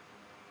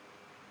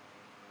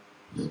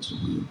 Let your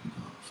will be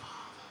done,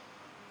 Father.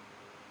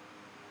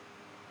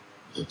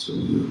 Let your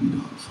will be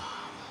done,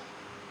 Father.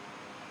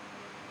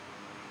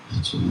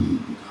 Let your will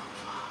be done,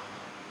 Father.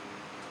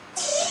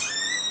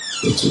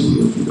 Let your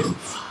will be done,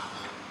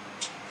 Father.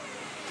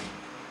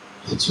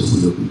 Let your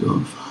will be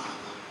done, Father.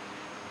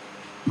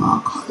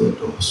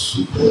 Makaedo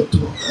supeto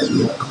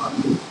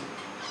eliakande.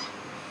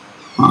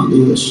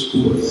 Male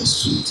eskuria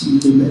suti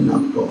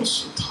limenando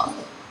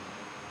sutaya.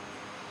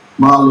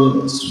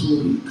 Male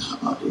esuri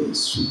kabade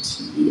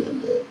suti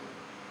liende.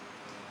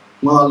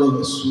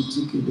 Male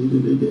esuti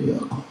kidede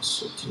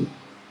yakosuti.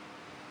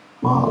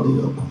 Male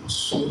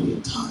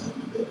yakosuri taya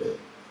nebede.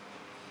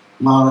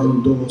 Mare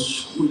ndo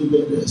suli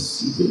bede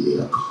sibili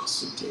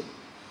yakosite.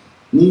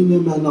 Nine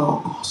mena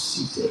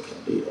kosite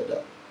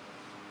kadeda.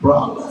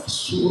 Brala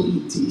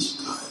suri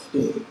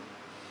tishkade.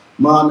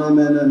 Mane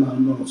mene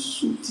mano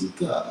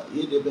sutika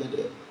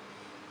yedebede.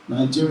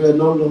 Nigeria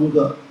no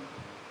longer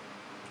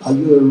are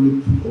you a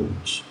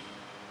reproach.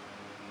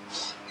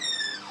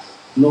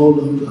 No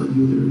longer are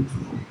you a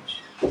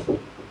reproach.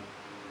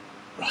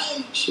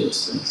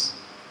 Righteousness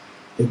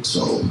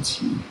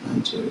exalts you,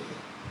 Nigeria.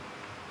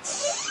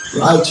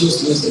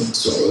 Righteousness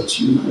exalts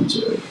you,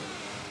 Nigeria.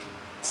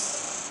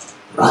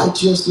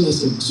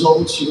 Righteousness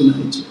exalts you,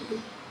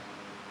 Nigeria.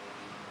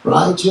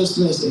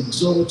 Righteousness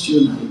exalts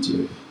you,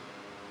 Nigeria.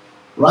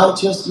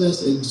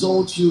 Righteousness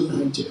exalts you,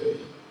 Nigeria.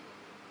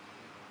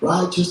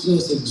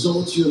 Righteousness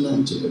exalts you,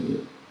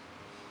 Nigeria.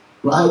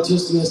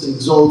 Righteousness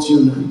exalts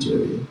you,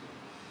 Nigeria.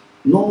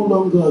 No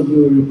longer are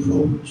you a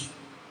reproach.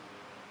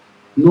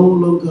 No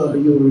longer are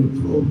you a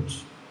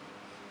reproach.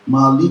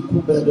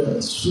 Maliku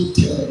bede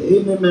sute,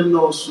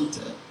 enemeno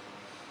sute.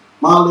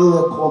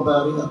 Malia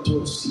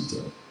kobariato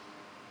site.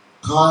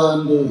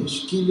 Kayande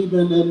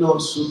shkilibeneno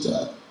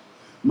sute.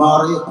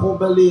 Mare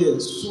kobelie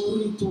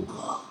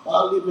surituka.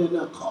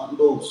 Balimene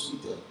kando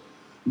site.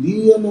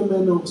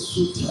 Lienemeno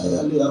sute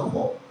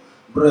aliako.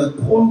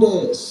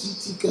 Brekonde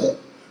sitike.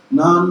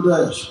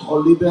 Nanda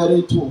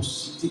shkolibereto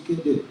sitike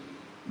de.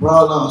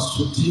 Brala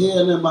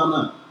sute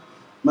mana.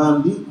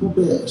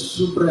 Mandikube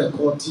subre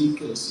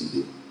kotike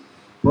sidi.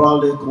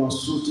 Brale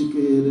konsutike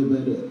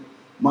elebede.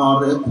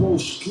 Mare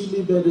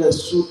koshkili bede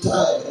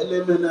sutai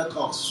elemene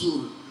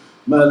kasul.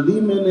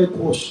 Malimene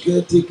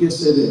koshketike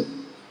sede.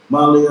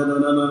 Male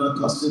ananana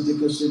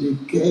kasitike sede.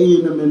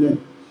 Keye nemene.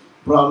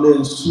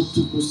 Brale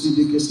sutuku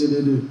sidike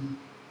sede.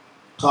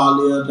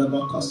 Kalia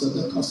daba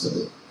kasede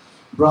kasede.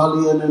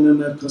 Bralia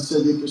nenene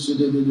kasede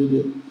kasede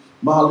de.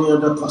 Balia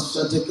da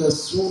kasete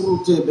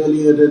kasurute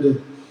belia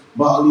de.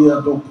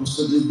 Balia do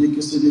kasede de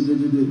kasede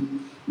de.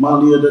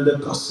 Malia da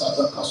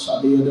kasada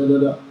kasade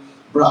de.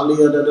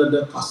 Bralia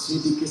da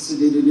kasede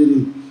kasede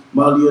de.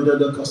 Malia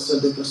da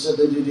kasede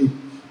kasede de.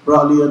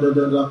 Bralia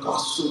da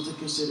kasute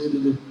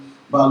kasede de.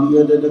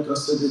 Balia da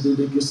kasede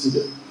de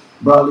kasede.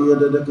 Bralia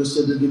da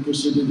kasede de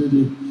kasede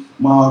de.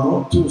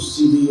 Marotu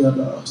sidia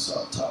da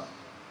sata.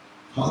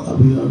 Father,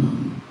 we honor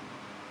you.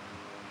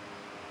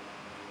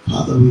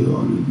 Father, we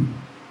honor you.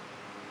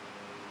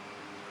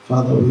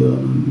 Father, we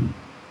honor you.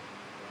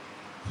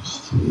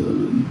 Father, we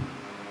honor you.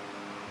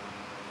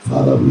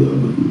 Father, we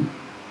honor you.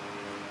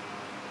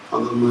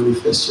 Father,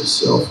 manifest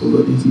yourself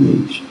over this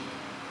nation.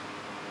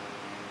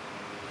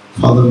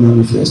 Father,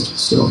 manifest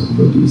yourself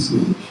over this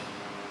nation.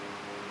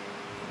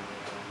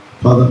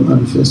 Father,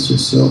 manifest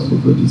yourself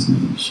over this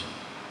nation.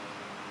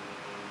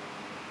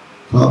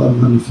 Father,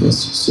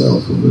 manifest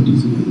yourself over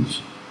this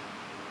nation.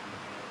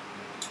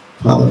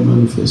 Father,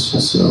 manifest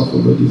yourself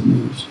over this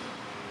nation.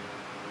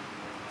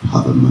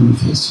 Father,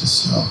 manifest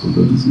yourself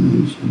over this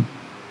nation.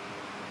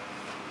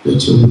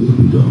 Let your will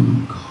be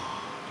done, O God.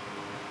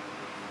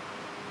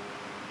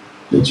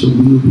 Let your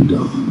will be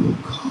done, O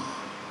God.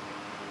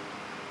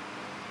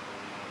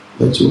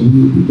 Let your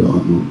will be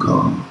done, O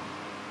God.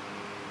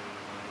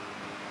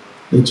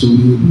 Let your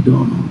will be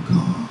done, O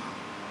God.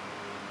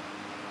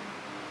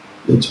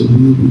 Let your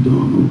will be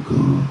done, O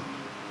God.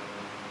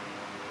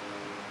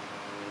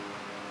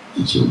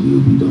 Let your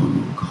will be done,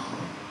 O God.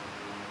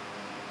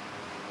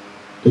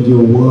 Let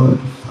your word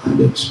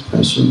find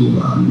expression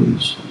over our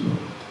nation, Lord.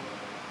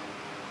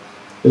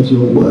 Let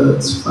your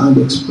words find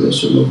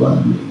expression over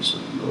our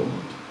nation, Lord.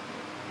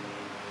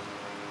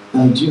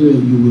 Nigeria,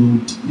 you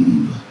will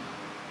deliver.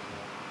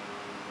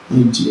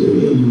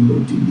 Nigeria, you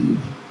will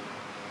deliver.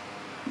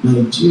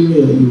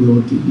 Nigeria, you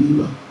will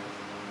deliver.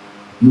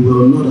 You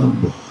will not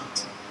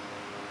abort.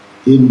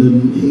 In the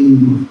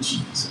name of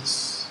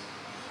Jesus.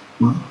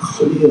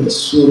 Makalia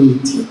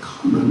surite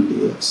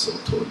kamandia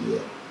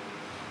sotolia.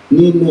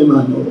 Nine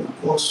mano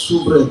ko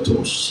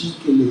subreto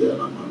shikile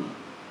anamana.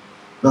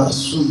 Ba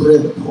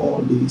subre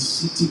koli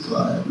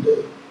sitika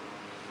ande.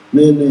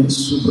 Nene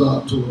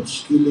subrato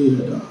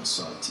shkile da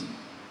sati.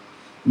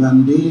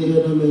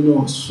 Mandie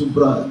meno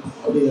subra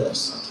koli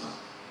sata.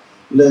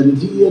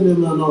 Lendie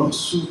meno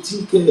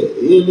sutike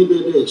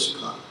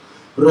elibedeshka.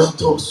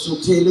 Rato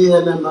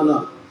sutele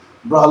mana.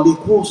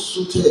 Braliko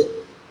sute.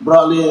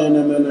 Bralia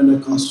nemene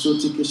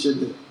kasuti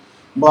kishede.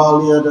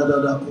 Balia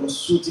da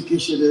kosuti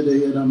kishede de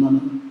yedamana.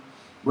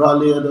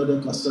 Bralia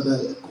da kasada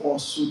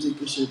kosuti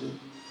kishede.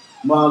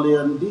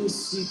 Malia di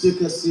siti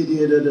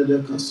kasidi da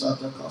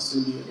kasata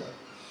kasidi da.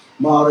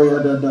 Maria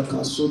da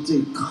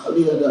kasuti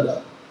kalia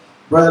da.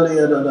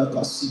 Bralia da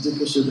kasiti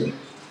kishede.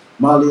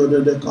 Malia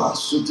da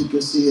kasuti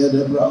kisi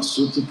da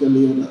brasuti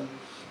kalia da.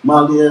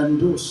 Malia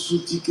ndu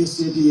suti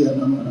kisidi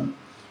yedamana.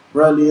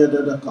 Bralia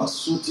da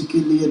kasuti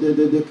kilia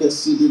de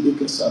kasidi de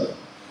kasada.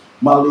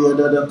 Malia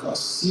da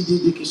kasidi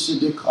de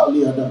kishide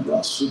kalia da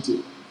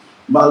brasuti.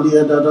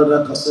 Malia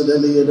da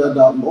kasadelia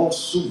da mo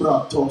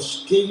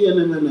subratos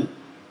kiyenemene.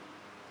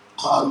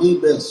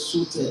 Kalibe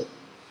sute.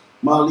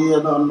 Malia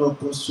da no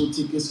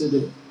kosuti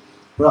kiside.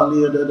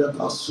 Bralia da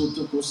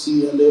kasutu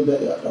kusi elebe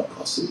ya da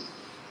kasi.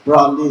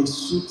 Brali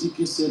suti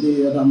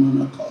kiside ya da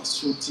mana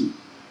kasuti.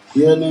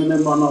 Yenene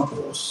mana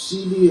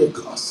kosili e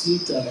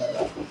kasita ya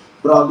da.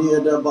 Bralia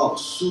da ba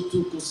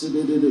sutu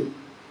kuside de.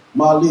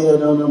 Malia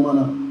da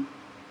mana.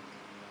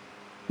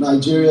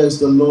 Nigeria is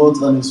the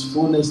Lord's and his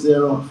fullness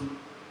thereof,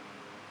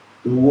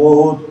 the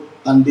world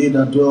and they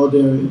that dwell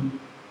therein.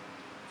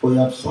 For he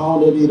hath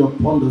founded it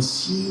upon the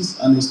seas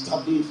and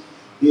established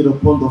it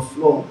upon the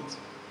floods.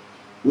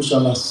 Who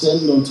shall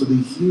ascend unto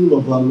the hill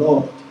of our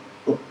Lord?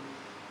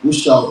 Who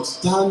shall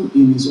stand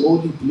in his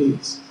holy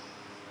place?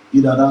 He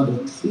that hath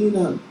a clean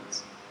hand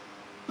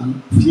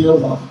and pure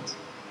heart,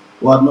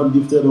 who had not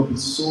lifted up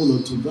his soul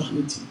unto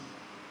vanity,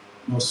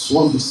 nor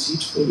sworn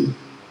deceitfully,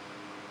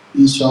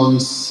 he shall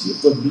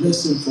receive the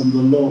blessing from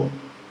the Lord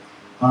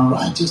and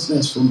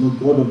righteousness from the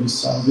God of his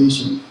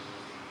salvation.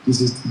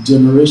 This is the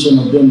generation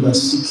of them that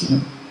seek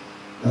him,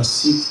 that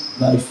seek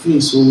thy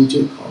face, O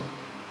Jacob.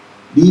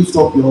 Lift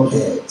up your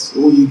heads,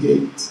 O ye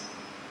gates,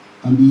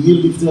 and be ye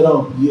lifted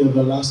up, ye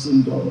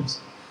everlasting doors,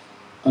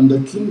 and the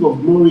King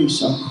of glory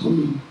shall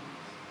come in.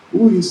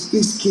 Who is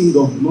this King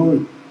of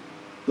glory?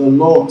 The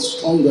Lord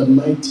strong and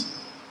mighty,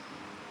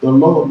 the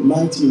Lord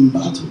mighty in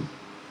battle.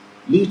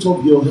 Lift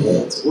up your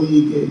heads, O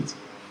ye gates,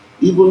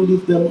 even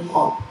lift them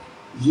up,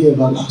 ye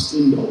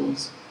everlasting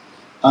doors,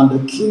 and the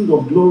King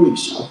of glory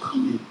shall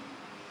come in.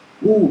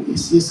 Who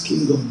is this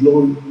King of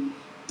glory?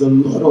 The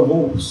Lord of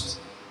hosts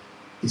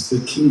is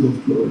the King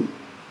of glory.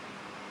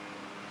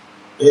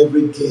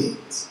 Every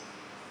gate,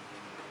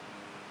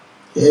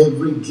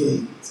 every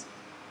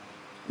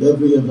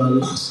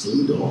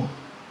everlasting door,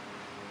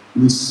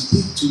 we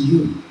speak to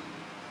you.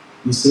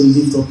 We say,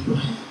 lift up your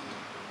head.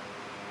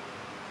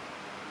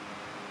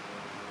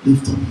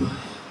 Lift up your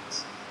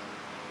heads.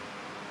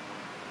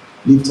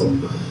 Lift up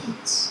your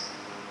heads.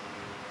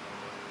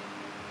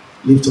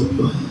 Lift up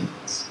your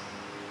heads.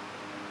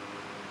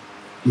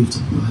 Lift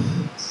up your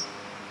heads.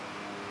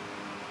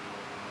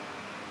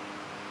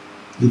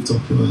 Lift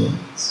up your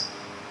heads.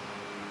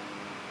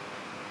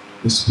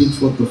 We speak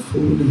for the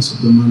fullness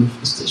of the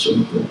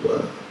manifestation of your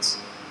words,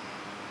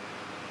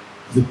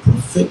 the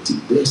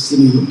prophetic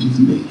destiny of this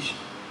nation,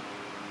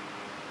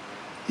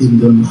 in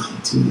the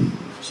mighty name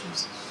of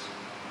Jesus.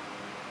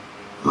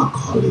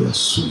 Akalia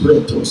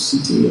subreto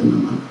city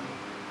anamana.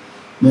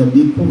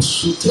 Medipo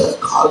sute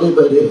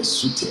kalibere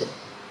sute.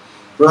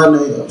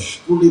 Ranaya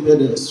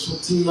shkulibere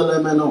suti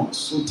elemeno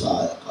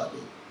sutaya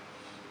kali.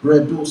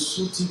 Redo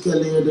suti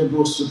keleye de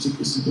bo suti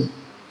kiside.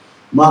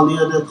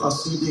 Malia de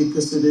kasidi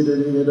kiside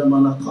de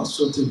mana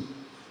kasoti.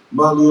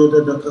 Malia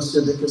de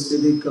kaside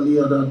kiside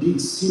kalia da di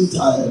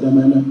sintaya de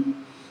mena.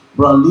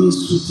 Brali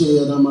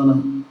sute de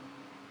mana.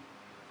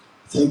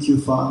 Thank you,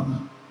 Father.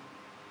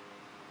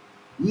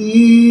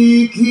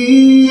 We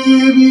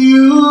give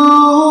you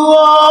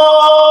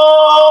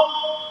all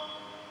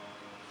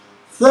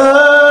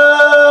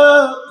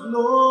the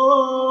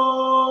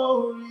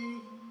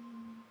glory.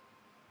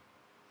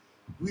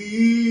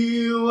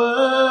 We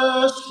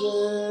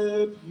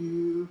worship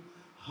you,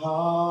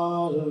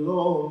 our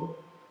Lord.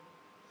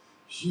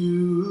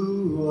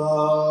 You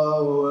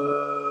are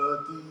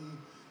worthy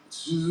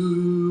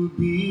to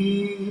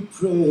be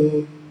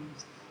praised.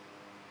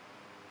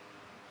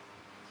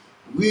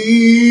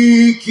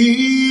 We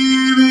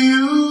give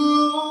you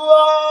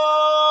all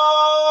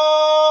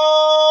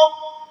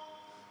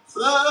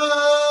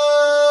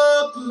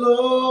the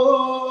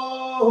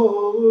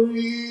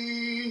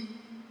glory.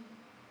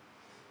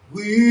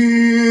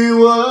 We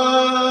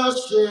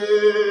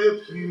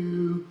worship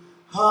you,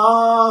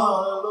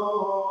 our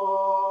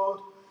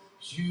Lord.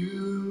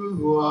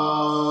 You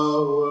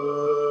are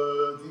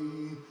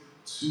worthy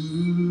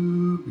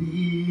to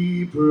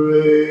be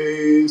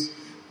praised.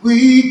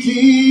 We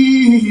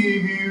give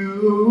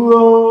you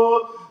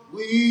all.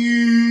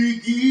 We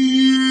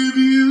give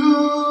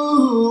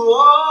you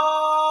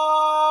all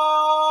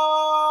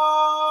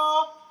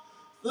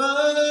the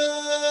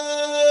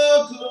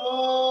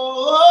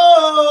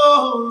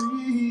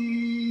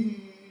glory.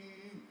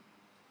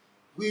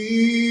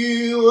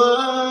 We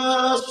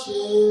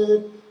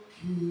worship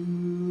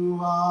you,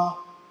 our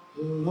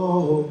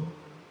Lord.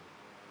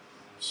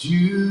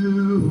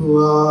 You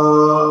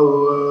are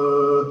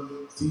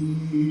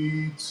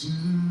worthy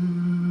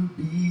to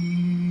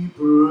be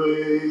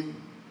praised.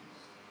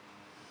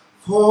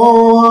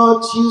 For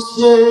what you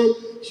say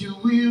you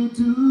will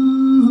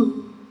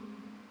do,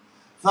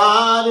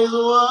 that is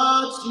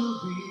what you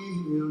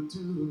will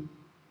do.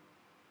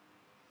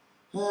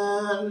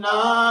 And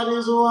that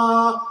is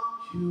why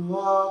you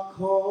are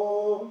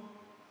called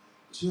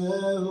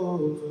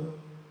Jehovah.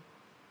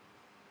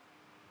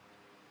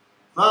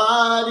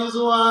 That is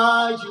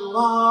why you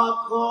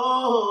are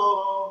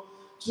called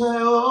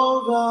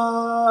Jehovah.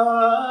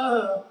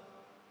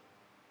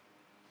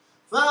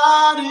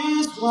 That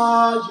is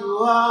why you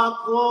are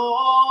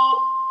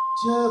called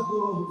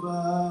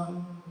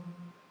Jehovah.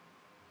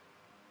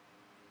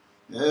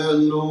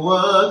 And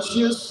what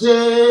you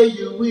say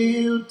you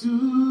will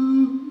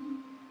do,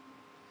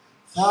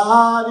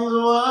 that is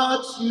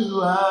what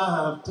you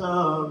have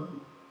done.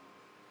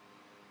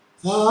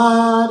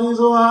 That is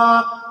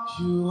why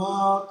you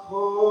are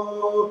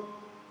called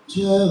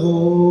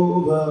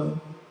Jehovah.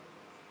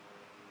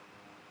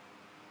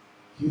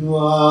 You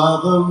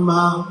are the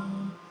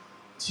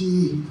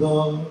mighty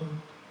God,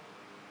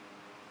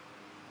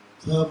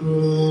 the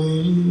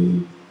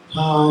great I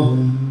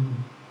am.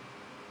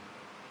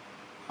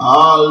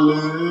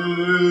 Hallelujah.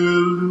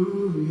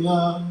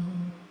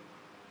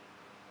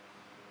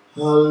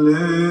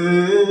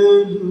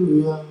 Hallelujah.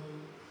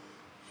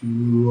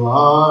 You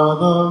are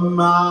the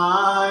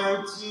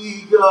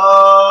mighty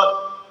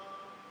God,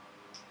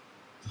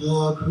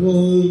 the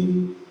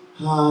great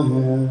I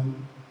am.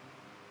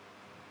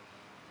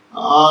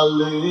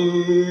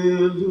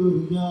 Hallelujah.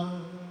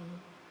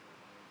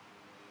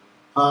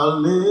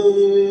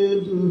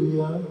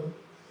 Hallelujah.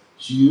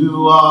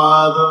 You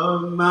are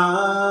the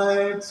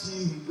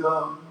mighty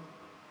God,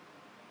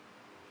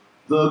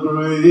 the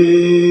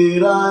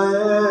great I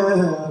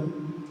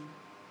am.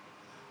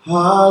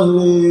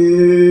 Hallelujah.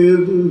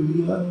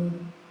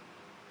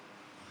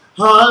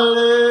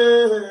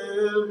 Hallelujah.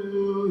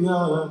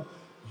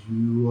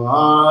 You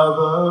are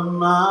the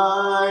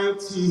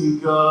mighty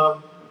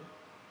God.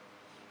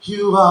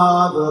 You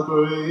are the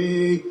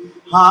great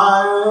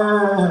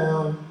I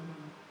am.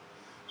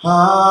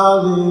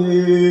 Hallelujah.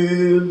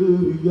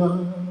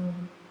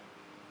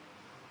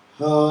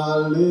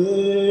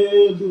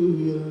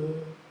 Hallelujah.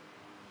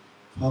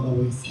 Father,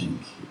 we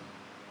thank you.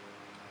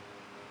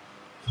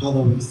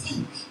 Father, we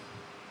thank you.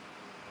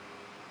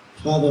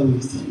 Father, we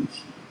thank you.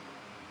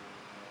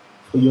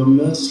 For your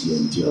mercy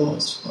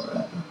endures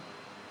forever.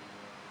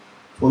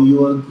 For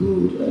you are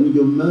good and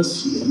your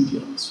mercy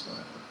endures forever.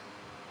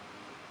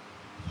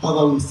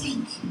 Father, we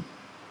thank you.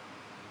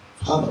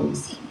 Father, we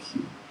thank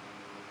you.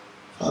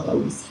 Father,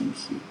 we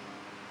thank you.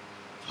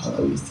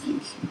 Father, we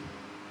thank you.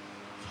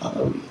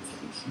 Father, we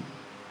thank you.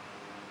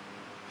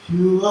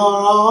 You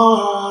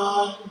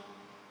are our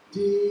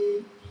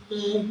deep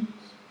place,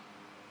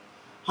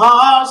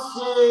 our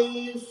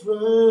safe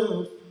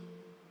refuge,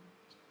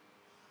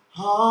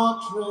 our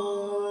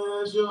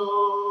treasure,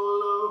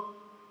 Lord.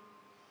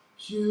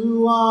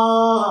 You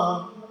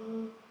are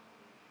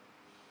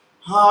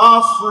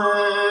our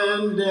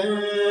friend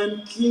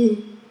and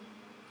king,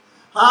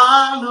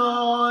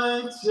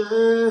 anointed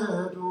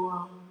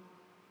one,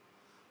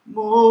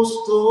 most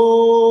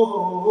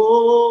holy.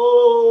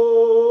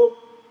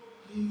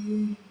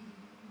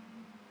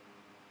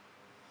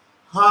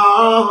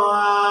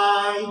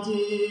 How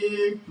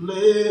hiding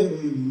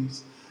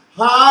place,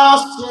 how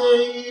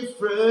safe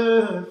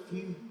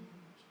refuge,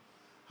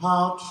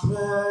 how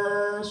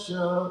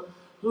treasure,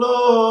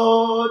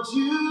 Lord,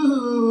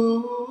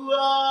 you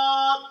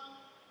are,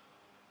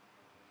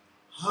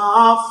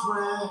 our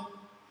friend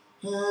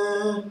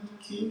and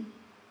king,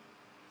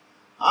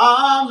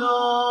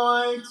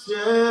 anointed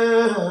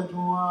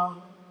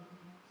one,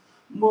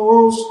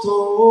 most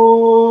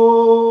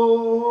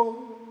holy.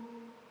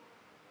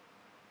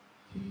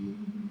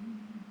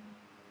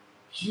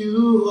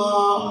 You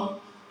are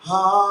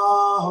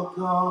our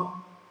God.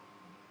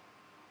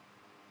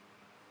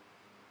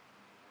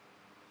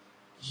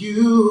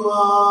 You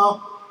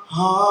are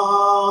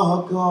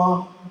our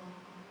God.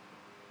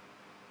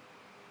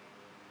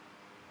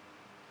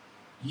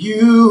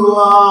 You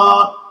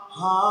are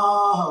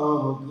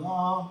our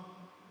God.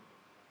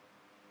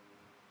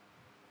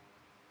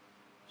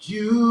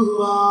 You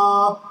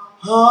are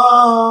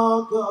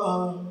our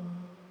God.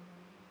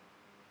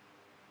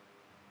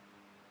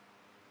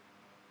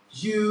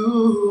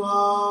 You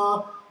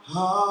are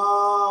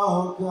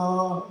our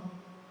God.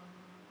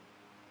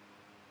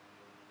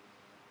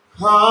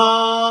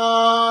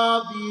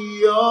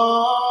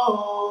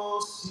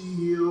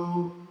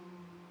 Kabiosio.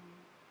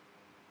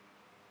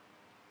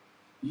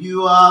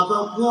 You are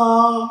the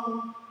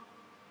God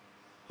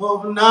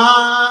of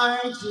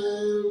Nigeria.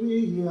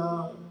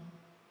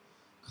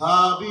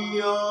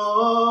 Kabiosio.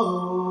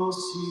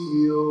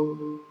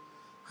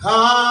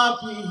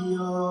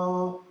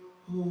 Kabiosio.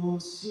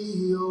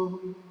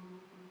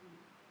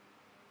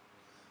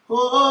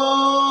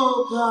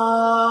 Oh,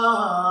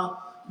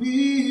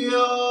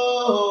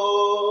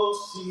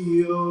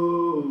 Kabiosio.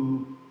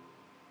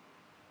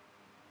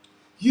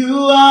 You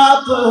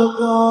are the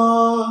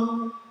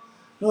God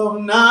of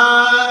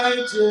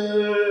Nigeria.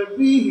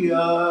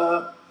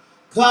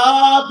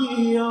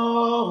 Kabiosio.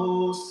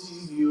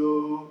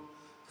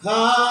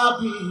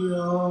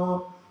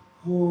 Kabiosio.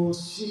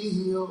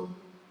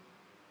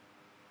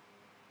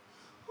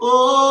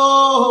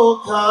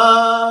 Oh,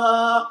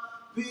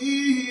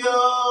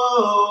 Kabiosio.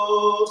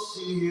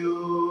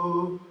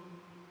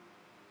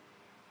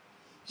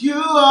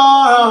 You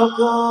are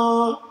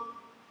God.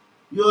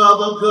 You are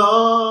the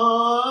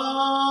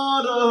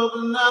God of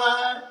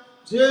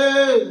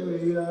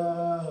Nigeria.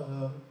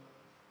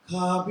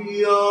 Kabiosio.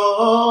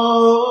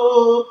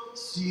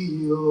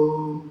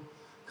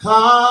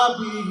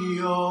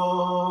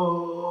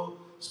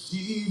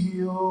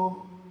 Kabiosio.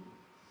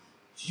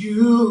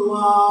 You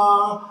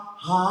are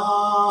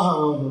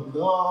our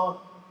God.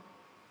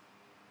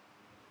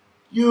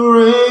 You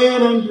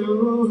reign and you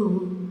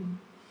rule.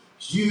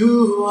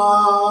 You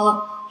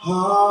are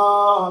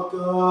our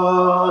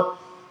God.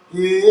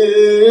 Yeah.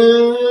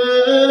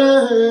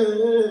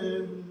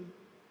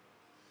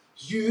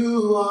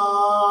 You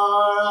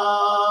are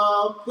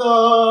our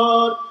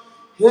God.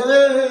 Yeah.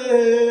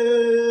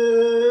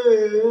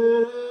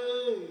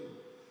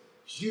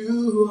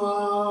 You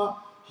are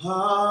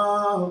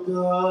our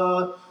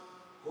God.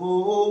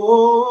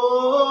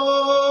 Oh,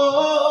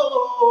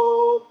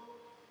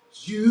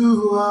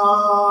 you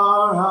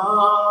are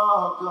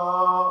our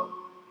God.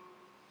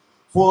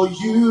 For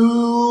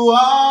you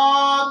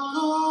are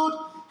good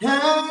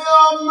and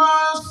your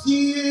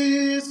mercy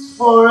is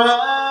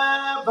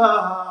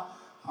forever.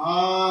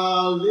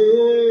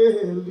 Hallelujah.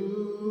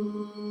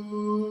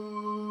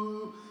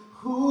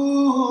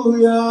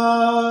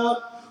 Hallelujah.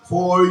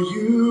 For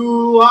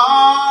you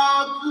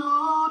are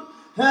good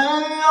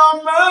and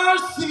your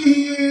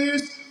mercy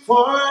is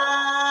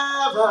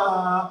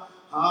forever.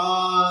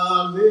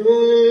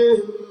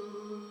 Hallelujah.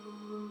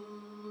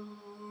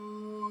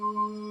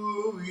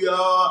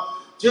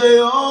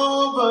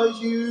 Jehovah,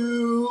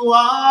 you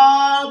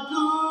are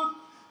good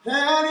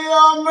and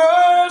your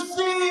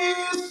mercy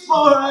is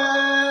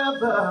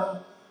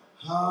forever.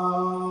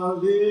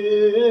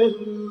 Hallelujah.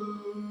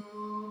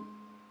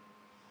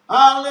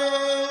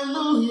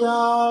 Hallelujah.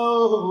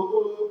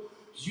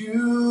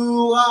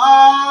 You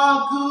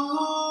are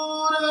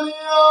good and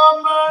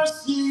your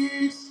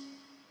mercies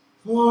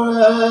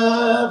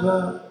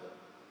forever.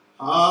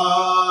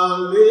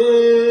 Hallelujah.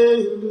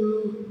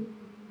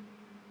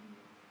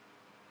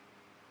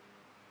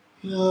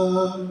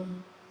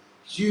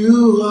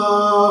 You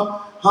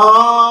are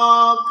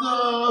our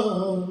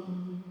God.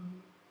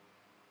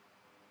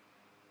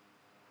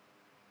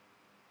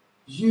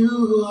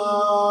 You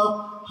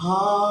are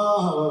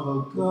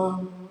our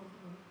God.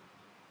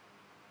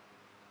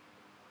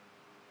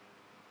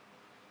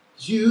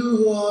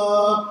 You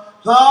are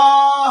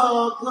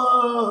our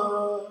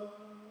God.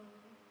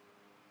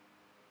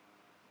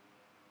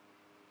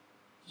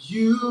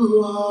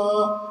 You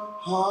are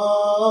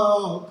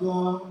our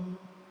God.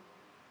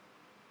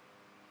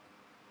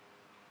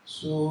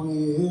 So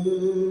we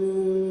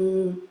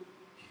hail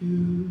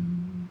you.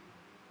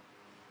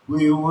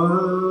 We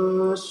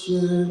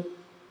worship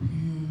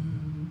you.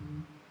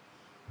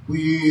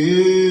 We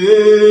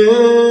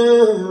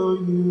hail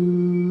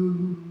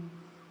you,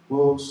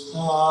 Most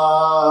High.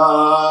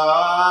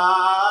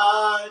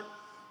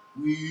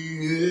 We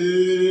hail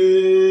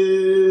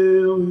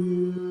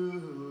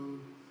you.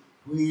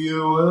 We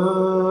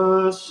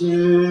worship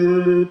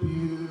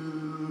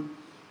you.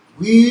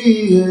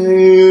 We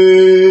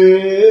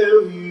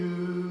hail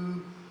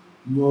you,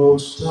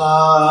 Most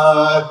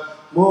High,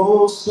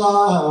 Most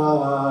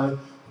High.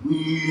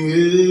 We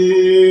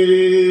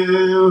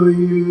hail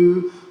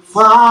you,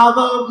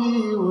 Father.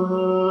 We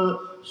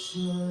worship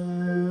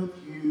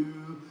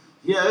you.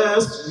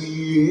 Yes,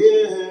 we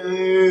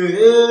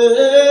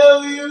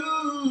hail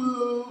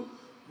you,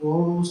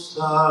 Most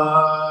High.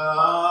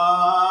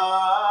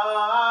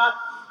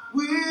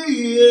 We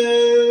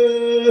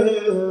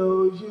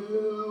hail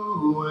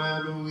you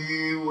and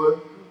we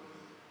worship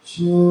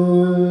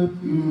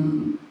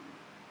you.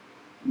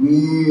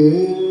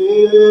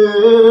 We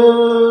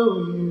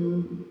hail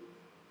you,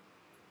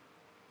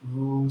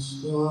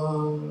 Most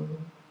High.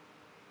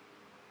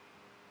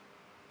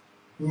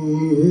 We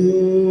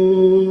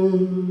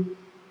hail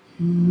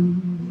you.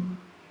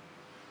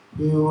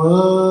 We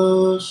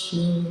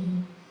worship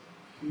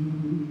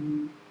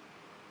you.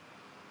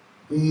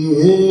 We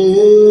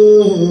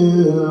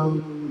hail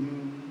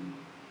you,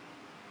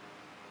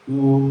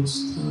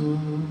 Most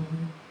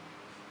High.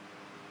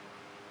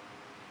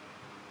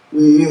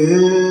 We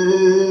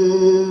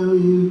hail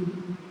you.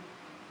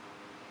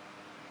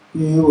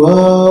 We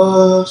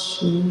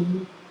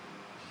worship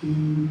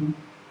you.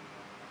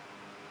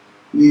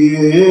 We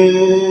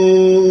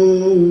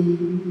hail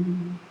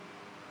you,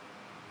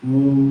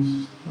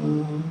 Most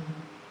High.